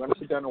yet, but I'm going to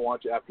sit down and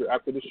watch it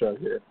after the show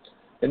here,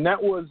 and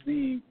that was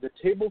the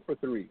Table for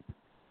Three,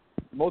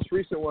 most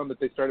recent one that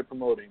they started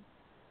promoting,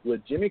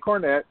 with Jimmy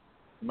Cornette,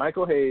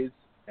 Michael Hayes,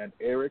 and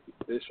Eric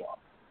Bischoff.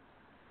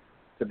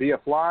 To be a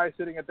fly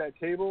sitting at that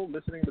table,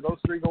 listening to those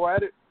three go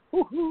at it,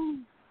 woo-hoo.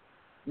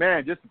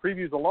 Man, just the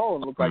previews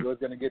alone looked like it was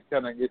going to get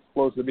kind of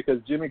explosive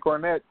because Jimmy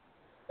Cornette,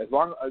 as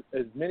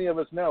many of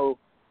us know,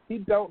 he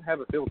don't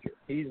have a filter.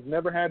 He's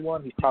never had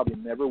one. He probably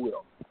never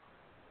will.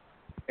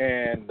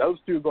 And those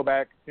two go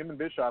back, him and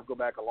Bischoff go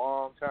back a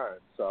long time.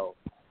 So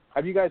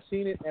have you guys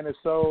seen it? And if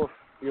so,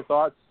 your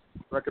thoughts,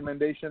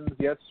 recommendations,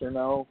 yes or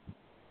no?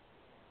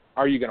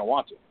 Are you going to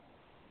watch it?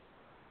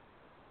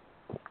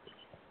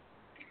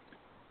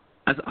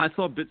 I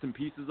saw bits and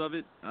pieces of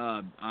it.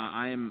 That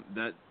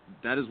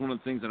is one of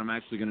the things that I'm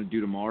actually going to do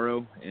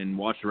tomorrow and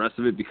watch the rest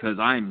of it because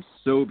I am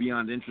so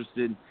beyond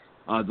interested.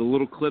 The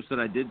little clips that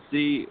I did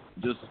see,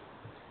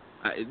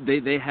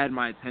 they had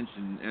my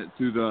attention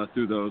through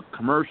the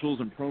commercials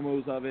and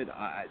promos of it.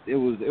 It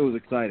was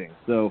exciting.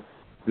 So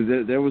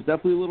there was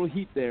definitely a little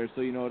heat there.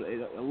 So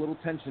a little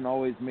tension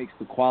always makes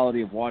the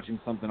quality of watching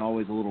something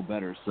always a little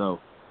better. So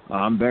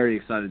I'm very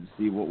excited to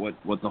see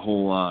what the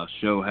whole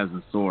show has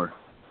in store.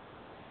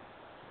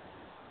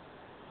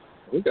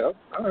 There we go.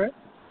 All right.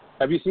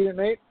 Have you seen it,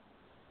 Nate?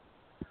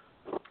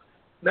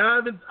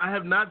 No, I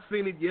have not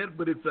seen it yet,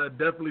 but it's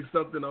definitely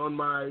something on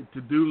my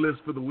to-do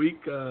list for the week.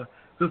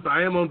 Since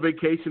I am on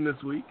vacation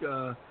this week,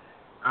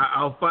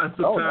 I'll find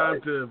some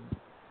time to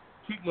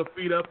keep my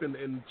feet up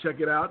and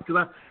check it out.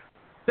 Because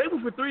Table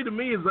for Three to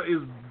me is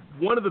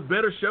one of the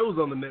better shows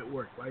on the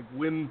network. Like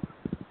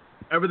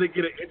whenever they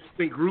get an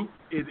interesting group,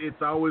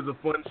 it's always a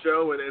fun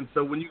show. And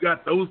so when you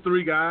got those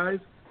three guys,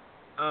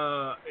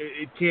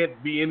 it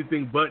can't be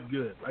anything but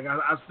good. Like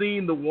I've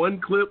seen the one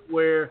clip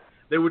where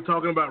they were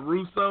talking about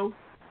Russo,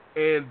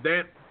 and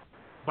that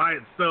by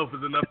itself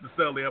is enough to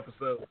sell the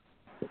episode.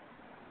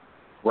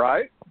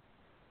 Right?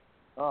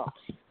 Oh,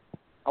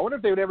 I wonder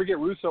if they would ever get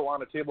Russo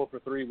on a Table for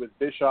Three with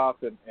Bischoff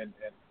and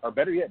or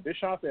better yet,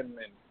 Bischoff and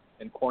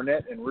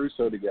Cornette and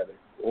Russo together.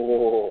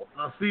 Oh,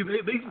 see,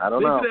 they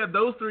should have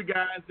those three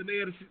guys, and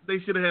they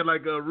should have had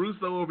like a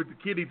Russo over at the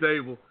kiddie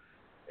table,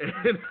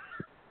 and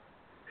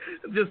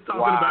just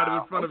talking about him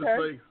in front of his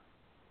face.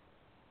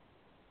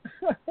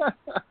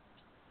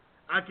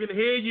 I can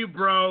hear you,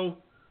 bro.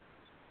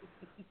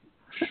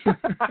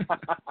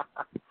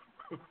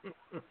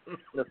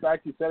 The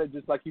fact you said it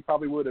just like he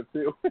probably would have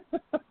too.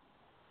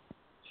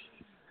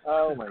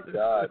 Oh my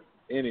God.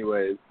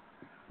 Anyways,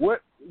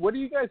 what do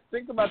you guys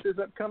think about this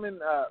upcoming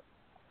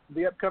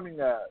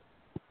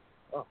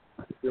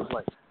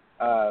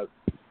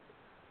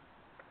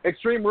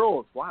Extreme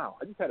Rules? Wow,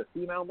 I just had a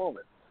female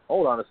moment.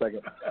 Hold on a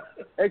second.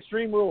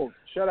 Extreme Rules.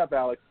 Shut up,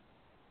 Alex.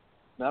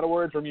 Not a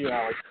word from you,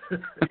 Alex.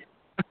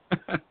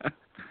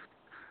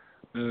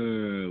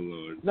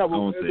 Lord. No,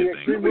 but the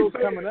Extreme Rules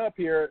coming up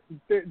here.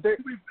 There's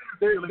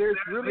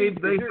really is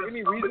there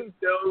any reason?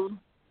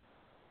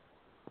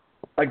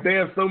 Like they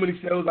have so many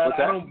shows. I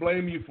don't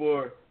blame you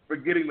for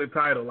getting the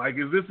title. Like,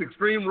 is this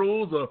Extreme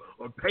Rules or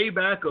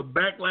Payback or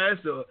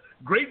Backlash or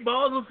Great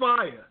Balls of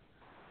Fire?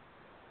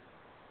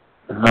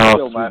 I'm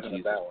still laughing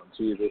at that one.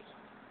 Jesus.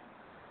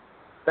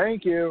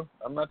 Thank you.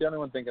 I'm not the only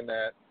one thinking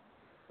that.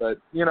 But,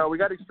 we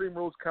got Extreme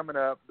Rules coming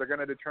up. They're going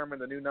to determine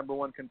the new number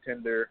one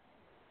contender.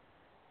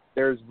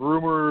 There's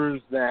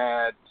rumors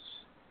that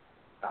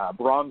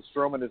Braun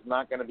Strowman is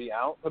not going to be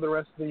out for the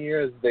rest of the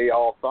year as they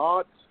all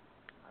thought.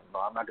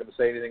 I'm not going to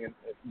say anything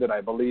that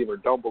I believe or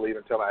don't believe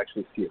until I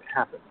actually see it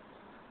happen.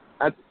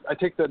 I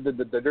take the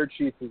dirt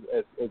sheets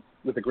as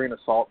with a grain of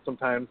salt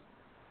sometimes.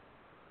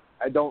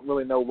 I don't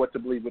really know what to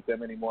believe with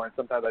them anymore, and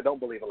sometimes I don't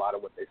believe a lot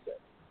of what they say.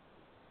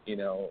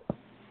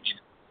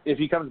 If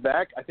he comes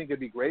back, I think it'd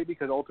be great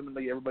because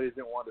ultimately everybody's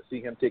going to want to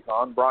see him take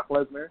on Brock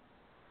Lesnar.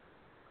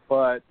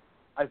 But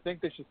I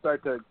think they should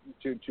start to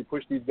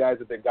push these guys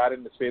that they've got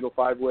in this Fatal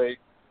 5-Way.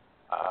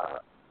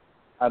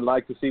 I'd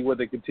like to see where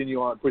they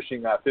continue on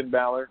pushing Finn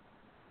Balor.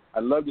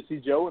 I'd love to see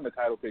Joe in the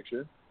title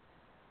picture.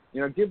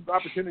 Give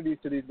opportunities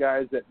to these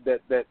guys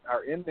that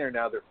are in there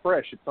now. They're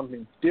fresh. It's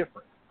something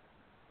different.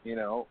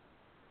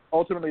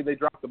 Ultimately, they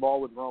dropped the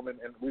ball with Roman,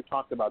 and we've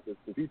talked about this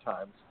a few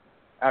times.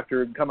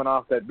 After coming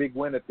off that big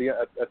win at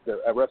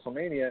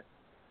WrestleMania,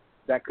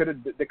 that could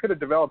have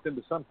developed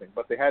into something,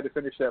 but they had to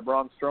finish that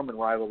Braun Strowman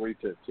rivalry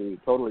to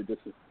totally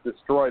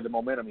destroy the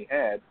momentum he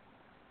had,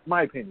 in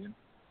my opinion.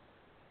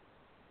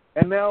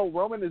 And now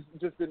Roman has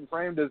just been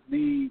framed as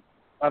the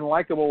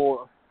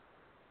unlikable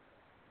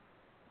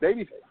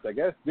babyface, I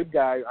guess, good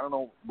guy. I don't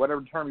know,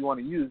 whatever term you want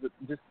to use. But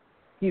just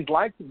he's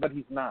liked, but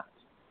he's not.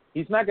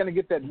 He's not going to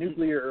get that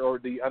nuclear or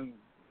the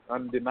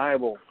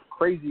undeniable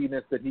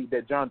craziness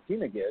that John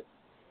Cena gets.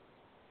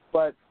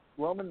 But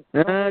Roman,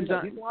 he's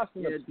lost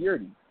in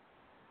obscurity.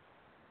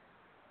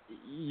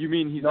 You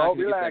mean he's not going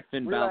to get that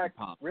Finn Balor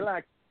pop?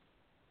 Relax.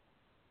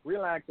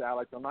 Relax,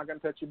 Alex. I'm not going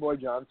to touch your boy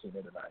John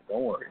Cena tonight.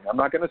 Don't worry. I'm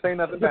not going to say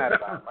nothing bad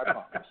about him. I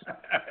promise.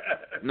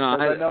 No,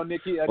 I know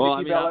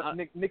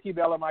Nikki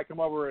Bella might come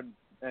over and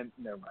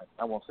never mind.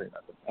 I won't say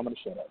nothing. I'm going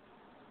to shut up.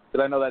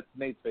 Because I know that's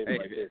Nate's favorite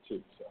right there,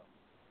 too. So.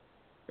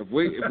 If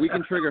we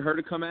can trigger her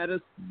to come at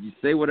us, you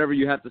say whatever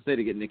you have to say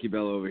to get Nikki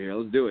Bella over here.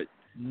 Let's do it.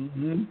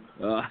 Mm-hmm.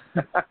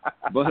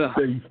 But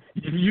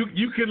you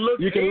can look,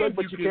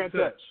 but you can't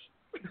touch.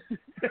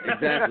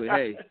 Exactly.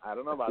 Hey, I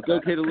don't know about it's that.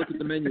 It's okay to look at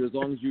the menu as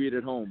long as you eat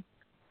at home.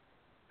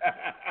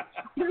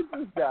 Who's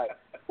this guy?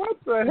 What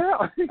the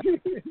hell?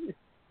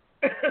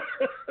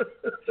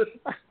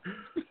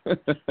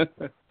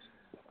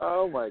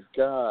 Oh my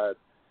God!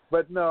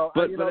 But no,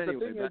 but anyway, the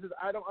thing is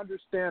I don't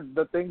understand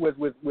the thing with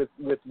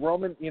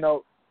Roman. You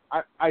know,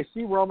 I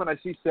see Roman, I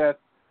see Seth,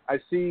 I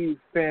see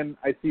Finn,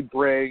 I see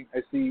Bray,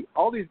 I see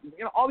all these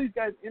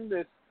guys in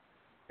this,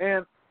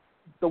 and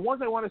the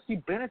ones I want to see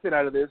benefit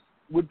out of this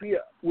would be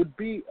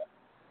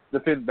the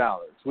Finn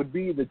Balor's, would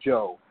be the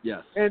Joe.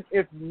 Yes. And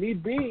if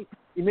need be,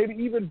 maybe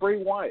even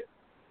Bray Wyatt.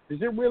 Is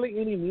there really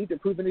any need to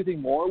prove anything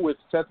more with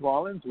Seth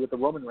Rollins, with the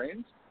Roman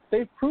Reigns?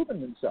 They've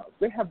proven themselves.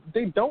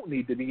 They don't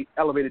need to be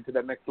elevated to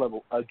that next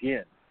level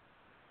again.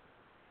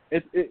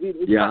 It's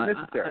not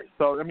necessary.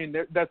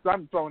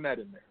 I'm throwing that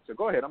in there. So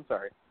go ahead. I'm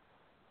sorry.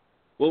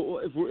 Well,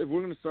 if we're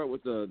going to start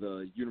with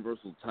the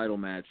Universal title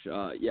match,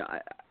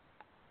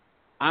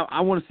 I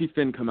want to see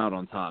Finn come out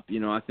on top. You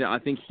know, I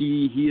think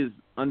he is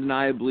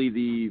undeniably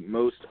the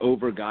most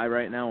over guy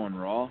right now on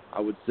Raw,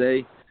 I would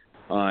say.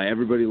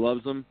 Everybody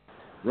loves him.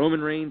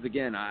 Roman Reigns,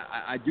 again,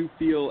 I do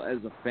feel as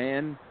a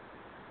fan,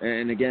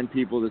 and again,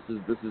 people, this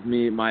is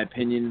me, my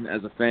opinion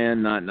as a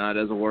fan, not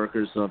as a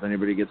worker. So if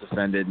anybody gets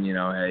offended,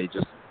 hey,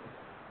 just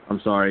I'm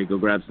sorry, go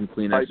grab some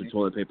Kleenex or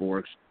toilet paper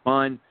works.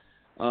 Fine.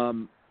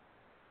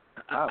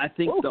 I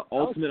think the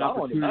ultimate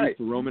opportunity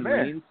for Roman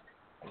Reigns.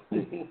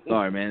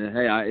 Sorry, man.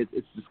 Hey,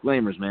 it's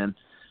disclaimers, man.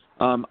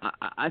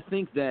 I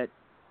think that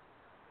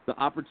the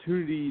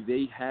opportunity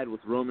they had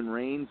with Roman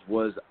Reigns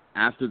was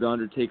after the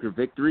Undertaker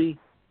victory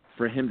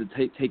for him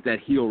to take that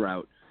heel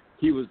route.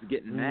 He was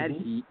getting mad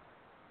heat.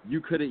 You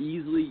could have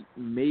easily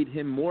made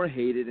him more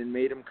hated and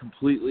made him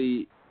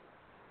completely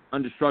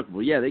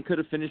indestructible. Yeah, they could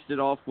have finished it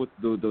off with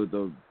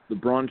the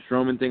Braun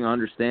Strowman thing, I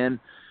understand,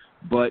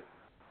 but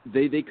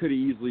they could have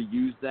easily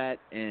used that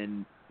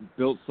and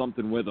built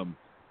something with him,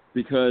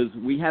 because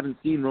we haven't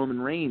seen Roman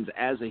Reigns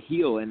as a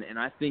heel, and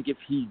I think if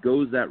he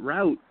goes that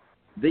route,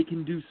 they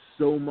can do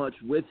so much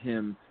with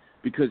him,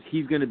 because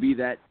he's going to be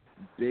that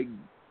big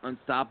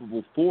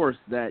unstoppable force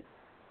that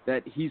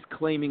he's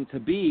claiming to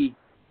be.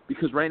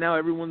 Because right now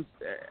everyone's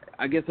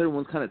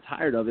kind of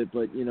tired of it,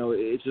 but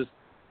it's just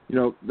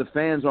the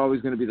fans are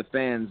always going to be the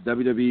fans.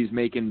 WWE's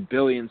making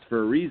billions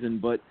for a reason,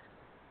 but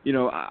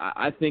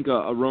I think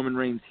a Roman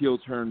Reigns heel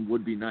turn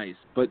would be nice.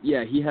 But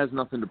yeah, he has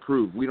nothing to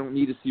prove. We don't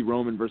need to see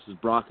Roman versus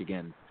Brock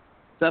again.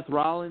 Seth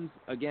Rollins,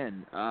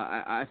 again,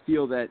 I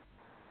feel that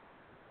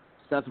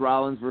Seth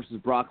Rollins versus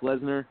Brock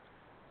Lesnar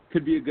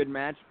could be a good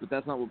match, but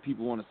that's not what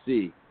people want to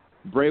see.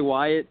 Bray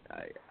Wyatt,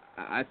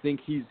 I think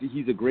he's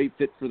a great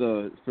fit for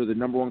the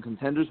number one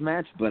contenders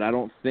match, but I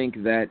don't think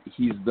that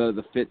he's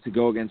the fit to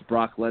go against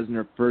Brock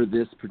Lesnar for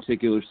this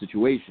particular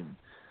situation.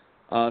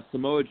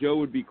 Samoa Joe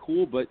would be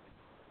cool, but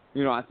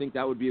I think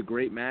that would be a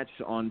great match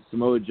on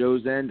Samoa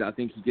Joe's end. I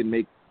think he can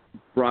make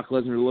Brock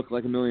Lesnar look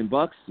like $1 million.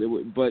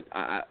 But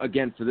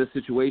again, for this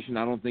situation,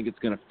 I don't think it's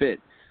going to fit.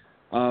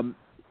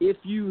 If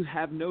you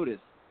have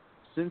noticed,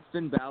 since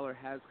Finn Balor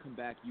has come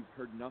back, you've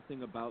heard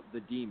nothing about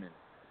the Demon.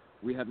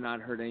 We have not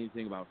heard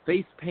anything about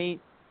face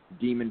paint,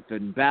 Demon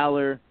Finn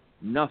Balor,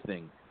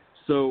 nothing.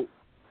 So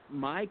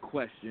my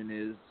question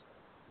is,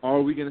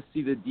 are we going to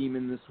see the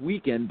Demon this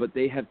weekend? But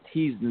they have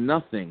teased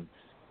nothing.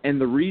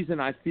 And the reason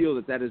I feel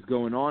that is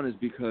going on is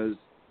because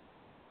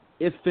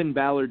if Finn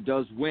Balor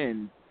does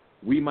win,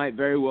 we might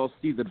very well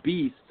see the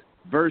Beast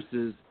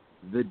versus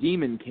the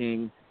Demon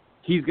King.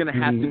 He's going to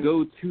have to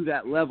go to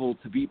that level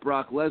to beat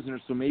Brock Lesnar,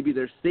 so maybe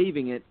they're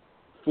saving it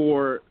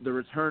for the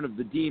return of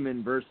the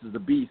Demon versus the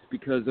Beast,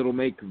 because it'll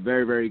make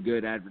very, very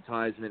good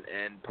advertisement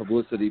and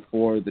publicity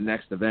for the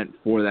next event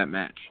for that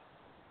match.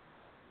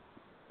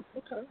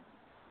 Okay.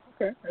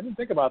 I didn't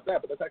think about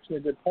that, but that's actually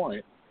a good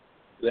point.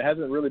 There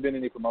hasn't really been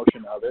any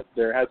promotion of it.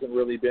 There hasn't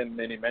really been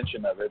any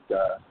mention of it.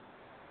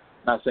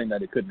 Not saying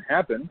that it couldn't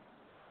happen,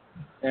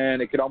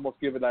 and it could almost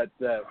give that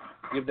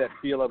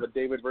feel of a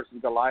David versus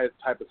Goliath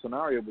type of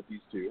scenario with these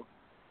two.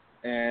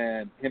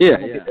 And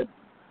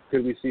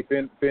could we see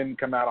Finn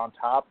come out on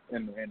top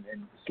and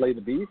slay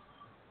the Beast?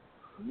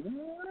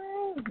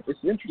 Yeah, it's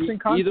an interesting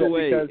concept. Either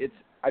way, because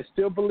I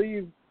still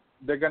believe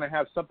they're going to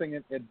have something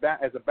as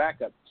a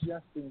backup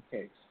just in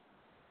case.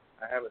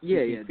 I have a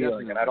sneaking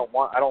feeling, and I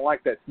don't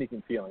like that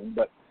sneaking feeling,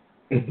 but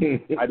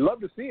I'd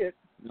love to see it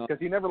because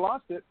he never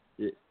lost it.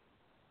 Yeah.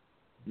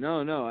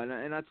 No,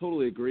 and I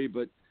totally agree,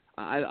 but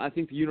I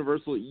think the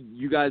Universal,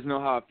 you guys know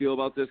how I feel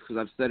about this because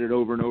I've said it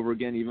over and over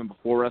again, even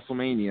before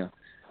WrestleMania.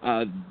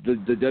 the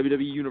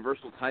WWE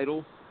Universal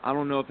title. I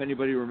don't know if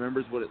anybody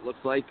remembers what it looks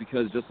like,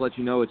 because just to let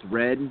you know, it's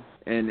red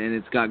and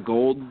it's got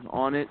gold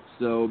on it.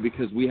 So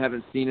because we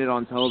haven't seen it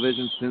on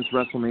television since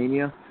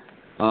WrestleMania,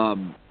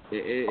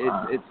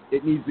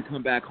 it needs to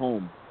come back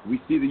home.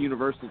 We see the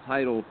Universal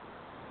title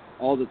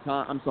all the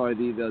time. I'm sorry,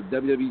 the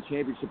WWE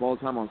Championship all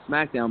the time on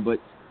SmackDown, but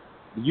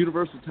the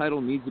Universal title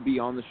needs to be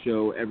on the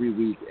show every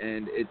week,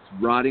 and it's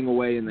rotting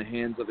away in the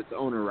hands of its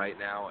owner right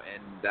now,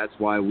 and that's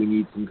why we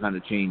need some kind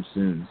of change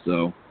soon.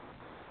 So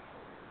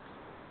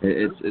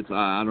it's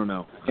I don't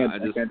know. I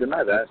can't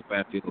deny that. That's the way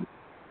I feel.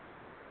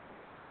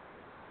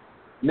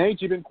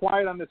 Nate, you've been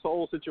quiet on this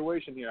whole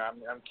situation here.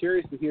 I'm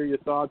curious to hear your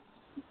thoughts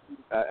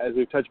as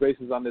we touch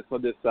bases on this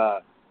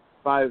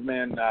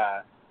five-man,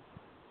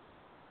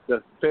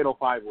 the Fatal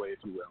Five-Way, if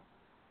you will.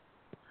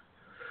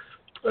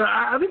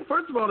 I think,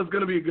 first of all, it's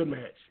going to be a good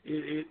match.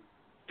 It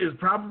is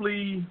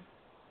probably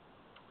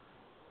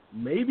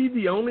maybe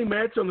the only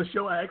match on the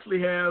show I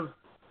actually have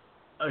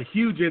a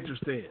huge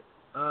interest in.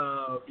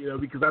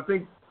 Because I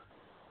think,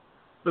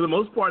 for the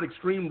most part,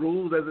 Extreme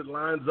Rules, as it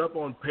lines up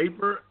on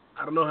paper,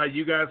 I don't know how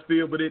you guys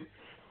feel, but it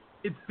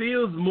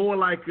feels more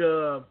like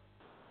a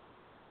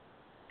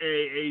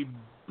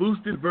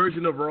boosted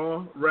version of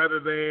Raw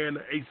rather than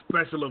a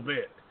special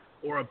event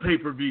or a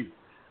pay-per-view.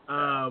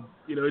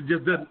 It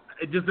just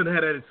doesn't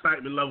have that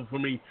excitement level for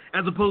me,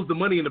 as opposed to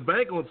Money in the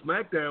Bank on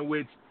SmackDown,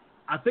 which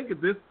I think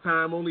at this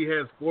time only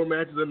has 4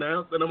 matches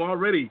announced, and I'm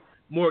already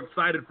more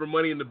excited for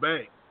Money in the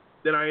Bank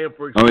than I am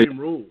for Extreme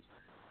Rules.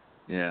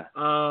 Yeah.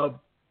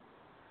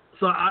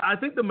 So I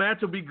think the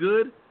match will be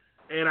good,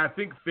 and I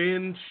think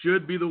Finn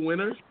should be the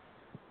winner.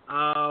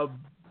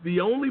 The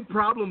only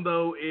problem,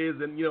 though,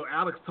 is, and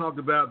Alex talked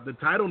about the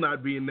title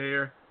not being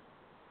there,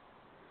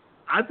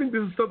 I think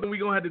this is something we're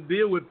going to have to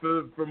deal with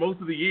for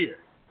most of the year.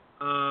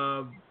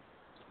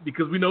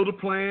 Because we know the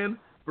plan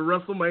for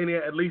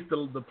WrestleMania, at least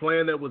the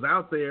plan that was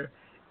out there,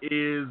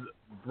 is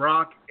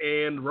Brock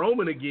and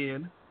Roman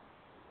again.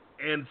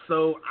 And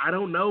so I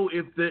don't know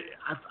if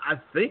I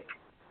think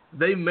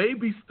they may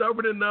be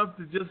stubborn enough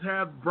to just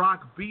have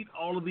Brock beat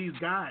all of these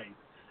guys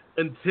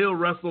until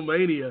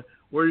WrestleMania,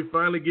 where he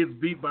finally gets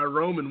beat by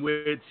Roman,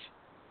 which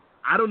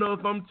I don't know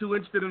if I'm too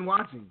interested in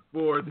watching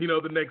for,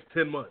 the next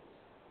 10 months.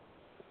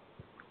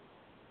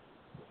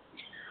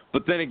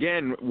 But then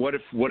again, what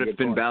if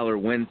Finn Balor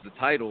wins the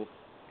title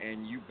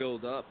and you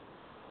build up?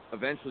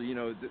 Eventually,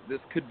 this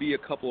could be a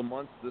couple of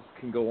months. This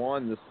can go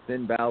on, this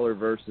Finn Balor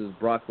versus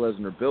Brock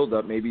Lesnar build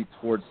up, maybe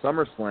towards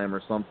SummerSlam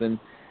or something.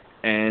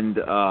 And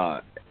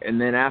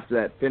then after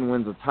that, Finn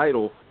wins the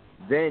title.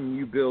 Then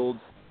you build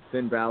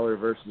Finn Balor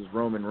versus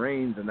Roman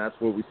Reigns, and that's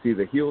where we see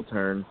the heel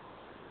turn.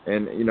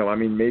 And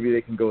maybe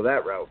they can go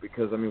that route,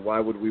 because why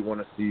would we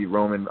want to see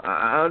Roman?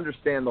 I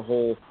understand the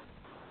whole.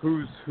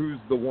 Who's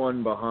the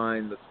one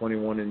behind the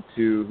 21-2?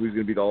 Who's going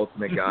to be the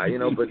ultimate guy?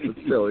 But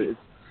still,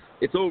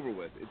 it's over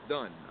with. It's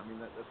done.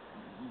 That's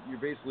you're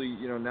basically,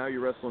 now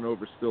you're wrestling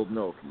over spilled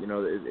milk.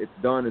 It's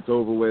done. It's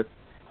over with.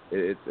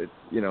 It's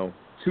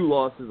 2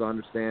 losses. I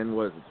understand.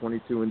 What is it?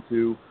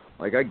 22-2.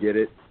 Like, I get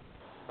it.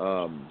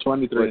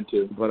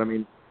 23-2. But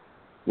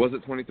was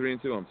it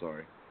 23-2? I'm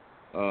sorry.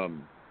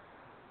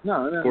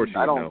 No, of course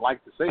I don't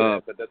like to say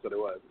that, but that's what it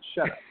was.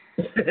 Shut up.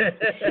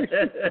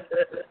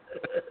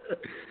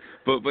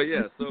 But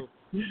yeah, so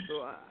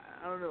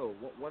I don't know.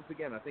 Once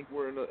again, I think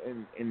we're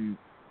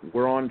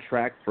we're on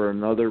track for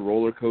another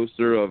roller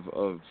coaster of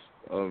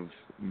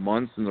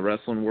months in the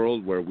wrestling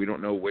world where we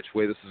don't know which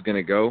way this is going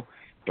to go.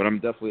 But I'm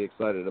definitely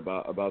excited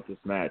about this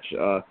match.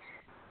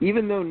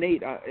 Even though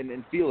Nate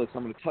and Felix,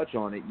 I'm going to touch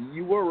on it.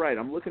 You were right.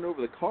 I'm looking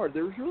over the card.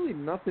 There's really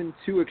nothing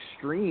too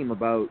extreme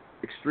about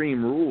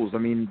Extreme Rules.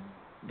 The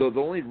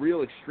only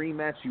real extreme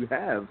match you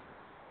have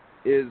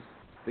is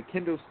the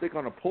kendo stick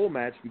on a pole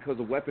match, because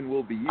a weapon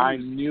will be used. I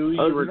knew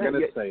you were going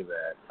to say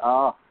that.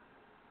 I'm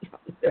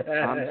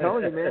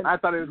telling you, man. I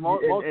thought it was more.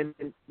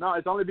 No,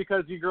 it's only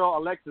because your girl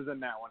Alexa's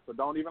in that one, so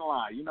don't even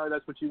lie.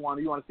 That's what you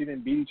want. You want to see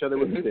them beat each other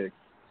with a stick.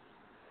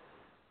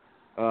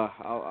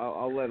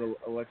 I'll let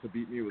Alexa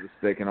beat me with a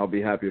stick, and I'll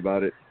be happy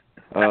about it.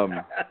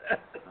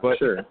 But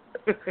sure.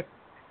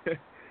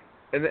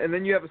 and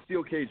then you have a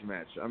steel cage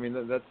match.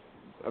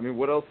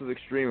 What else is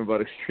extreme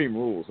about Extreme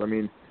Rules?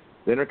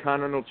 The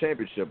Intercontinental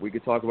Championship, we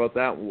could talk about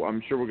that.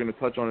 I'm sure we're going to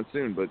touch on it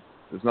soon, but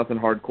there's nothing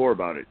hardcore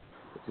about it.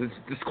 It's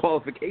a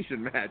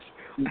disqualification match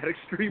at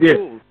Extreme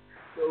Rules.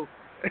 So,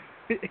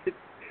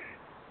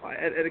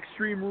 at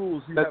Extreme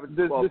Rules, you have a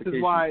disqualification This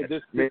is why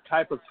match. this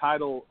type of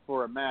title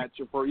for a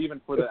match, or even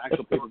for the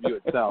actual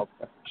pay-per-view itself,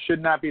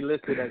 should not be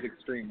listed as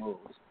Extreme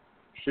Rules.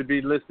 Should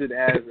be listed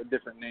as a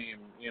different name.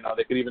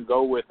 They could even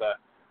go with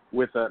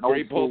an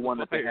old school one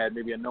that they had,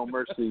 maybe a No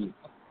Mercy.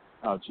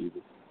 Oh,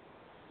 Jesus.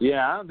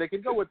 Yeah, they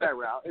can go with that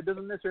route. It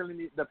doesn't necessarily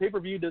need, the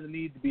pay-per-view doesn't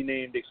need to be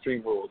named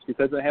Extreme Rules,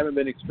 because they haven't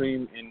been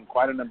extreme in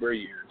quite a number of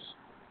years.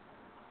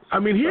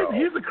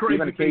 Here's a crazy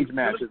even a cage thing.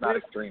 match is not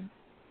extreme.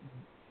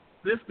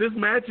 This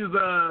match is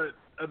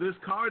this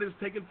card is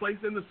taking place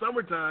in the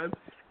summertime,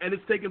 and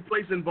it's taking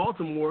place in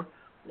Baltimore.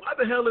 Why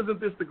the hell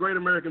isn't this the Great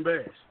American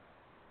Bash?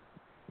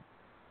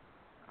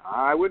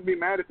 I wouldn't be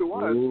mad if it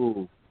was.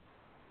 Ooh.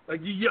 Like,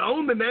 you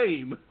own the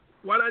name.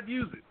 Why not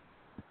use it?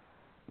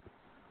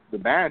 The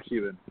Bash,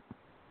 even.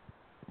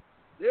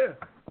 Yeah.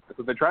 That's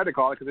what they tried to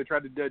call it, because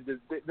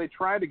they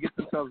tried to get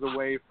themselves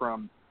away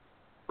from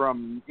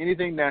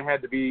anything that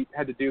had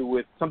to do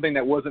with something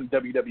that wasn't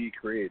WWE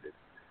created.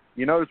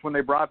 You notice when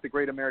they brought the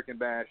Great American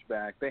Bash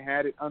back, they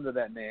had it under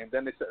that name.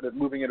 Then they started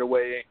moving it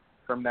away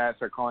from that,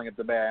 start calling it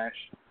the Bash.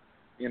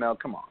 You know,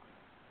 come on.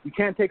 You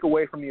can't take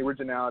away from the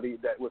originality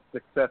that was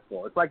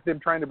successful. It's like them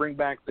trying to bring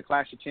back the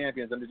Clash of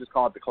Champions and they just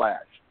call it the Clash.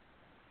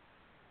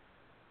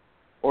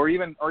 Or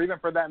even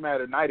for that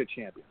matter, Night of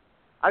Champions.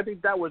 I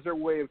think that was their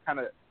way of kind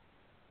of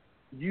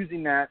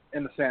using that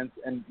in a sense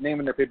and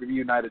naming their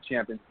pay-per-view Night of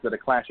Champions instead of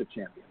Clash of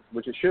Champions,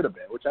 which it should have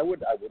been, which I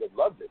would have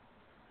loved it.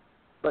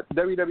 But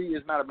WWE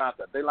is not about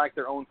that. They like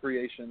their own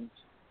creations.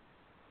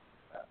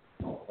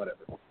 Whatever.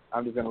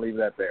 I'm just going to leave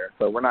that there.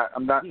 So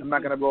I'm not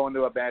going to go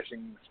into a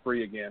bashing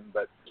spree again,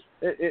 but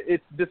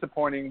it's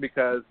disappointing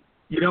because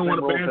you don't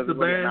want to bash the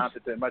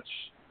Bash. Much.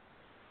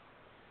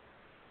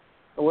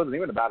 It wasn't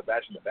even about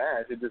bashing the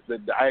Bash. It just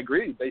that I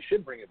agree they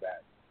should bring it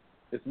back.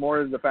 It's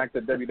more the fact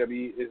that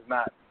WWE is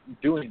not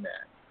doing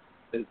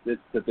that.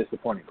 It's the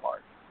disappointing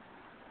part.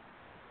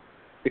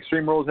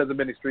 Extreme Rules hasn't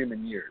been extreme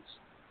in years.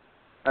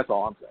 That's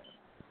all I'm saying.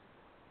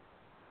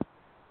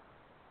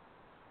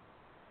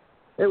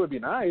 It would be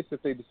nice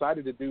if they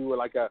decided to do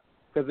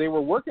because they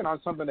were working on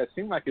something that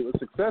seemed like it was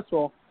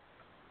successful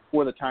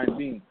for the time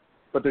being.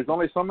 But there's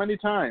only so many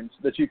times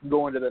that you can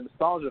go into the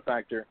nostalgia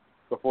factor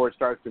before it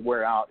starts to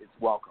wear out its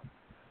welcome.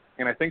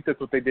 And I think that's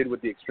what they did with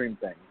the Extreme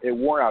thing. It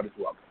wore out its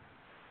welcome.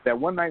 That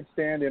one night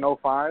stand in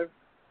 2005,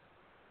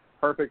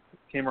 perfect,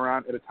 came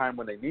around at a time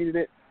when they needed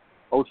it.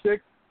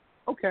 2006,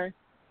 okay.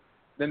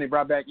 Then they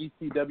brought back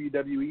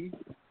ECWWE.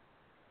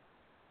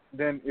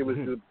 Then it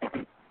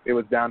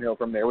was downhill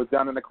from there. It was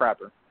down in the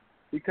crapper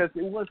because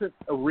it wasn't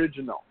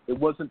original. It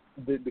wasn't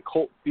the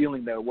cult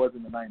feeling that it was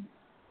in the 90s.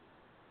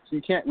 So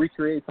you can't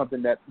recreate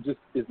something that just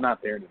is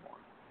not there anymore.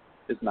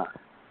 It's not.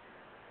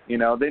 You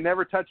know, they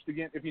never touched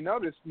again. If you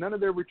notice, none of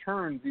their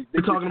returns.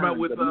 We're talking about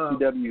with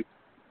ECW.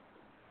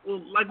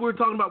 Well, like we were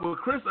talking about with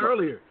Chris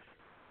earlier,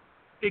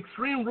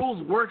 Extreme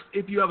Rules works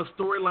if you have a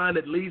storyline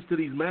that leads to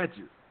these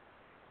matches.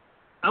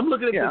 I'm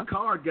looking at this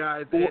card,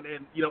 guys,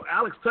 and you know,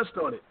 Alex touched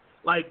on it.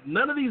 Like,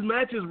 none of these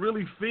matches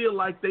really feel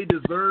like they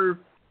deserve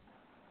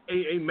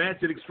a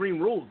match at Extreme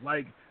Rules.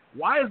 Like,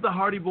 why is the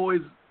Hardy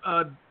Boys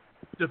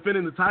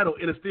defending the title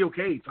in a steel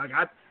cage? Like,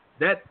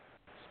 that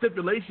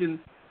stipulation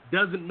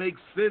doesn't make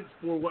sense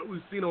for what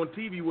we've seen on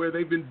TV where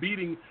they've been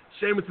beating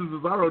Sheamus and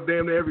Cesaro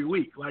damn near every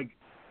week. Like,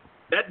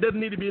 that doesn't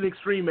need to be an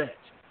Extreme match.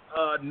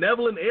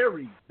 Neville and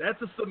Aries,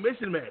 that's a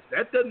submission match.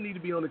 That doesn't need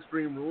to be on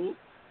Extreme Rules.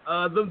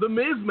 The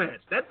Miz match,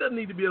 that doesn't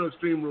need to be on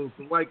Extreme Rules.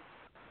 So, like,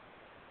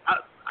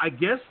 I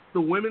guess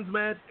the women's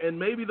match and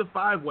maybe the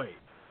 5-way.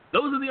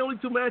 Those are the only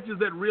two matches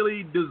that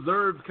really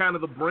deserve kind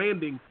of the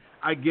branding,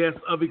 I guess,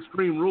 of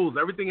Extreme Rules.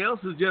 Everything else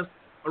is just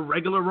a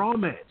regular Raw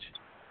match.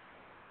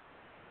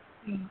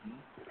 Mm-hmm.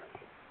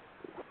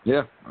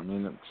 Yeah, I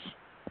mean, it's...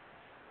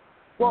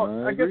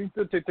 Well, I guess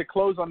to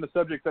close on the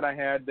subject that I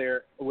had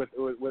there with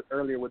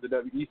earlier with the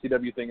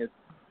ECW thing is,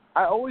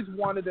 I always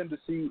wanted to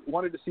see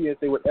if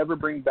they would ever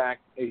bring back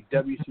a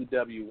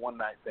WCW one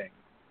night thing,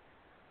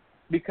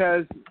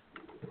 because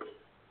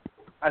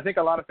I think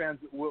a lot of fans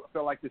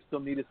feel like they still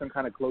needed some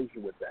kind of closure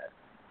with that.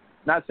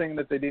 Not saying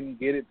that they didn't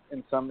get it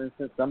in some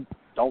instances. Some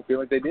don't feel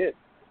like they did.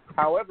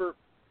 However,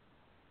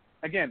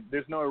 again,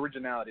 there's no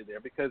originality there,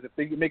 because if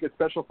they make it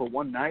special for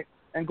one night,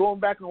 and going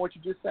back on what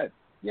you just said,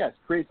 yes,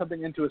 create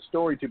something into a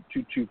story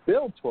to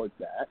build towards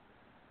that,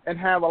 and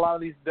have a lot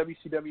of these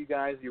WCW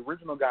guys, the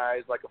original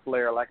guys, like a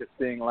Flair, like a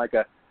Sting, like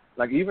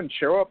even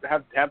show up,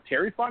 have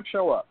Terry Funk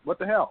show up. What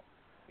the hell?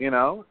 You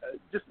know,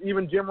 just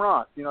even Jim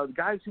Ross, you know, the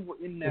guys who were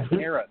in that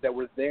era that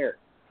were there,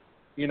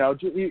 you know,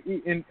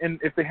 and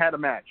if they had a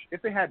match,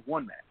 if they had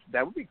one match,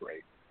 that would be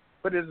great.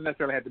 But it doesn't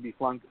necessarily have to be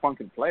Funk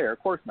and Flair, of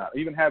course not.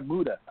 Even have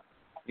Muda,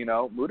 you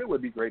know, Muda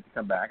would be great to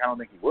come back. I don't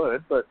think he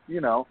would, but, you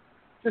know,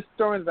 just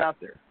throwing it out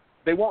there.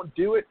 They won't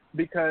do it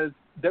because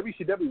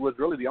WCW was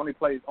really the only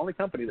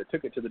company that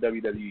took it to the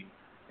WWE,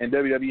 and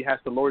WWE has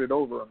to lord it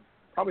over them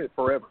probably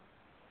forever.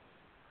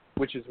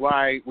 Which is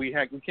why we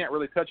can't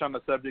really touch on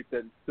the subject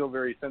that's still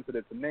very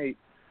sensitive to Nate,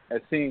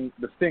 as seeing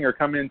the Stinger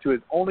come into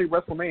his only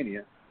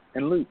WrestleMania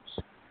and lose.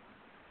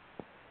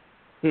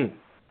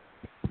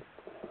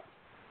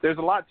 There's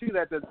a lot to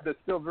that's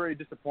still very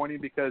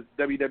disappointing, because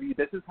WWE,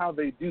 this is how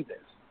they do this.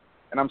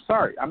 And I'm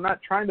sorry, I'm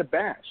not trying to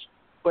bash,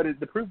 but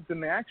the proof is in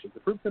the action. The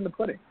proof's in the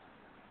pudding.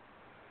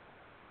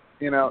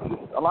 You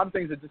know, a lot of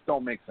things that just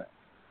don't make sense.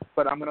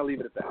 But I'm going to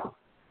leave it at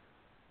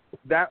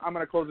that. I'm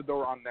going to close the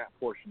door on that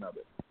portion of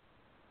it.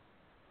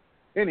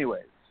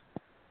 Anyways,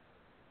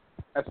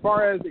 as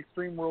far as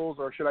Extreme Rules,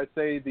 or should I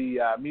say the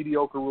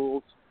mediocre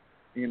rules,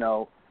 you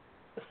know,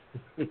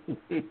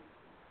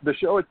 the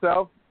show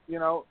itself, you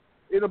know,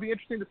 it'll be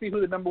interesting to see who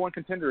the number one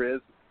contender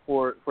is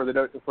for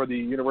the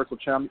Universal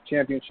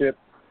Championship.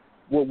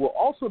 What will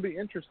also be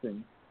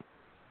interesting,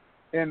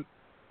 and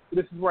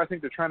this is where I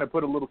think they're trying to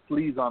put a little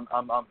sleaze on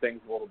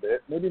things a little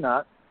bit. Maybe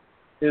not.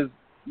 Is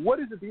what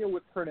is the deal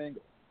with Kurt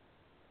Angle?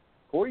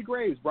 Corey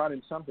Graves brought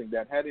in something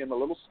that had him a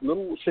little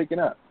shaken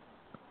up.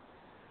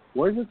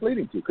 Where is this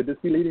leading to? Could this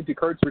be leading to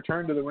Kurt's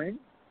return to the ring?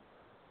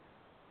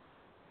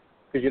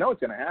 Because you know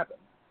it's going to happen.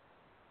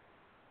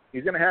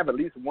 He's going to have at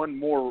least one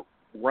more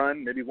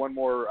run, maybe one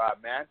more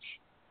match,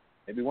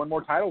 maybe one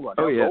more title run.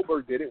 Oh, yeah.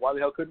 Goldberg did it. Why the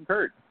hell couldn't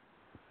Kurt?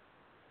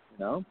 You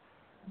know?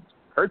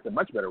 Kurt's a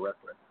much better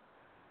wrestler.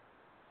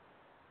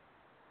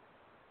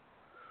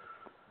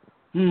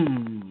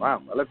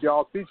 Wow, I left you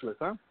all speechless,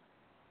 huh?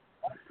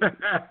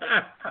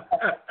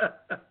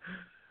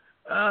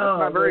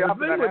 Not very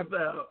often that happens.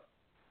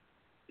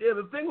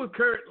 The thing with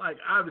Kurt, like,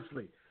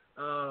 obviously,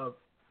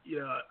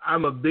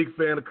 I'm a big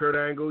fan of Kurt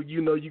Angle.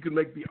 You know, you can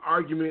make the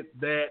argument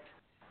that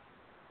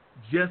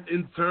just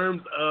in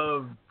terms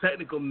of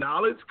technical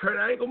knowledge, Kurt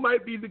Angle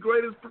might be the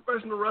greatest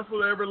professional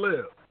wrestler to ever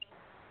live,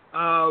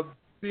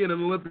 being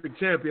an Olympic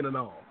champion and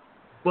all.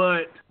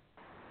 But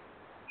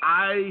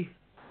I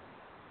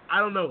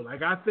don't know.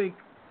 Like, I think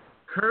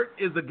Kurt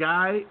is a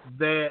guy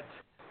that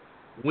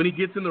when he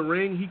gets in the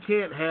ring, he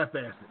can't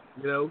half-ass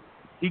it. You know,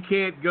 he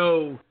can't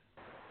go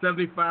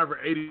 75 or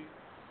 80.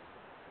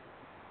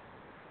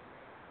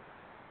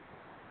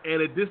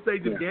 And at this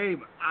stage of the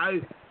game,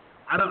 I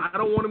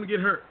don't want him to get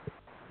hurt.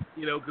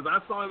 You know, because I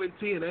saw him in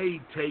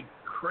TNA take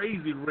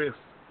crazy risks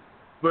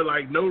for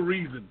like no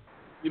reason.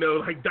 You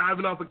know, like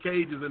diving off of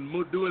cages and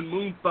doing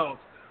moonsaults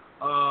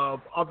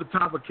off the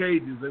top of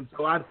cages. And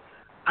so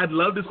I'd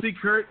love to see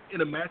Kurt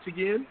in a match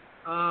again,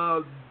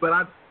 but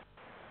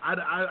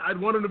I'd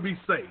want him to be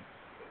safe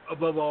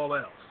above all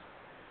else.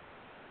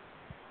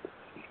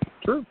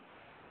 True.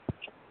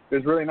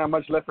 There's really not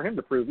much left for him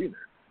to prove either.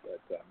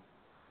 But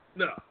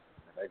no.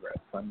 I digress.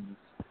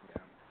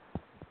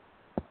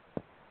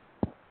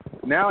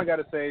 Now I got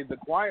to say the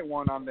quiet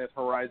one on this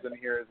horizon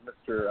here is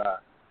Mr.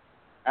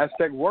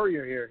 Aztec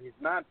Warrior here. He's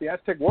not the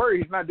Aztec Warrior.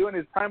 He's not doing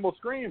his primal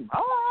scream.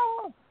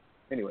 Oh!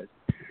 Anyways,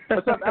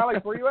 what's up, Alex?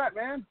 Where you at,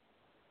 man?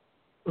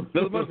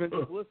 Not much, man.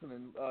 Just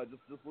listening.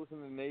 Just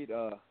listening to Nate.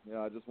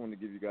 I just wanted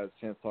to give you guys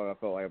a chance to talk. I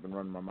felt like I've been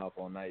running my mouth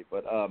all night,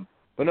 but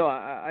no,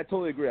 I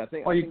totally agree. I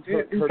think you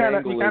kind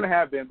of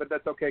have been, but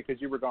that's okay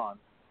because you were gone.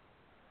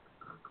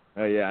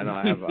 Yeah, I know.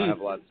 I have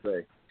a lot to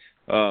say.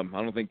 I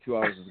don't think 2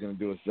 hours is going to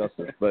do us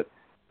justice, but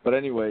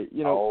anyway,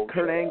 you know,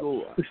 Kurt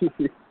Angle.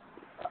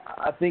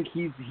 I think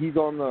he's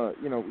on the.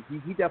 You know,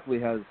 he definitely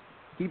has.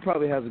 He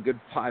probably has a good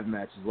 5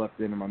 matches left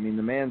in him. I mean,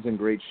 the man's in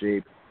great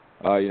shape.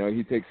 You know,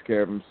 he takes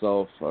care of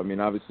himself. I mean,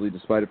 obviously,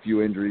 despite a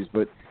few injuries,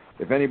 but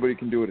if anybody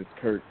can do it, it's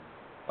Kurt.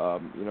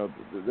 You know,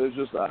 there's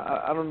just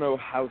I don't know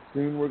how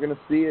soon we're going to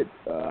see it.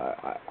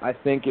 I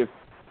think if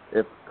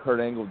Kurt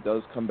Angle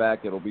does come back,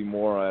 it'll be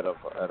more out of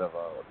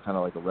a kind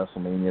of like a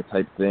WrestleMania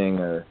type thing,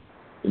 or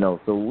you know.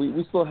 So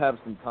we still have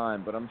some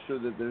time, but I'm sure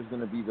that there's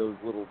going to be those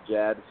little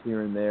jabs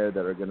here and there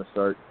that are going to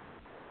start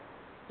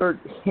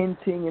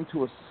hinting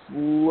into a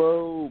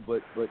slow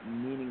but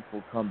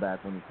meaningful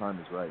comeback when the time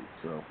is right.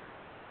 So.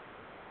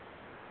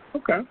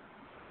 Okay.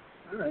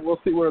 All right. We'll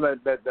see where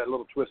that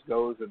little twist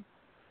goes and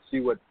see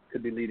what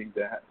could be leading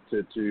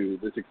to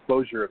this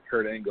exposure of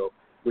Kurt Angle,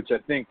 which I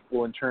think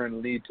will in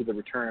turn lead to the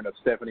return of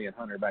Stephanie and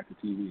Hunter back to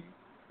TV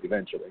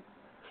eventually.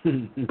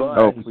 But,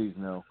 oh, please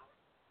no.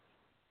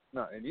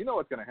 No, and you know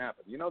what's going to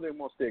happen. You know they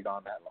won't stay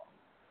gone that long.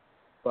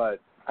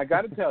 But I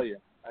got to tell you,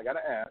 I got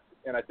to ask,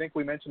 and I think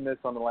we mentioned this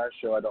on the last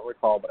show. I don't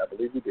recall, but I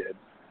believe we did.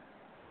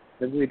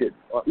 Maybe we did.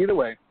 Well, either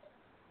way,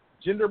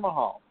 Jinder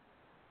Mahal.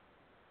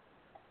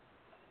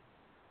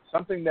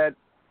 Something that,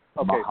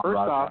 okay, first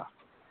off,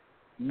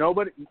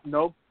 nobody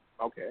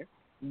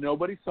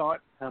saw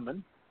it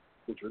coming,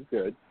 which was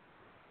good.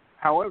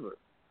 However,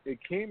 it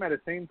came at the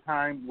same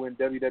time when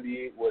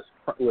WWE was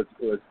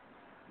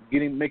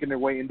making their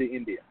way into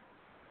India,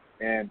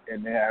 and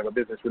they have a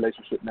business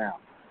relationship now.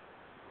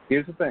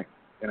 Here's the thing,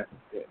 and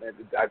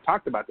I've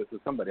talked about this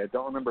with somebody. I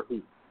don't remember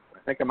who. I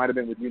think it might have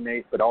been with you,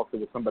 Nate, but also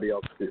with somebody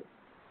else too.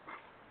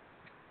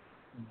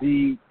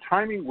 The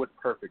timing was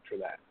perfect for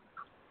that.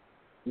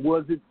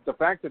 Was it the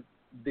fact that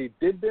they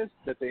did this,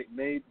 that they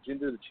made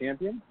Jinder the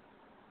champion,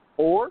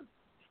 or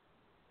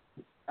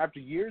after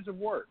years of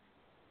work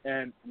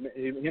and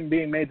him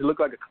being made to look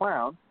like a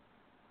clown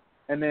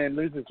and then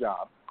lose his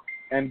job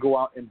and go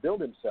out and build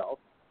himself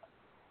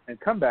and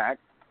come back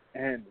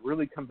and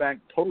really come back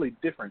totally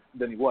different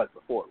than he was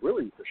before,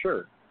 really, for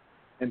sure,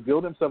 and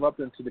build himself up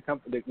into the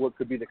company, what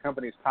could be the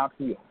company's top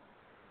heel?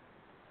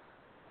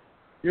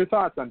 Your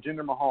thoughts on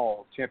Jinder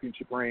Mahal's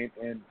championship reign,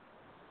 and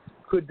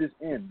could this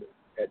end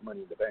at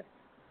Money in the Bank?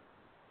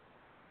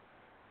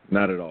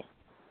 Not at all.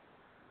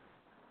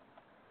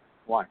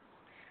 Why?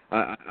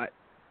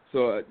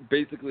 So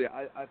basically,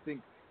 I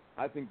think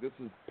this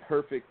is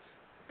perfect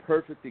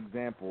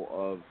example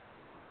of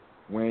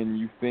when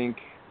you think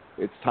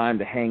it's time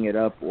to hang it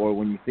up, or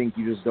when you think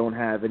you just don't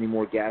have any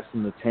more gas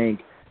in the tank.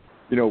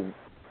 You know,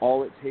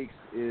 all it takes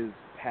is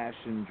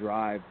passion,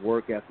 drive,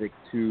 work ethic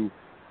to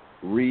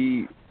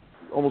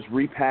almost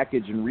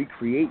repackage and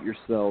recreate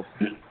yourself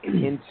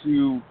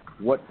into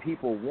what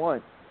people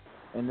want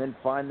and then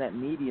find that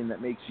median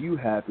that makes you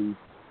happy.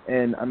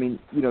 And, I mean,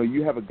 you know,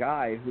 you have a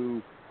guy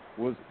who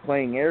was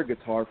playing air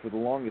guitar for the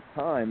longest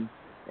time,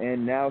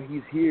 and now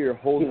he's here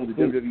holding the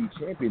WWE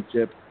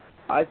Championship.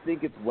 I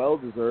think it's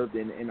well-deserved,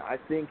 and I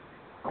think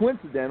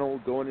coincidental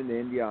going into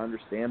India, I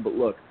understand. But,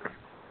 look,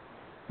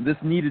 this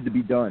needed to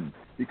be done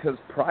because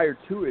prior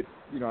to it,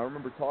 you know, I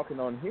remember talking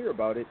on here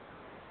about it.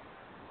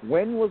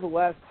 When was the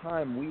last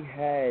time we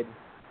had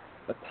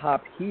a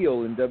top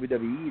heel in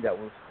WWE that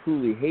was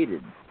truly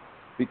hated?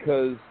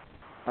 Because,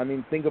 I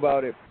mean, think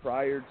about it.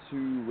 Prior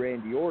to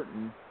Randy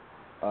Orton,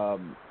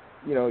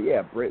 you know,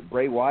 yeah,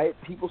 Bray Wyatt,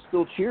 people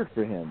still cheered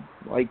for him.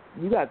 Like,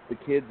 you got the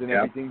kids and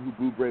everything who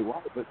boo Bray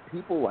Wyatt, but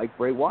people like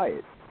Bray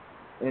Wyatt,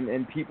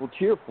 and people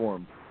cheer for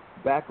him.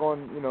 Back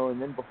on, you know, and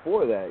then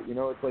before that, you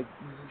know, it's like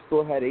you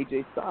still had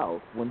AJ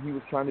Styles when he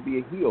was trying to be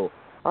a heel.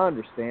 I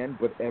understand,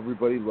 but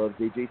everybody loves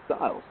AJ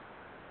Styles.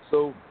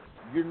 So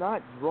you're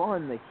not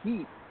drawing the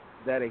heat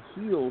that a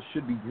heel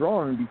should be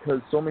drawing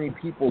because so many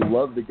people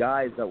love the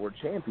guys that were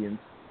champions.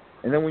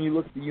 And then when you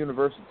look at the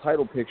Universal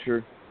title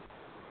picture,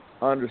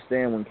 I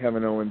understand when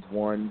Kevin Owens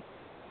won,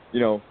 you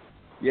know,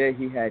 yeah,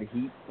 he had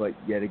heat, but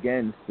yet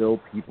again, still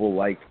people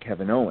liked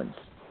Kevin Owens.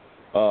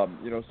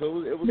 You know,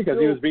 so it was because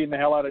still, he was beating the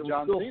hell out of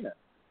John Cena.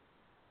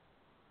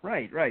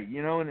 Right,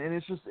 you know, and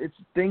it's just, it's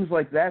things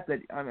like that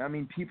I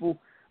mean, people,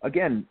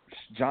 again,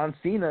 John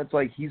Cena, it's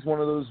like he's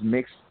one of those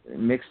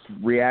mixed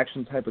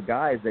reaction type of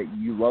guys that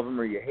you love him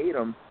or you hate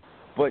him.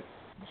 But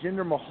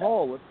Jinder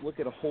Mahal, let's look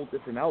at a whole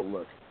different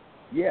outlook.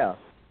 Yeah,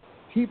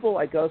 people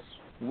like us,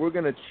 we're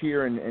going to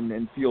cheer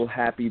and feel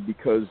happy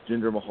because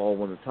Jinder Mahal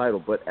won the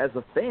title. But as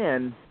a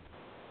fan,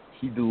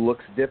 he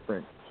looks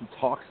different. He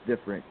talks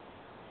different.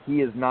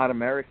 He is not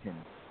American.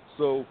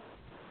 So,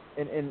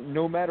 and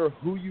no matter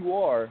who you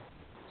are,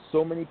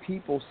 so many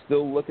people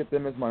still look at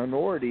them as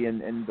minority,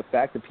 and the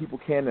fact that people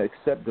can't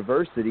accept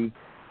diversity,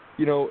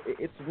 you know,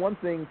 it's one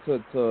thing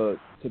to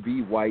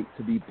be white,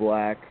 to be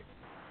black,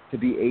 to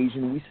be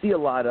Asian. We see a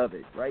lot of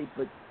it, right?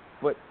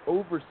 But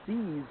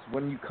overseas,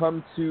 when you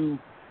come to,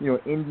 you know,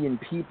 Indian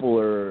people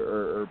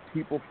or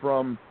people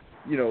from,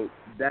 you know,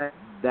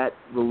 that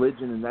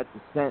religion and that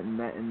descent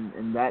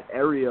and that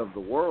area of the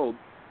world,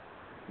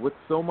 with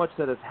so much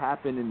that has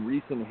happened in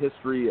recent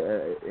history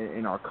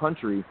in our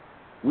country,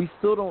 we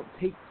still don't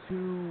take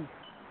too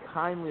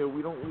kindly, or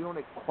we don't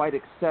quite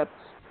accept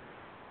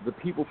the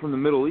people from the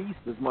Middle East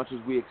as much as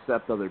we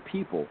accept other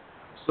people.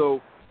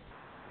 So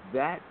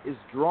that is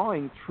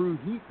drawing true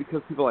heat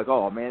because people are like,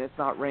 oh man, it's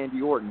not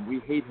Randy Orton.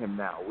 We hate him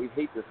now. We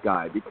hate this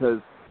guy because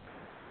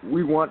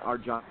we want our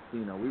John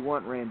Cena. We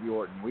want Randy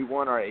Orton. We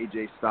want our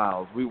AJ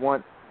Styles. We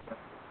want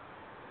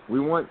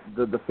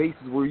the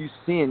faces we're used to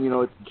seeing. You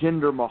know, it's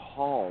Jinder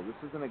Mahal.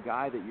 This isn't a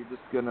guy that you're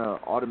just going to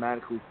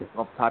automatically think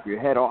off the top of your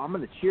head, oh, I'm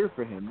going to cheer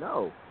for him.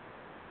 No.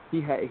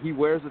 He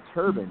wears a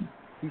turban.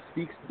 He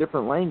speaks a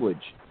different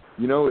language.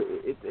 You know,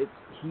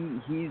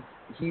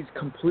 he's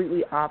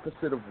completely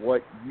opposite of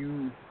what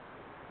you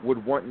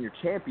would want in your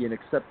champion,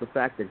 except the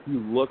fact that he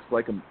looks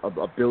like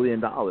 $1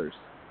 billion.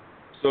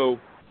 So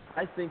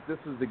I think this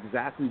is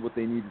exactly what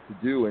they needed to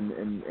do,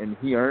 and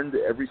he earned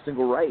every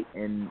single right,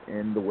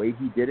 and the way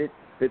he did it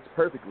fits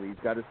perfectly. He's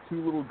got his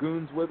two little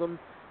goons with him,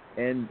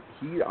 and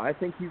I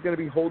think he's going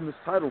to be holding this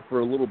title for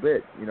a little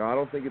bit. You know, I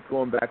don't think it's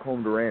going back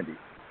home to Randy.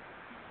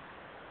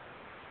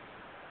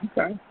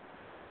 Okay.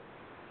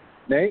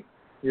 Nate,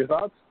 your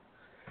thoughts?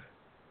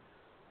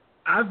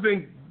 I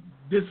think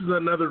this is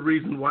another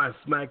reason why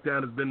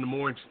SmackDown has been the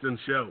more interesting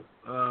show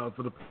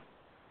for the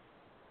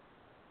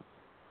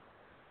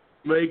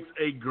makes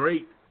a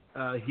great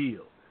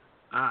heel.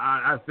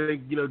 I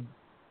think, you know,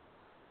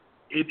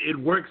 it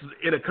works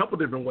in a couple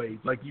different ways.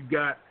 Like you've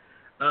got,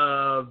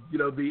 you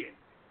know, the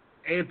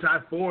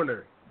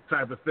anti-foreigner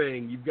type of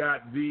thing. You've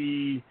got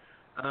the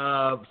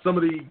some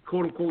of the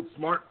quote-unquote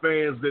smart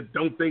fans that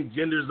don't think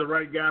Jinder's the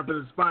right guy for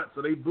the spot,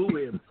 so they boo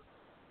him.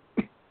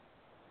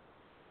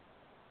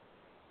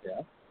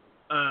 Yeah.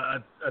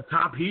 A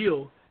top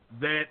heel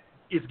that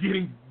is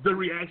getting the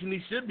reaction he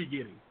should be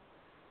getting.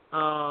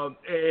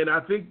 And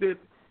I think that,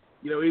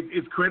 you know,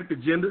 it's credit to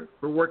Jinder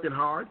for working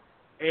hard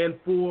and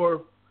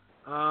for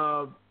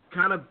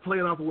kind of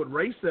playing off of what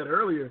Ray said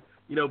earlier,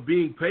 you know,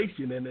 being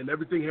patient and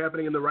everything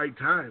happening in the right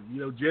time. You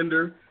know,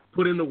 Jinder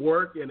put in the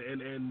work and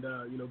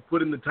you know,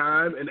 put in the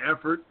time and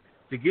effort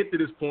to get to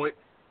this point,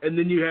 and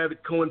then you have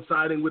it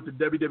coinciding with the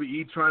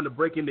WWE trying to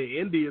break into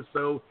India,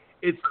 so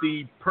it's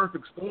the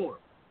perfect storm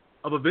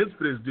of events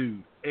for this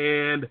dude.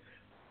 And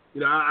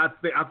you know, I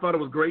thought it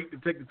was great to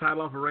take the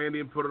title off of Randy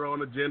and put it on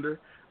to Jinder.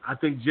 I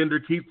think Jinder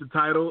keeps the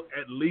title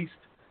at least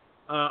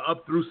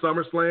up through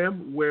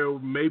SummerSlam, where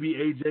maybe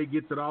AJ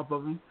gets it off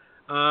of him.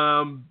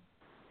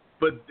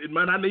 But it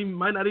might not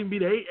even be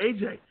the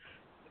AJ,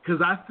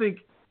 because I think,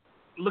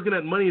 looking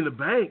at Money in the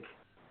Bank,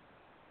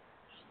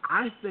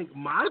 I think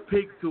my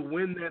pick to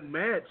win that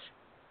match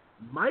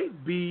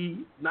might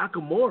be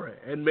Nakamura,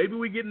 and maybe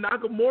we get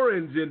Nakamura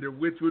and Jinder,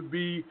 which would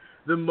be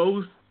the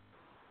most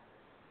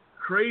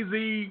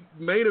crazy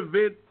main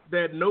event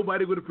that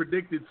nobody would have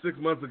predicted 6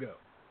 months ago.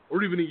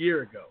 or even a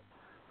year ago.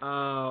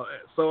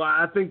 So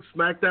I think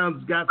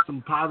SmackDown's got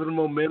some positive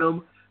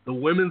momentum. The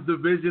women's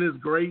division is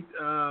great.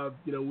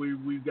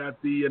 We've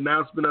got the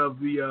announcement of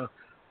the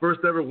first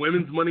ever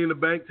women's Money in the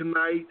Bank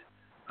tonight.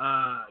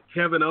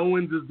 Kevin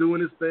Owens is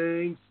doing his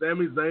thing.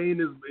 Sami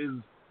Zayn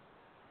is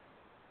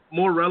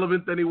more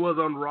relevant than he was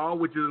on Raw,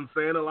 which isn't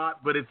saying a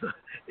lot, but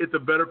it's a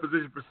better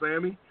position for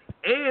Sami.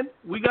 And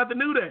we got the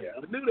New Day.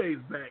 Yeah. The New Day's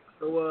back.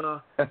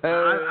 So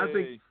I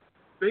think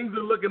things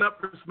are looking up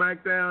for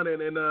SmackDown,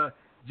 and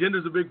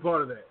gender's a big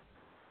part of that.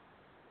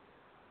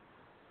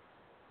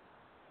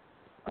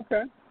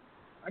 Okay.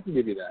 I can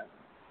give you that.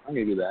 I'll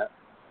give you that.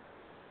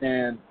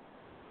 And,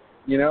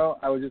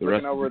 I was just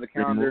looking over the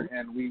calendar,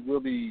 and we will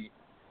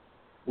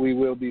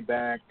be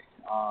back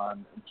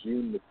on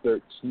June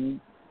the 13th,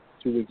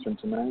 2 weeks from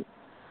tonight.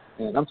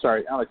 And I'm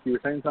sorry, Alex, you were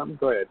saying something?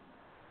 Go ahead.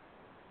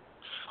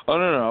 Oh,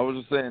 no. I was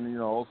just saying,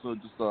 also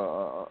just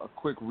a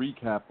quick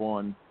recap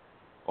on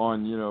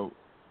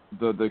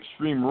the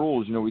Extreme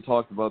Rules. We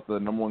talked about the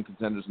number one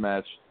contenders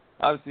match.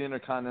 Obviously,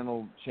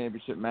 Intercontinental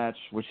Championship match,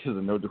 which is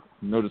a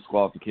no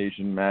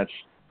disqualification match.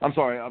 I'm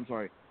sorry.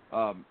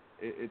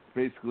 It's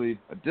basically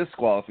a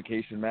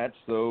disqualification match.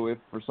 So if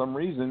for some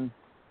reason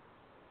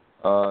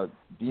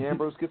Dean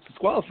Ambrose gets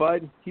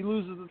disqualified, he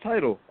loses the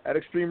title at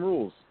Extreme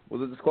Rules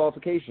with a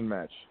disqualification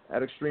match.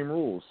 At Extreme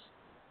Rules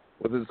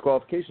with a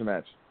disqualification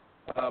match.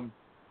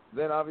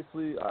 Then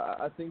obviously,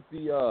 I think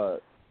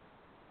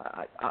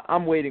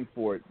I'm waiting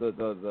for it.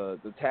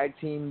 The tag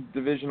team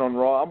division on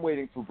Raw. I'm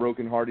waiting for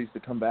Broken Hardys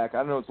to come back.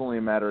 I know it's only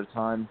a matter of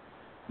time.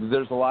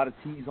 There's a lot of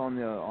tease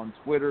on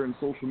Twitter and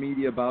social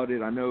media about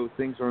it. I know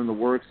things are in the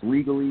works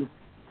legally.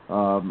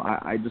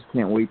 I just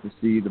can't wait to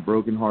see the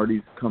Broken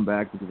Hardys come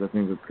back because I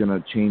think it's going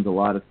to change a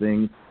lot of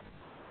things.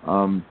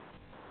 I'm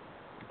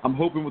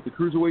hoping with the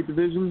Cruiserweight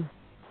division,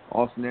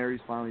 Austin Aries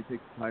finally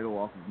takes the title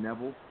off of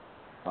Neville.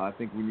 I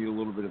think we need a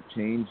little bit of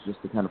change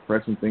just to kind of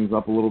freshen things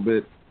up a little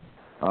bit.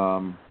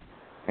 And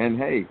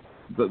hey,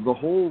 the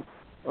whole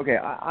okay.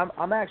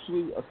 I'm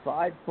actually,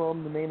 aside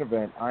from the main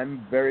event,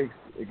 I'm very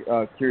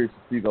curious to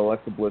see the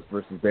Alexa Bliss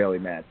versus Bayley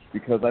match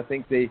because I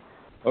think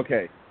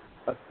aside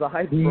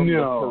from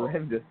the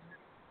horrendous.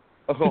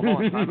 Oh,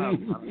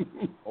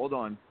 hold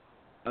on.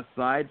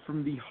 Aside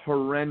from the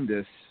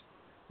horrendous,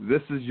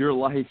 This Is Your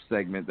Life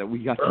segment that we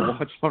got to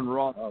watch on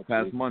Raw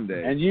past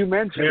Monday. And you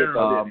mentioned it,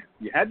 though.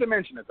 You had to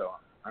mention it, though.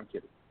 I'm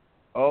kidding.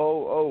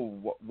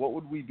 What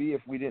would we be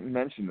if we didn't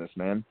mention this,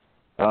 man?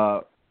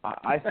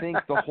 I think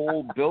the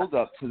whole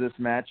build-up to this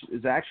match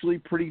is actually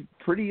pretty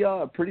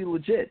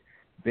legit.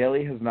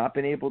 Bayley has not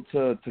been able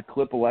to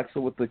clip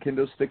Alexa with the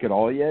kendo stick at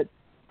all yet.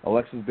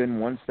 Alexa's been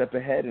one step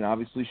ahead and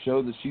obviously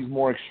showed that she's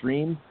more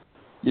extreme.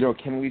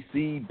 Can we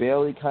see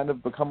Bayley kind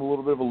of become a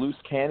little bit of a loose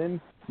cannon?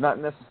 Not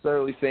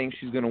necessarily saying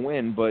she's going to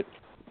win, but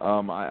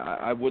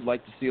I would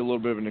like to see a little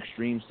bit of an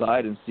extreme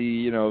side and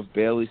see, if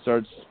Bayley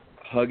starts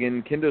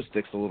hugging kendo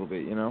sticks a little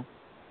bit,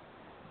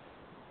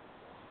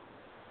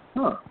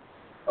 Huh.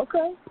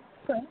 Okay.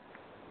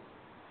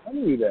 I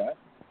knew that.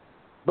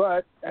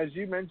 But as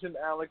you mentioned,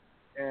 Alex,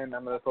 and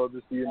I'm going to throw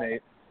this to you,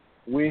 Nate,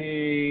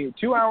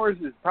 2 hours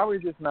is probably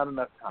just not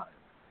enough time.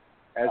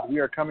 As we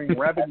are coming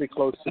rapidly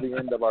close to the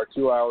end of our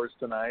 2 hours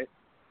tonight,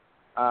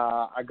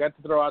 I got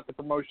to throw out the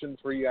promotions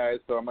for you guys,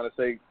 so I'm going to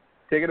say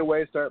take it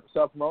away, start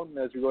self-promoting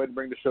as we go ahead and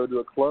bring the show to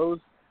a close.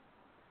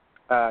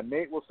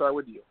 Nate, we'll start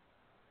with you.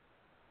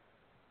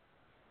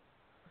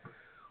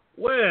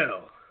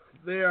 Well,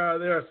 there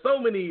are so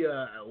many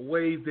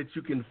ways that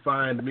you can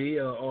find me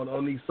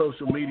on these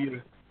social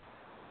media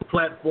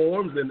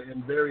platforms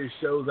and various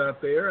shows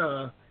out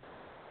there.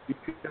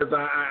 Because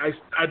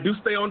I do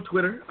stay on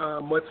Twitter,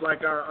 much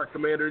like our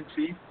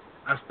Commander-in-Chief.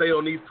 I stay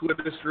on these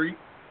Twitter streets.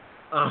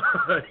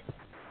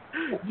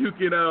 You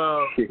can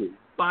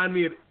find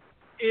me at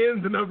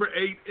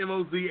N8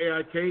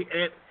 MOZAIK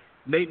at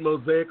Nate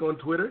Mosaic on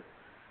Twitter.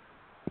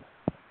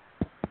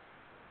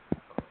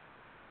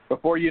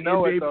 Before you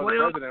know it, though, the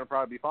president will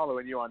probably be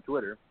following you on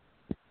Twitter.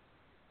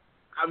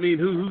 I mean,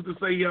 who's to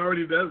say he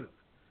already doesn't?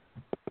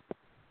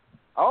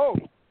 Oh,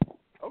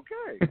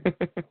 okay.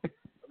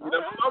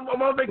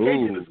 I'm on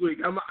vacation this week.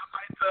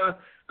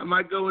 I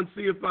might go and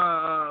see if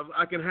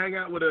I can hang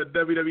out with a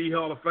WWE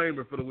Hall of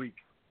Famer for the week.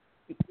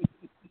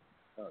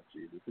 Oh,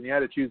 Jesus. And you had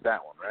to choose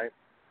that one, right?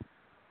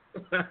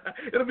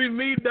 It'll be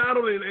me,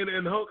 Donald,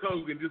 and Hulk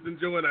Hogan just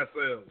enjoying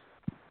ourselves.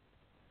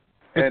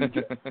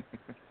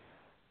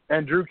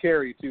 And Drew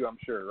Carey, too, I'm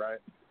sure, right?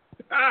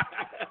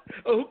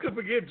 Who could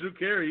forget Drew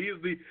Carey? He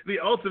is the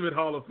ultimate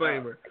Hall of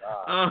Famer.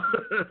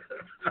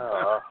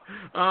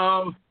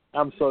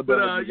 I'm so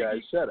done with you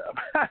guys. Shut up.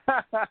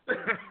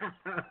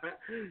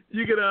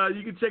 You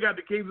can check out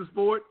the Kings of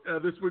Sport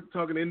this week,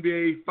 talking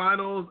NBA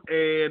Finals,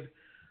 and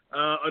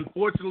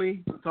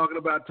unfortunately talking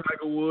about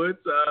Tiger Woods.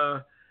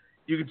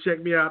 You can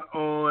check me out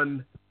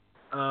on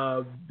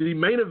the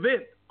main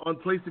event on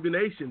Place to Be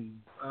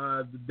Nation,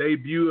 the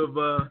debut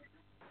of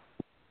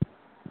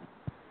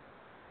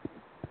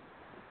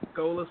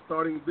Cola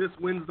starting this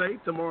Wednesday,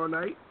 tomorrow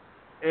night.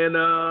 And,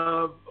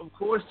 of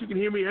course, you can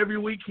hear me every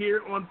week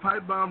here on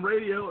Pipebomb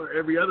Radio, or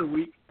every other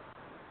week,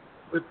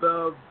 with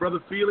Brother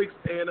Felix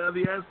and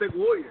the Aztec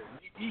Warrior.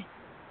 Yeet.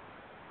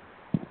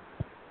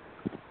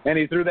 And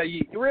he threw that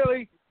yeet.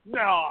 Really?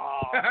 No,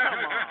 come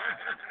on.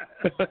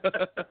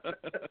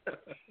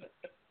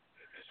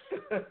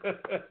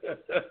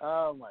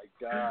 Oh, my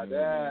God.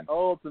 That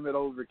ultimate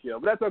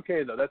overkill. But that's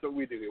okay, though. That's what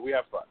we do here. We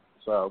have fun.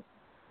 So,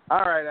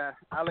 all right,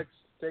 Alex,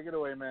 take it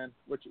away, man.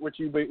 What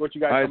you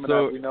got coming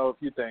up? We know a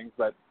few things,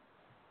 but.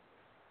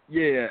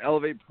 Yeah,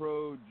 Elevate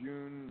Pro,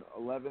 June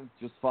 11th.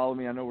 Just follow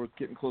me. I know we're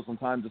getting close on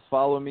time. Just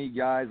follow me,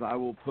 guys. I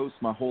will post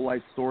my whole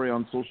life story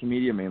on social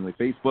media, mainly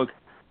Facebook.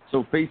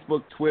 So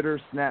Facebook, Twitter,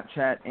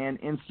 Snapchat, and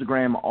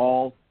Instagram,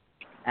 all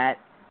at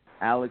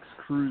Alex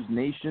Cruz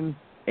Nation,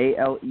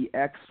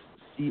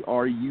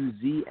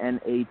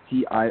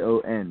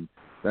 AlexCruzNation.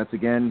 That's,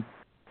 again,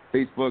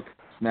 Facebook,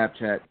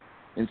 Snapchat,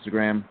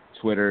 Instagram,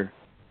 Twitter,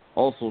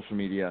 all social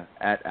media,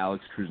 at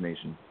Alex Cruz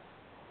Nation.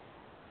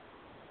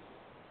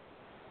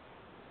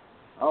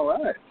 All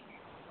right.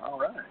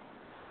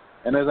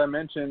 And as I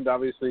mentioned,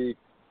 obviously,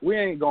 we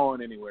ain't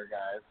going anywhere,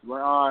 guys.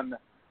 We're on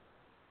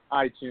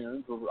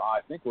iTunes.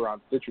 I think we're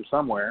on Stitcher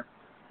somewhere.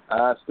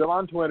 Still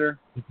on Twitter.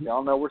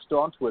 Y'all know we're still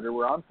on Twitter.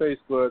 We're on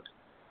Facebook.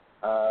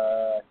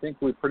 I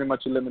think we pretty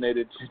much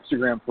eliminated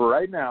Instagram for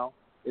right now.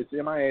 It's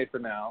MIA for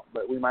now,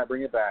 but we might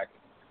bring it back.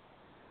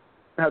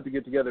 I have to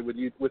get together with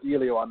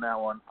Elio on that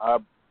one.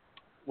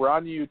 We're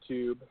on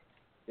YouTube.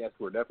 Yes,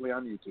 we're definitely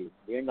on YouTube.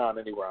 We ain't gone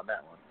anywhere on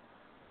that one.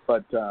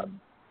 But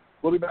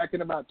we'll be back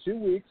in about 2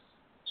 weeks.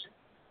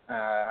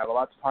 I have a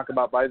lot to talk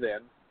about by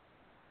then.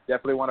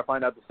 Definitely want to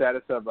find out the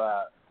status of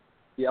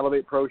the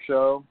Elevate Pro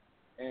show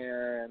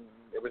and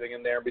everything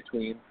in there in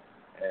between.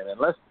 And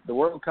unless the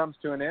world comes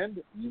to an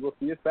end, you will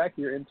see us back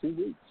here in 2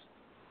 weeks.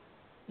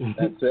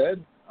 That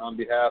said, on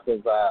behalf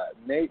of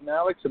Nate and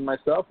Alex and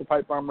myself at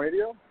Pipebomb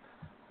Radio,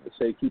 I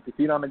say keep your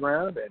feet on the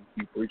ground and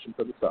keep reaching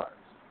for the stars.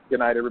 Good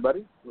night,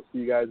 everybody. We'll see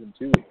you guys in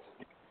 2 weeks.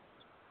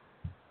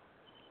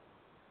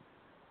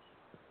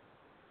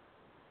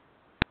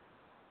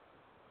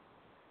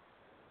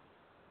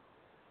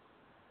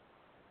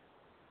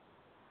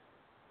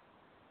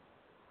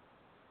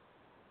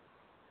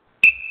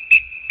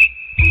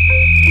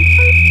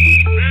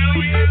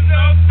 Millions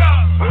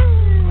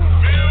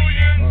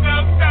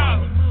of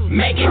dollars.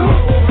 Make it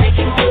move.